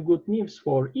very, very good news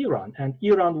for Iran, and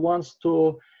Iran wants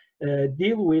to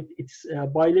deal with its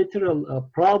bilateral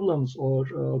problems or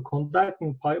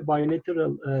conducting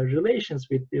bilateral relations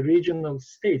with the regional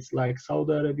states like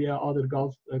Saudi Arabia, other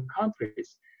Gulf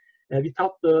countries,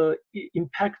 without the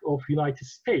impact of United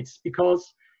States,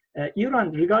 because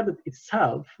Iran regarded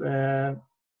itself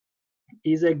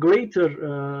is a greater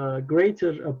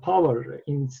power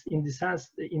in the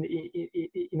sense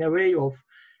in a way of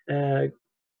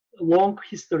long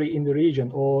history in the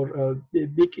region, or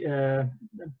big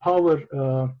power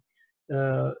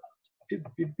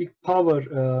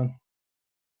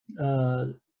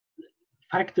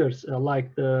factors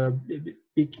like the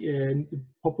big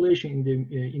population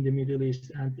in the Middle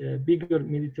East and bigger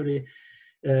military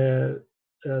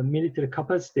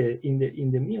capacity in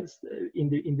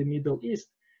the Middle East.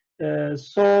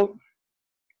 So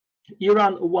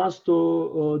Iran wants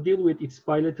to deal with its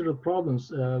bilateral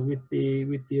problems with the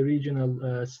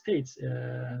regional states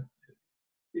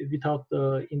without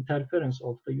the interference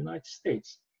of the United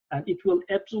States. And it will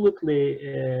absolutely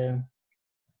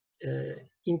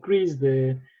increase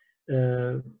the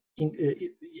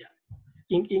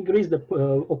increase the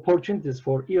opportunities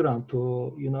for Iran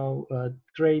to,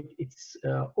 trade its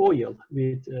oil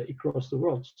with across the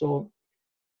world. So,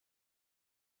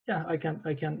 yeah, I can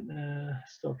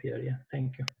stop here. Yeah,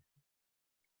 thank you.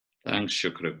 Thanks,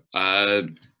 Sukru.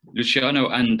 Luciano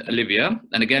and Olivia,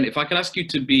 and again, if I could ask you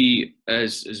to be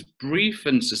as brief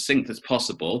and succinct as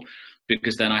possible,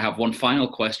 because then I have one final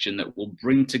question that will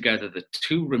bring together the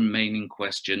two remaining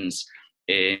questions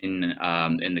in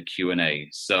the Q&A.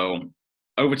 So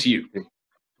over to you.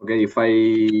 Okay, if I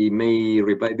may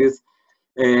reply this,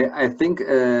 I think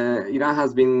Iran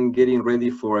has been getting ready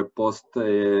for a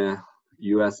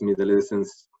post-US Middle East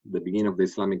since the beginning of the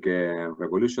Islamic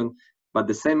Revolution. But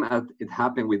the same as it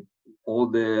happened with all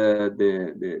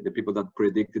the people that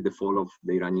predicted the fall of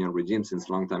the Iranian regime since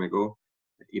a long time ago,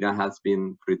 Iran has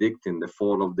been predicting the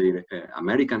fall of the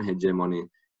American hegemony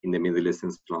in the Middle East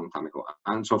since a long time ago.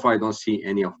 And so far, I don't see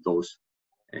any of those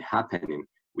happening.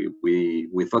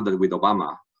 We thought that with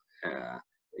Obama,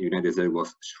 the United States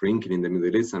was shrinking in the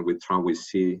Middle East, and with Trump, we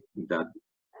see that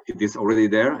it is already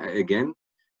there again,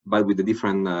 but with a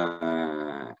different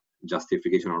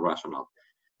justification or rationale.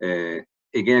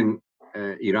 Again,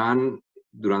 Iran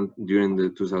during the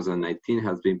 2019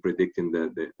 has been predicting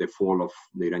the fall of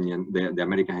the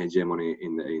American hegemony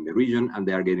in the region, and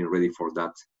they are getting ready for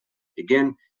that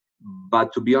again.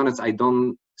 But to be honest, I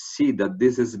don't see that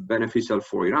this is beneficial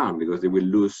for Iran, because they will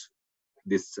lose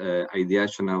this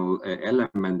ideational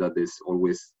element that is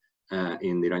always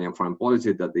in the Iranian foreign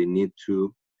policy, that they need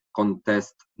to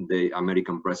contest the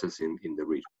American presence in the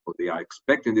region. So they are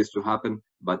expecting this to happen,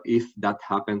 but if that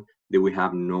happens, they will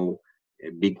have no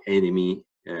big enemy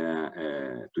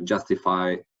to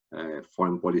justify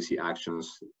foreign policy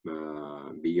actions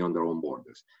beyond their own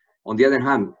borders. On the other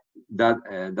hand,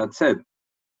 that said,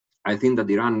 I think that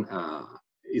Iran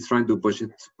is trying to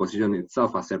position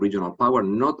itself as a regional power,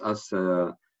 not as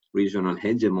a regional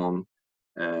hegemon,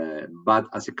 but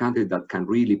as a country that can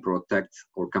really protect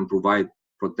or can provide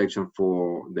protection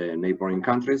for the neighboring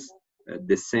countries,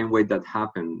 the same way that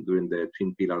happened during the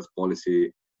Twin Pillars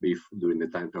policy during the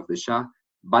time of the Shah,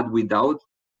 but without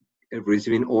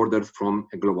receiving orders from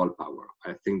a global power.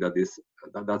 I think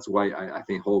that's why I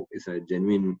think HOPE is a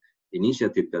genuine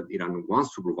initiative that Iran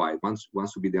wants to provide,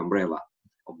 wants to be the umbrella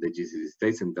of the GCC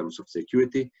states in terms of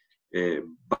security,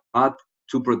 but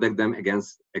to protect them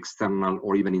against external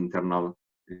or even internal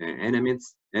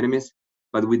enemies,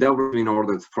 but without receiving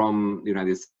orders from the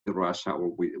United States, Russia,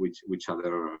 or which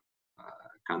other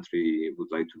country would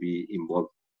like to be involved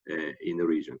in the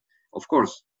region. Of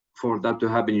course, for that to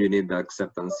happen, you need the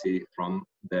acceptance from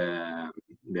the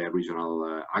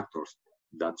regional actors.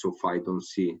 That so far I don't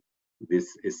see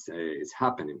this is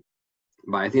happening.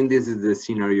 But I think this is the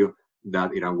scenario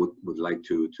that Iran would like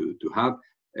to have,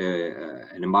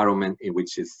 an environment in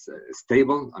which is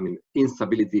stable. I mean,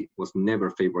 instability was never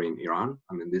favoring Iran.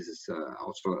 I mean, this is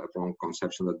also a wrong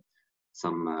conception that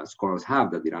some scholars have,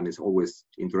 that Iran is always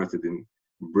interested in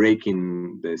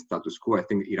breaking the status quo. I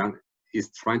think Iran is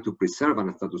trying to preserve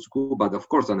a status quo, but of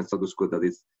course a status quo that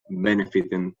is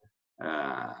benefiting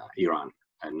Iran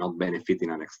and not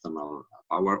benefiting an external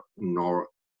power nor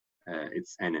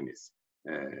its enemies.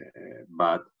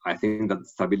 But I think that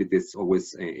stability is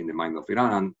always in the mind of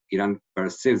Iran, and Iran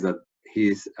perceives that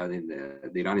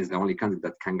Iran is the only country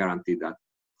that can guarantee that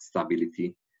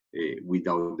stability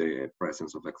without the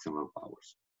presence of external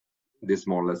powers. This is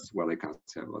more or less what I can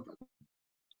say about that.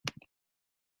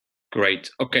 Great.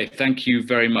 Okay, thank you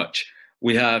very much.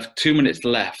 We have 2 minutes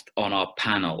left on our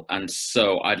panel, and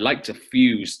so I'd like to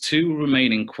fuse two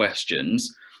remaining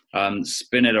questions,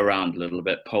 spin it around a little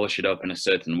bit, polish it up in a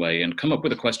certain way, and come up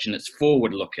with a question that's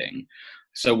forward-looking.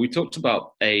 So we talked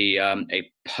about a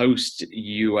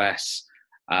post-US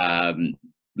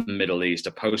Middle East,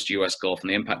 a post-US Gulf, and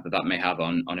the impact that may have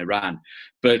on Iran.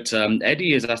 But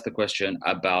Eddie has asked the question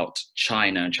about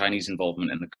China and Chinese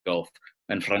involvement in the Gulf,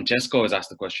 and Francesco has asked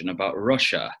the question about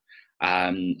Russia.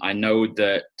 I know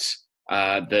that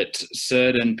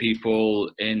certain people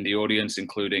in the audience,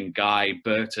 including Guy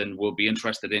Burton, will be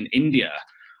interested in India.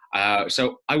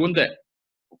 So I wonder,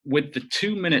 with the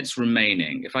 2 minutes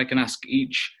remaining, if I can ask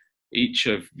each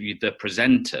of the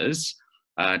presenters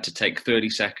to take 30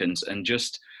 seconds and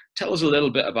just tell us a little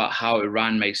bit about how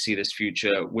Iran may see this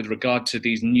future with regard to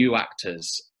these new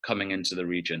actors coming into the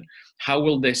region. How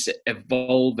will this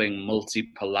evolving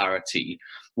multipolarity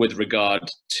with regard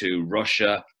to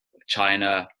Russia,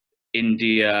 China,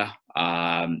 India,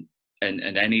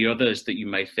 and any others that you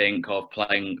may think of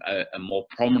playing a more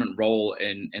prominent role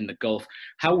in the Gulf,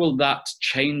 how will that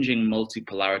changing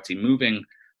multipolarity, moving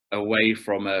away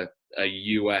from a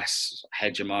US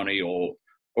hegemony, or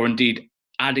indeed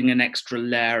adding an extra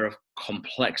layer of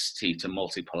complexity to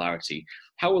multipolarity,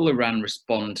 how will Iran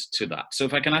respond to that? So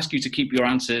if I can ask you to keep your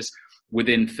answers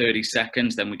within 30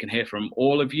 seconds, then we can hear from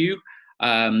all of you.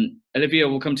 Olivia,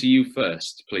 we'll come to you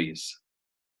first, please.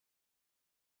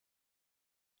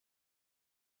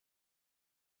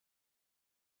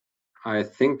 I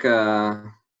think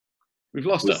we've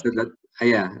lost we her. said that.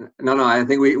 Yeah, no. I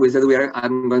think we said we are.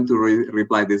 I'm going to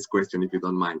reply this question if you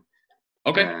don't mind.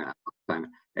 Okay.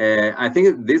 I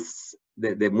think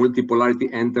the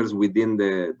multipolarity enters within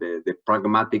the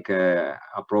pragmatic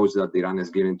approach that Iran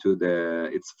is giving to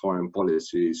its foreign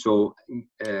policy. So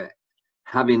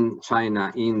having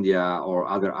China, India, or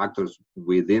other actors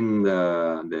within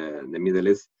the Middle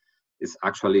East is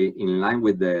actually in line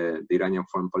with the Iranian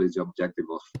foreign policy objective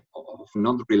of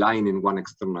not relying in one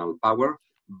external power,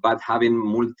 but having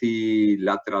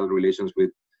multilateral relations with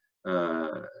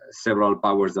several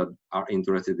powers that are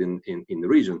interested in the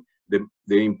region.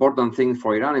 The important thing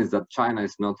for Iran is that China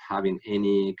is not having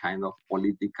any kind of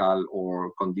political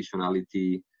or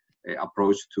conditionality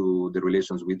approach to the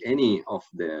relations with any of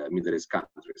the Middle East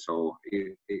countries. So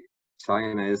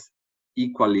China is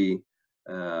equally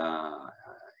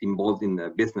involved in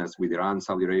the business with Iran,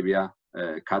 Saudi Arabia,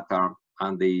 Qatar,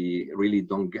 and they really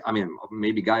don't get, I mean,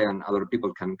 maybe Guy and other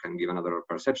people can give another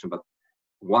perception, but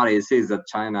what I say is that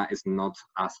China is not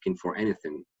asking for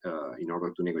anything in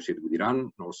order to negotiate with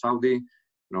Iran, nor Saudi,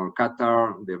 nor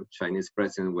Qatar. The Chinese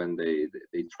president, when they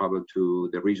travel to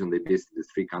the region, they visit the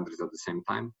three countries at the same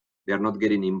time. They are not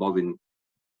getting involved in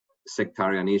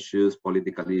sectarian issues,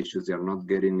 political issues. They are not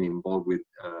getting involved with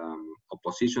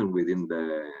opposition within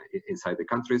inside the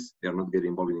countries. They are not getting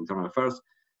involved in internal affairs.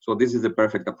 So this is the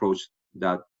perfect approach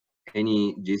that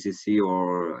any GCC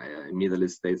or Middle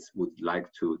East states would like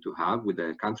to have with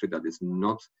a country that is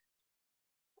not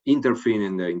interfering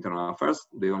in the internal affairs.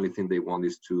 The only thing they want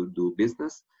is to do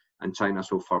business. And China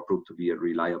so far proved to be a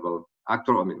reliable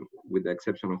actor. I mean, with the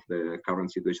exception of the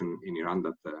current situation in Iran,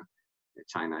 that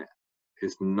China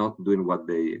is not doing what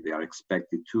they are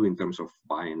expected to in terms of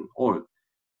buying oil.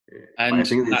 And I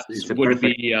think that would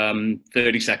be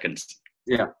 30 seconds.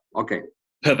 Yeah, okay.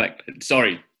 Perfect.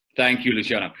 Sorry. Thank you,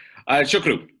 Luciano.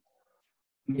 Sukru,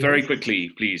 very quickly,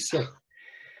 please. Yes.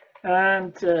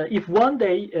 And if one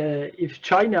day, if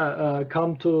China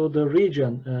come to the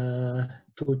region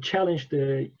to challenge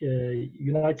the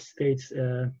United States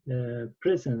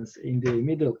presence in the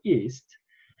Middle East,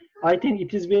 I think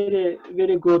it is very,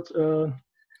 very good.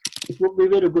 It will be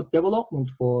very good development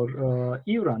for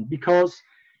Iran, because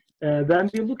when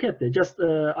we look at it, just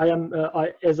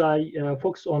as I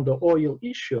focus on the oil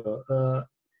issue,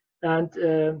 and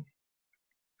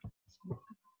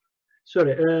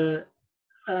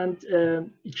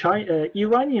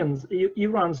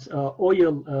Iran's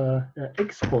oil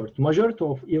export, majority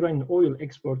of Iranian oil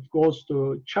export goes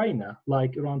to China,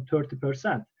 like around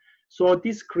 30%. So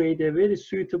this creates a very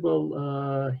suitable,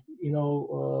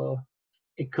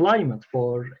 a climate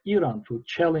for Iran to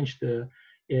challenge the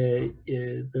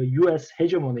U.S.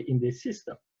 hegemony in this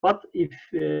system. But if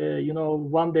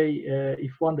one day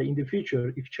in the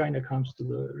future, if China comes to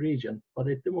the region, but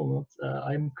at the moment,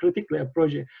 I'm critically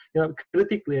approaching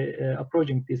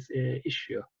this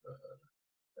issue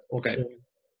of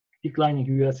declining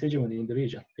U.S. hegemony in the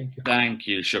region. Thank you. Thank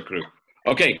you, Sukru.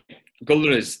 Okay,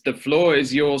 Gulriz, the floor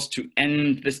is yours to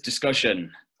end this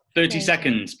discussion. 30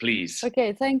 seconds, please.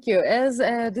 Okay, thank you. As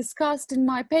discussed in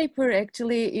my paper,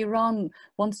 actually, Iran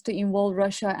wants to involve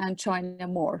Russia and China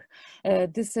more.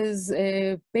 This is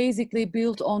basically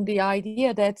built on the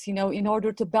idea that, in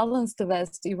order to balance the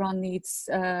West, Iran needs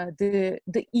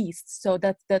the East. So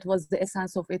that was the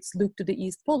essence of its look to the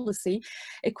East policy.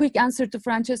 A quick answer to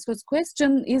Francesco's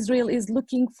question: Israel is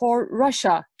looking for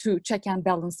Russia to check and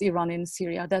balance Iran in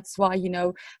Syria. That's why,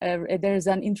 there's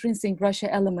an intrinsic Russia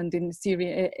element in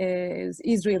Syria.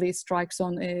 Israeli strikes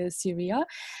on Syria.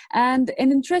 And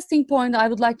an interesting point I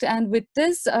would like to end with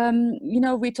this,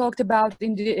 we talked about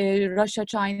in the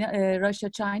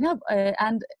Russia-China,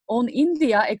 and on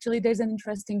India, actually, there's an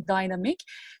interesting dynamic.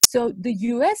 So the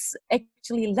US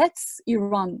actually lets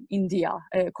Iran-India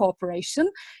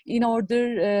cooperation in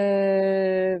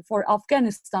order for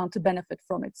Afghanistan to benefit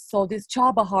from it. So this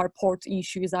Chabahar port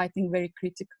issue is, I think, very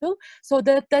critical. So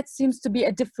that seems to be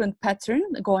a different pattern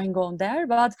going on there.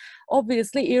 But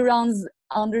obviously, Iran's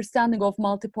understanding of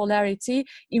multipolarity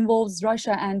involves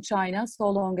Russia and China, so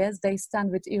long as they stand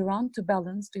with Iran to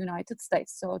balance the United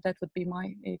States. So that would be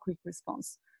my quick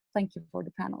response. Thank you for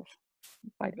the panel,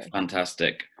 by the way.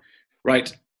 Fantastic.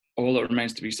 Right. All that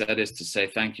remains to be said is to say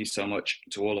thank you so much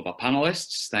to all of our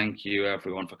panelists. Thank you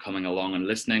everyone for coming along and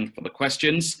listening, for the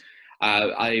questions.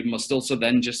 I must also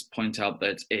then just point out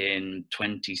that in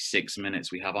 26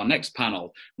 minutes we have our next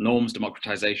panel, Norms,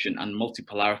 Democratization and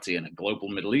Multipolarity in a Global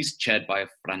Middle East, chaired by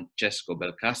Francesco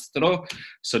Belcastro.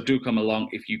 So do come along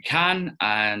if you can.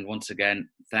 And once again,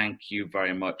 thank you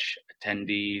very much,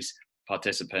 attendees,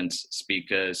 participants,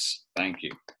 speakers. Thank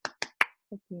you.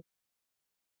 Thank you.